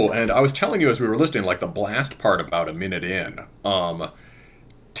pretty cool. And I was telling you as we were listening, like the blast part about a minute in,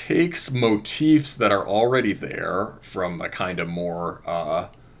 takes motifs that are already there from the kind of more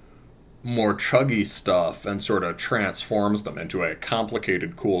chuggy stuff and sort of transforms them into a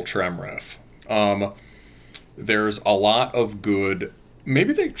complicated, cool trem riff. There's a lot of good...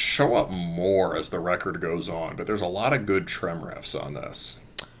 Maybe they show up more as the record goes on, but there's a lot of good trem riffs on this.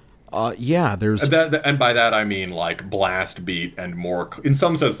 Yeah, there's... And by that I mean, like, blast beat and more... In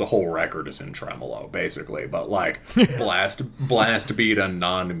some sense, the whole record is in tremolo, basically. But, like, blast beat and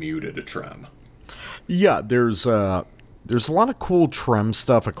non-muted trem. Yeah, there's a lot of cool trem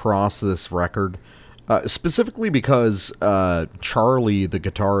stuff across this record. Specifically because Charlie, the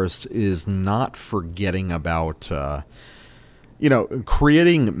guitarist, is not forgetting about...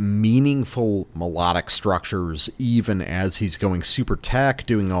 creating meaningful melodic structures even as he's going super tech,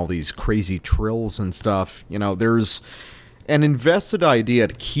 doing all these crazy trills and stuff. You know, there's an invested idea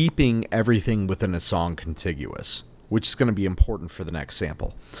to keeping everything within a song contiguous, which is going to be important for the next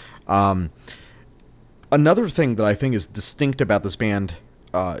sample. Another thing that I think is distinct about this band,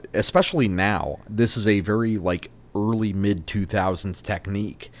 especially now, this is a very, like, early mid-2000s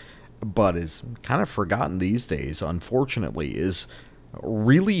technique, but is kind of forgotten these days, unfortunately, is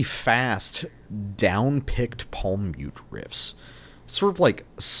really fast, down-picked palm mute riffs. Sort of like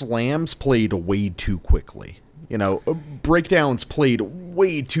slams played way too quickly. You know, breakdowns played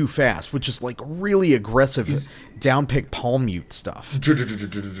way too fast, which is like really aggressive, down-picked palm mute stuff.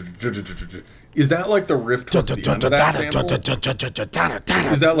 Is that like the riff towards the end of that sample?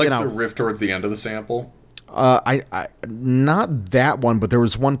 Is that like the riff towards the end of the sample? I not that one, but there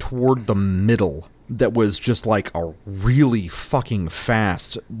was one toward the middle that was just like a really fucking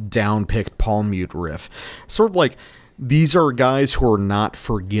fast down-picked palm mute riff. Sort of like these are guys who are not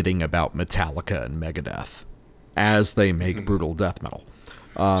forgetting about Metallica and Megadeth as they make brutal death metal.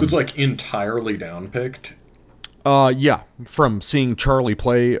 So it's like entirely down-picked? Yeah, from seeing Charlie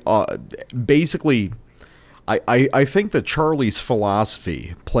play, basically... I think that Charlie's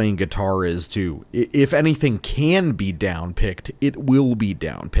philosophy playing guitar is to, if anything can be downpicked, it will be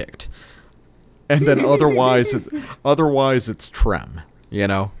downpicked. And then otherwise it's trem, you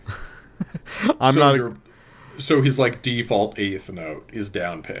know? So his like default eighth note is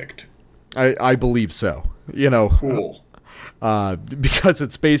downpicked. I believe so. You know. Cool. Because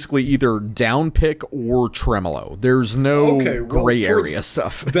it's basically either downpick or tremolo. There's no gray area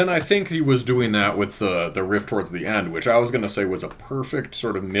stuff. Then I think he was doing that with the riff towards the end, which I was going to say was a perfect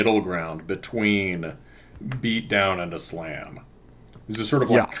sort of middle ground between beat down and a slam. It was a sort of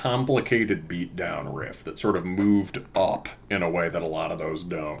like complicated beat down riff that sort of moved up in a way that a lot of those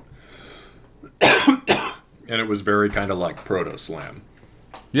don't. And it was very kind of like proto slam.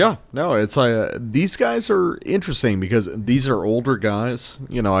 Yeah, no, it's these guys are interesting because these are older guys.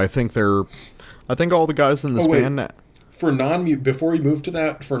 You know, I think all the guys in this band. Before we move to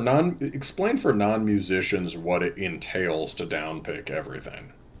that, explain for non-musicians what it entails to downpick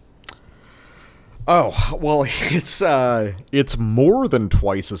everything. Oh, well, it's more than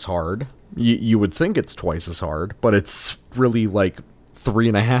twice as hard. You would think it's twice as hard, but it's really like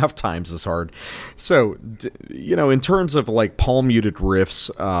 3.5 times as hard. So, you know, in terms of like palm muted riffs,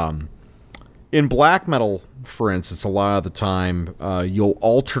 in black metal, for instance, a lot of the time you'll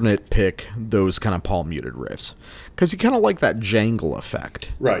alternate pick those kind of palm muted riffs because you kind of like that jangle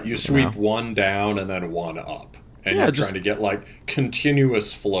effect. Right, you sweep one down and then one up, and you're trying to get like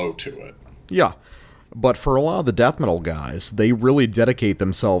continuous flow to it. Yeah, but for a lot of the death metal guys, they really dedicate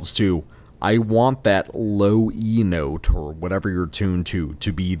themselves to, I want that low E note or whatever you're tuned to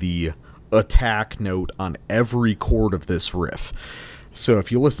be the attack note on every chord of this riff. So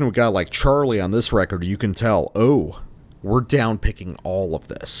if you listen to a guy like Charlie on this record, you can tell, we're down picking all of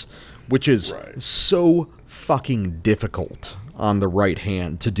this, which is Right. so fucking difficult on the right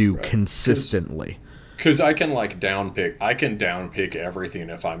hand to do consistently. Because I can downpick everything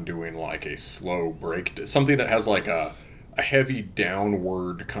if I'm doing like a slow break, something that has like a heavy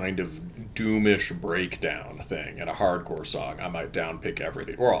downward kind of doomish breakdown thing in a hardcore song. I might downpick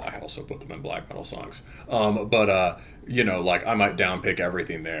everything, or I also put them in black metal songs. Like I might downpick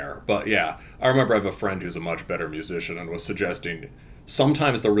everything there. But yeah, I remember I have a friend who's a much better musician and was suggesting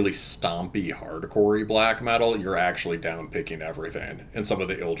sometimes the really stompy, hardcore black metal, you're actually downpicking everything, and some of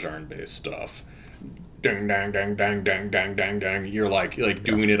the Ildjarn based stuff. Ding dang dang dang dang dang dang dang. You're like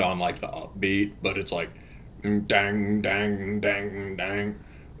doing it on like the upbeat, but it's like dang dang dang dang.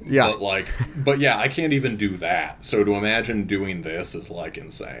 Yeah. But yeah, I can't even do that. So to imagine doing this is like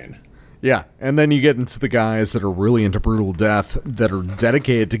insane. Yeah, and then you get into the guys that are really into brutal death that are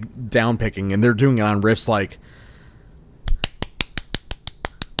dedicated to downpicking, and they're doing it on riffs like.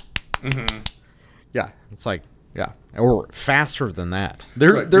 Yeah, it's like. Yeah, or faster than that.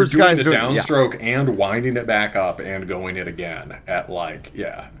 There's You're doing guys the doing downstroke and winding it back up and going it again at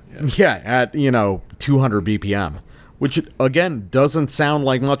at 200 BPM, which again doesn't sound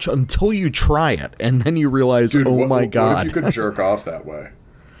like much until you try it, and then you realize, Dude, my god, what if you could jerk off that way?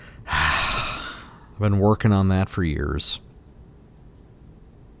 I've been working on that for years.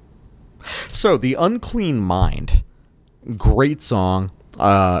 So the Unclean Mind, great song.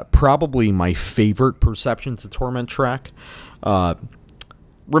 Probably my favorite Perceptions of Torment track.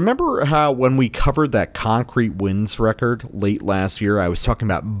 Remember how when we covered that Concrete Winds record late last year, I was talking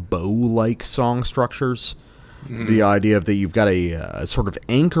about bow-like song structures? Mm-hmm. The idea of that you've got a sort of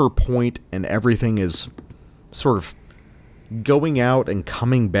anchor point and everything is sort of going out and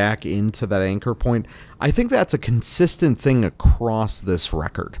coming back into that anchor point. I think that's a consistent thing across this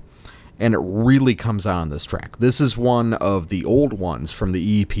record. And it really comes out on this track. This is one of the old ones from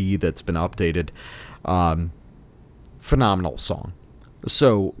the EP that's been updated. Phenomenal song.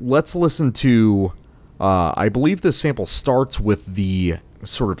 So let's listen to, I believe this sample starts with the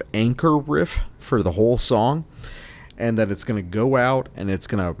sort of anchor riff for the whole song. And then it's going to go out and it's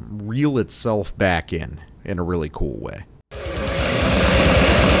going to reel itself back in a really cool way.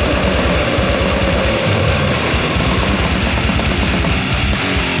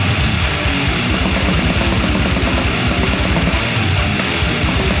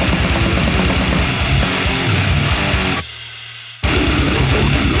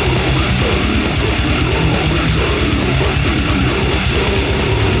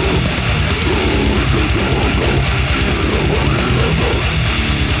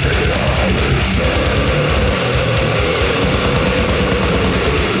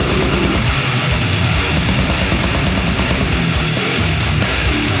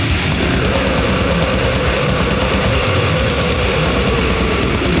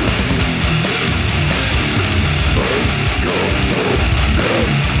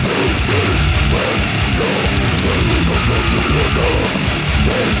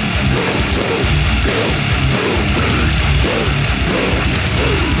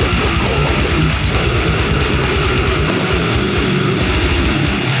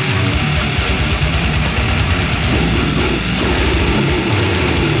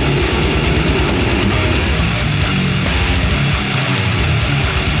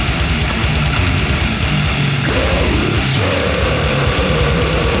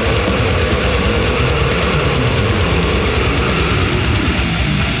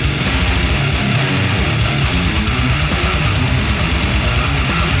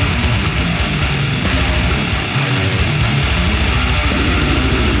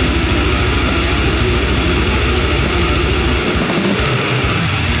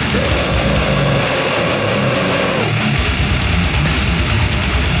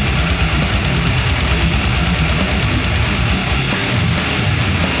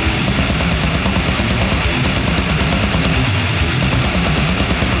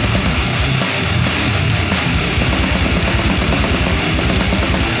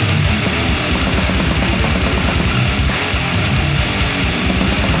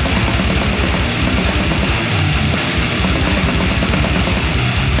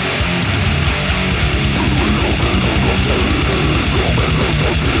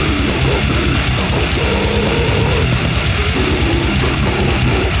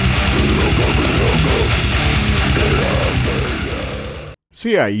 So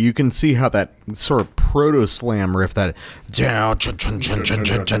yeah, you can see how that sort of proto slam riff, that down, dude,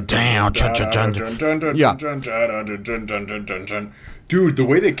 the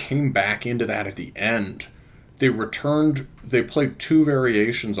way they came back into that at the end, they played two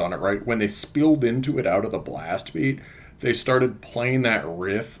variations on it, right? When they spilled into it out of the blast beat, they started playing that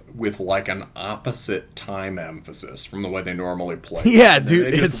riff with like an opposite time emphasis from the way they normally play. Yeah, And dude,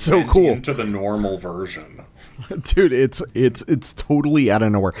 they just it's so went cool. into the normal version. Dude, it's totally out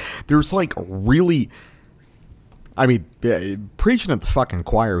of nowhere. There's like really, I mean, preaching at the fucking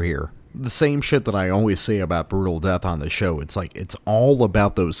choir here. The same shit that I always say about Brutal Death on the show. It's like, it's all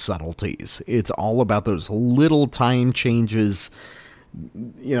about those subtleties. It's all about those little time changes,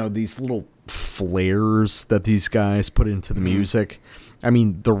 you know, these little flares that these guys put into the music. I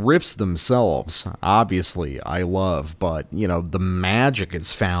mean, the riffs themselves, obviously, I love, but, you know, the magic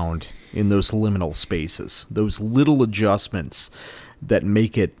is found in those liminal spaces, those little adjustments that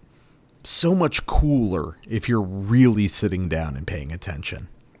make it so much cooler if you're really sitting down and paying attention.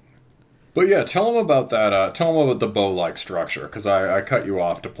 But yeah, tell them about that. Tell them about the bow-like structure, because I cut you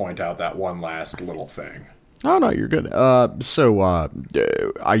off to point out that one last little thing. Oh, no, you're good. I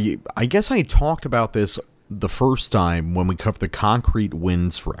guess I talked about this the first time when we covered the Concrete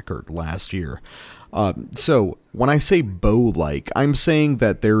Winds record last year. So when I say bow-like, I'm saying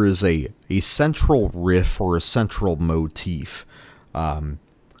that there is a central riff or a central motif,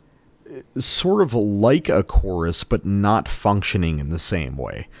 sort of like a chorus, but not functioning in the same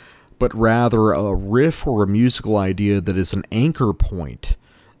way, but rather a riff or a musical idea that is an anchor point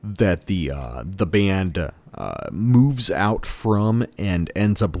that the band moves out from and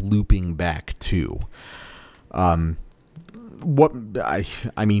ends up looping back to. What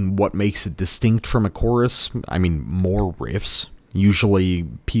makes it distinct from a chorus? I mean, more riffs. Usually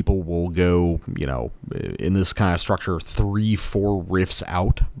people will go, you know, in this kind of structure, 3-4 riffs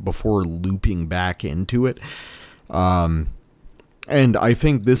out before looping back into it. And I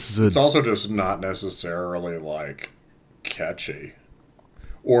think this is It's also just not necessarily, like, catchy.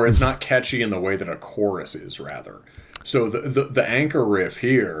 Or it's not catchy in the way that a chorus is, rather. So the anchor riff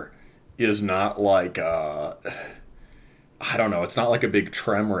here is not like, I don't know, it's not like a big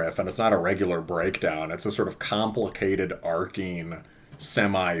trem riff, and it's not a regular breakdown. It's a sort of complicated, arcing,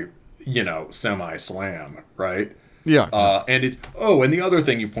 semi-slam, right? Yeah. And the other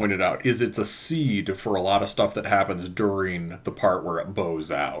thing you pointed out is it's a seed for a lot of stuff that happens during the part where it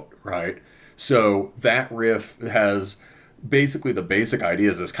bows out, right? So that riff has basically the basic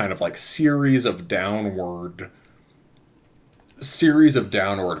idea is this kind of like series of downward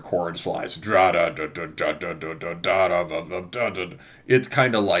chord slides. It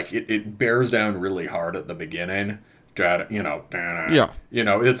kind of like it bears down really hard at the beginning. Yeah.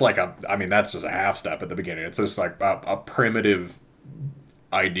 It's like that's just a half step at the beginning. It's just like a primitive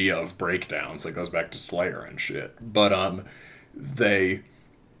idea of breakdowns that goes back to Slayer and shit. But they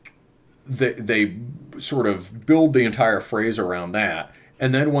sort of build the entire phrase around that,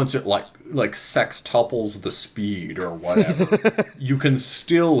 and then once it like sextuples the speed or whatever, you can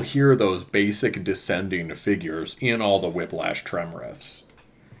still hear those basic descending figures in all the Whiplash trem riffs.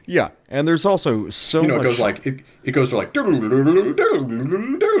 Yeah, and there's also so much... It goes like it goes to like...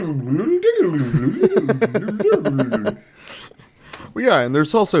 Well, yeah, and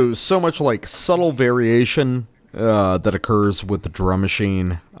there's also so much like subtle variation that occurs with the drum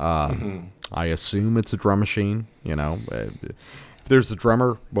machine. I assume it's a drum machine, you know. If there's a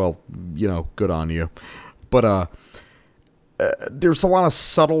drummer, well, you know, good on you. But there's a lot of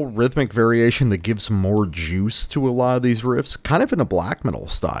subtle rhythmic variation that gives more juice to a lot of these riffs, kind of in a black metal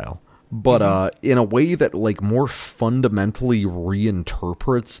style, but in a way that like more fundamentally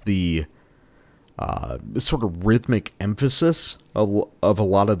reinterprets the sort of rhythmic emphasis of a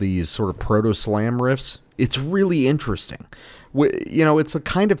lot of these sort of proto-slam riffs. It's really interesting. You know, it's a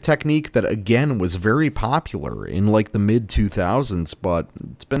kind of technique that, again, was very popular in like the mid-2000s, but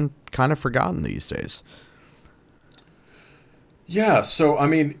it's been kind of forgotten these days. Yeah, so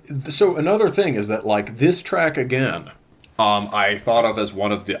another thing is that like this track again, I thought of as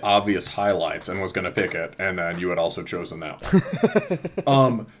one of the obvious highlights and was going to pick it, and then you had also chosen that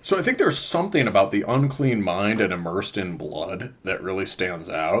one. So I think there's something about the Unclean Mind and Immersed in Blood that really stands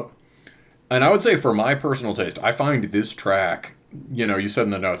out. And I would say for my personal taste, I find this track, you know, you said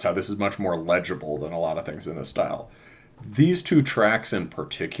in the notes how this is much more legible than a lot of things in this style. These two tracks in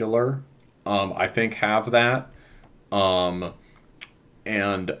particular, I think have that.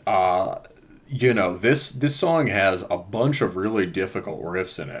 This song has a bunch of really difficult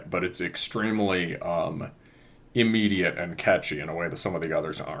riffs in it, but it's extremely immediate and catchy in a way that some of the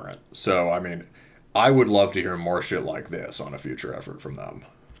others aren't. So, I mean, I would love to hear more shit like this on a future effort from them.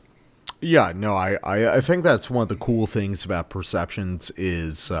 Yeah, no, I think that's one of the cool things about Perceptions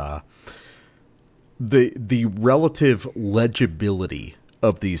is the relative legibility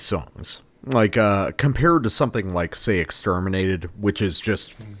of these songs. Like, compared to something like, say, Exterminated, which is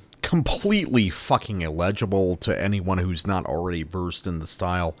just completely fucking illegible to anyone who's not already versed in the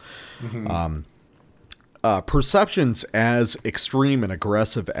style. Perceptions, as extreme and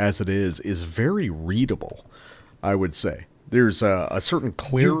aggressive as it is very readable, I would say. There's a certain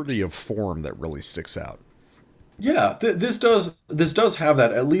clarity of form that really sticks out. Yeah, this does have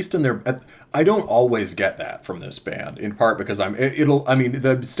that, at least in their. I don't always get that from this band, in part because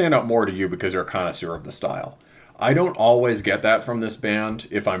they stand out more to you because you're a connoisseur of the style. I don't always get that from this band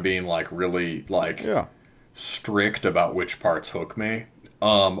if I'm being like really like strict about which parts hook me.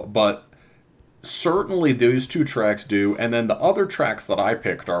 But certainly those two tracks do, and then the other tracks that I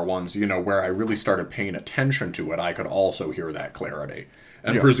picked are ones, where I really started paying attention to it. I could also hear that clarity.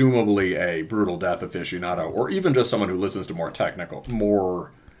 And presumably a Brutal Death aficionado, or even just someone who listens to more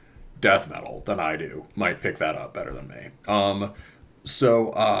death metal than I do, might pick that up better than me.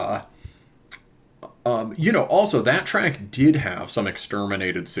 Also that track did have some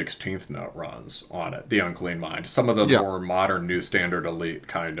exterminated 16th note runs on it, The Unclean Mind. Some of the more modern New Standard Elite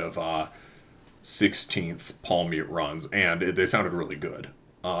kind of 16th palm mute runs, and they sounded really good.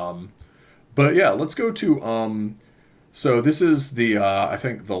 But yeah, let's go to so this is the I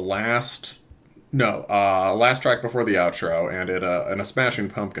think the last track before the outro, and in a Smashing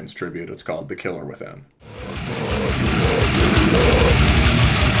Pumpkins tribute. It's called The Killer Within.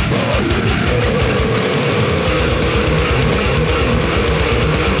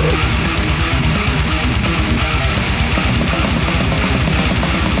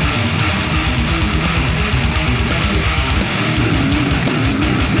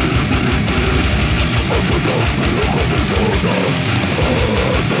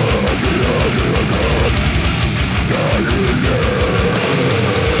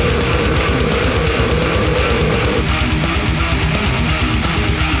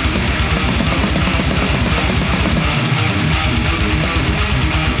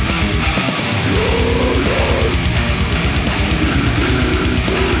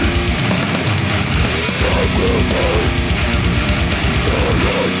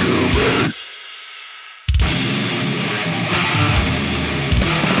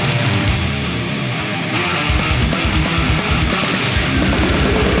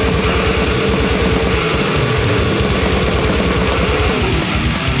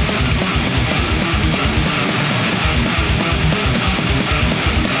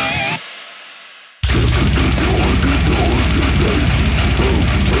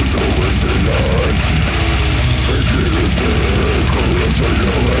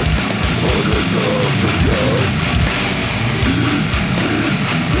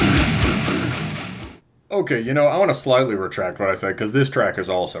 Okay, I want to slightly retract what I said, because this track is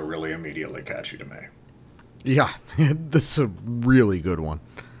also really immediately catchy to me. Yeah, this is a really good one.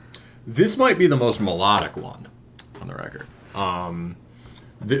 This might be the most melodic one on the record.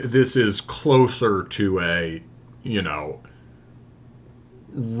 This is closer to a,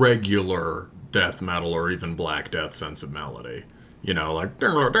 regular death metal or even Black Death sense of melody. Like...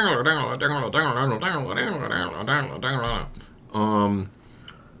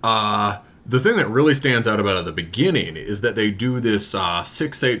 The thing that really stands out about it at the beginning is that they do this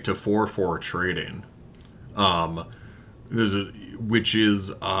 6/8 to 4/4 trading, which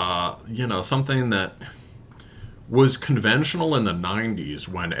is something that was conventional in the 90s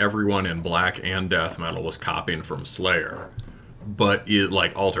when everyone in black and death metal was copying from Slayer, but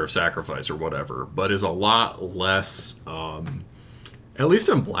like Altar of Sacrifice or whatever, but is a lot less, at least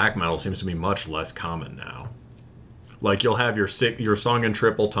in black metal, seems to be much less common now. Like, you'll have your song in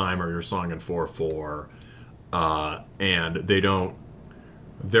triple time or your song in 4/4, and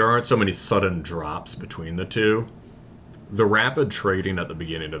there aren't so many sudden drops between the two. The rapid trading at the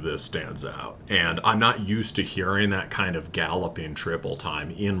beginning of this stands out, and I'm not used to hearing that kind of galloping triple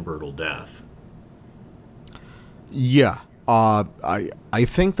time in Brutal Death. Yeah, I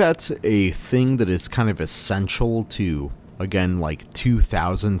think that's a thing that is kind of essential to, again, like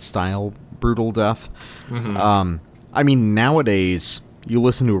 2000 style Brutal Death. Mm-hmm. I mean, nowadays, you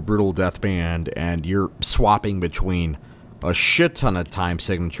listen to a Brutal Death band and you're swapping between a shit ton of time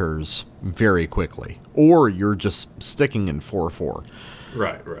signatures very quickly, or you're just sticking in 4/4.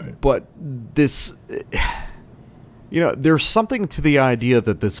 Right. But this, there's something to the idea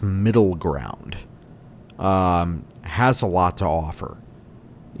that this middle ground has a lot to offer.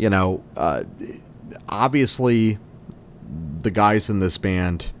 Obviously, the guys in this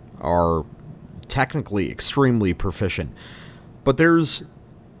band are technically extremely proficient, but there's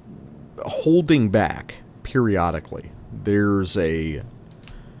holding back periodically. There's a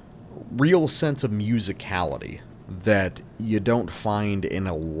real sense of musicality that you don't find in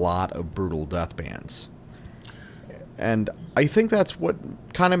a lot of Brutal Death bands. And I think that's what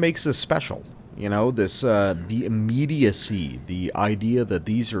kind of makes this special. You know, this the immediacy, the idea that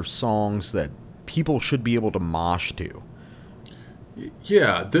these are songs that people should be able to mosh to.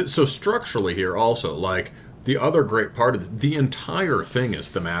 Yeah, so structurally here also, like, the other great part of the entire thing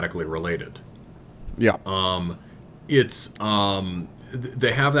is thematically related. Yeah.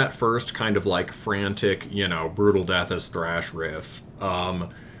 They have that first kind of like frantic, you know, brutal death as thrash riff, or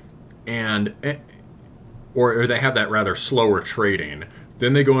they have that rather slower trading.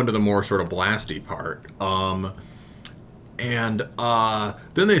 Then they go into the more sort of blasty part, and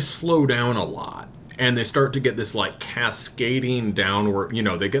then they slow down a lot, and they start to get this like cascading downward. You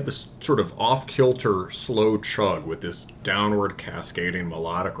know, they get this sort of off-kilter slow chug with this downward cascading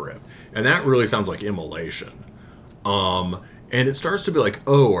melodic riff, and that really sounds like Immolation. And it starts to be like,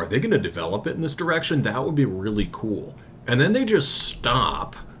 oh, are they going to develop it in this direction? That would be really cool. And then they just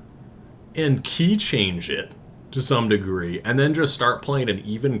stop and key change it to some degree, and then just start playing an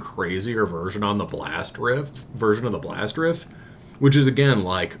even crazier version of the blast riff, which is, again,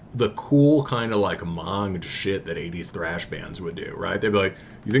 like the cool kind of like monged shit that 80s thrash bands would do, right? They'd be like,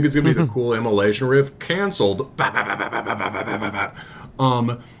 you think it's going to be the cool Immolation riff? Canceled.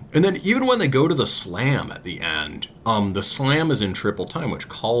 And then even when they go to the slam at the end, the slam is in triple time, which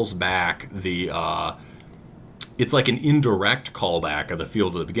calls back the, it's like an indirect callback of the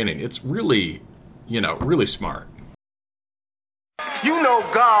field at the beginning. It's really, you know, really smart. You know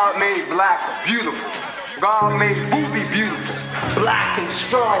God made black beautiful. God made Booby beautiful, black and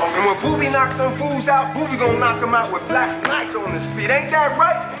strong. And when Booby knocks some fools out, Booby gonna knock them out with black knights on his feet. Ain't that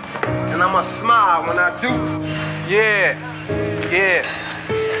right? And I'ma smile when I do. Yeah.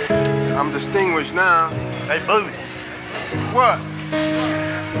 I'm distinguished now. Hey, Booby. What?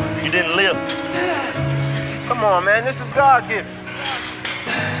 You didn't live. Come on, man. This is God-given.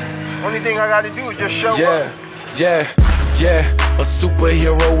 Only thing I gotta do is just show up. Yeah. A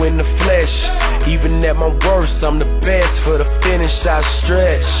superhero in the flesh. Even at my worst, I'm the best. For the finish, I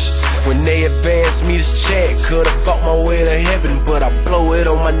stretch. When they advance me this check, could've bought my way to heaven, but I blow it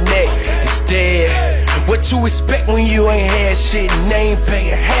on my neck instead. What you expect when you ain't had shit and they ain't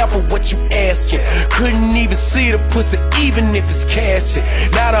paying half of what you asking? Couldn't even see the pussy even if it's casting.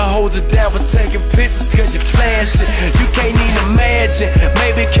 Now the hoes are down for taking pictures cause you flashing. You can't even imagine,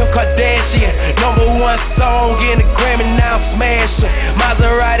 maybe Kim Kardashian, #1 song in the Grammy, now I'm smashing.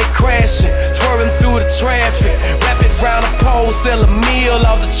 Maserati crashing, swerving through the traffic, rapping round the pole, sell a meal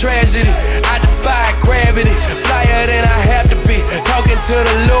off the tragedy. I defy gravity, flyer than I have to be. Talking to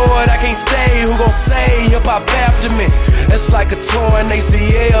the Lord, I can't stay, who gon' say hip-hop after me? It's like a torn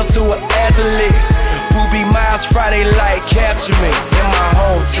ACL to an athlete. Booby Miles Friday light capture me in my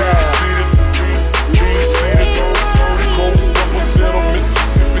hometown. Can you see the coast represent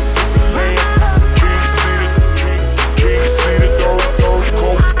Mississippi, land? Can you see the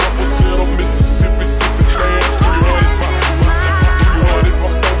coast represent Mississippi, land? 300 my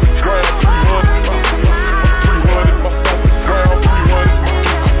stomping ground, 300 my stomping ground,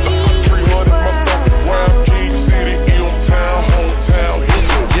 300 my stomping ground. King City, Hilltown, hometown.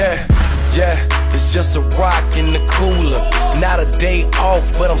 Yeah, it's just a rock in the cooler. Not a day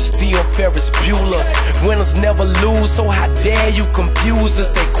off, but I'm still Ferris Bueller. Winners never lose, so how dare you confuse us?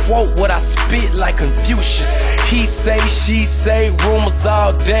 They quote what I spit like Confucius. He say, she say, rumors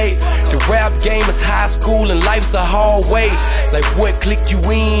all day. The rap game is high school and life's a hallway. Like what click you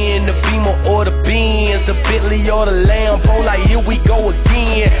in, the Beamer or the Benz, the Bentley or the Lambo, like here we go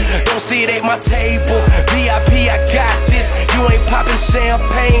again. Don't sit at my table, VIP, I got this. You ain't popping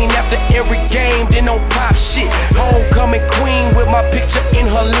champagne after every game, then don't pop shit. Homecoming queen with my picture in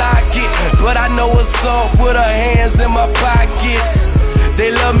her locket, but I know what's up with her hands in my pockets.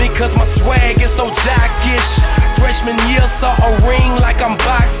 They love me cause my swag is so jockish. Freshman year saw a ring like I'm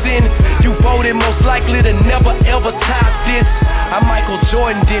boxing. You voted most likely to never ever top this. I'm Michael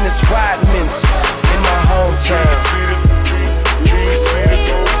Jordan, Dennis Rodman in my hometown. Can you see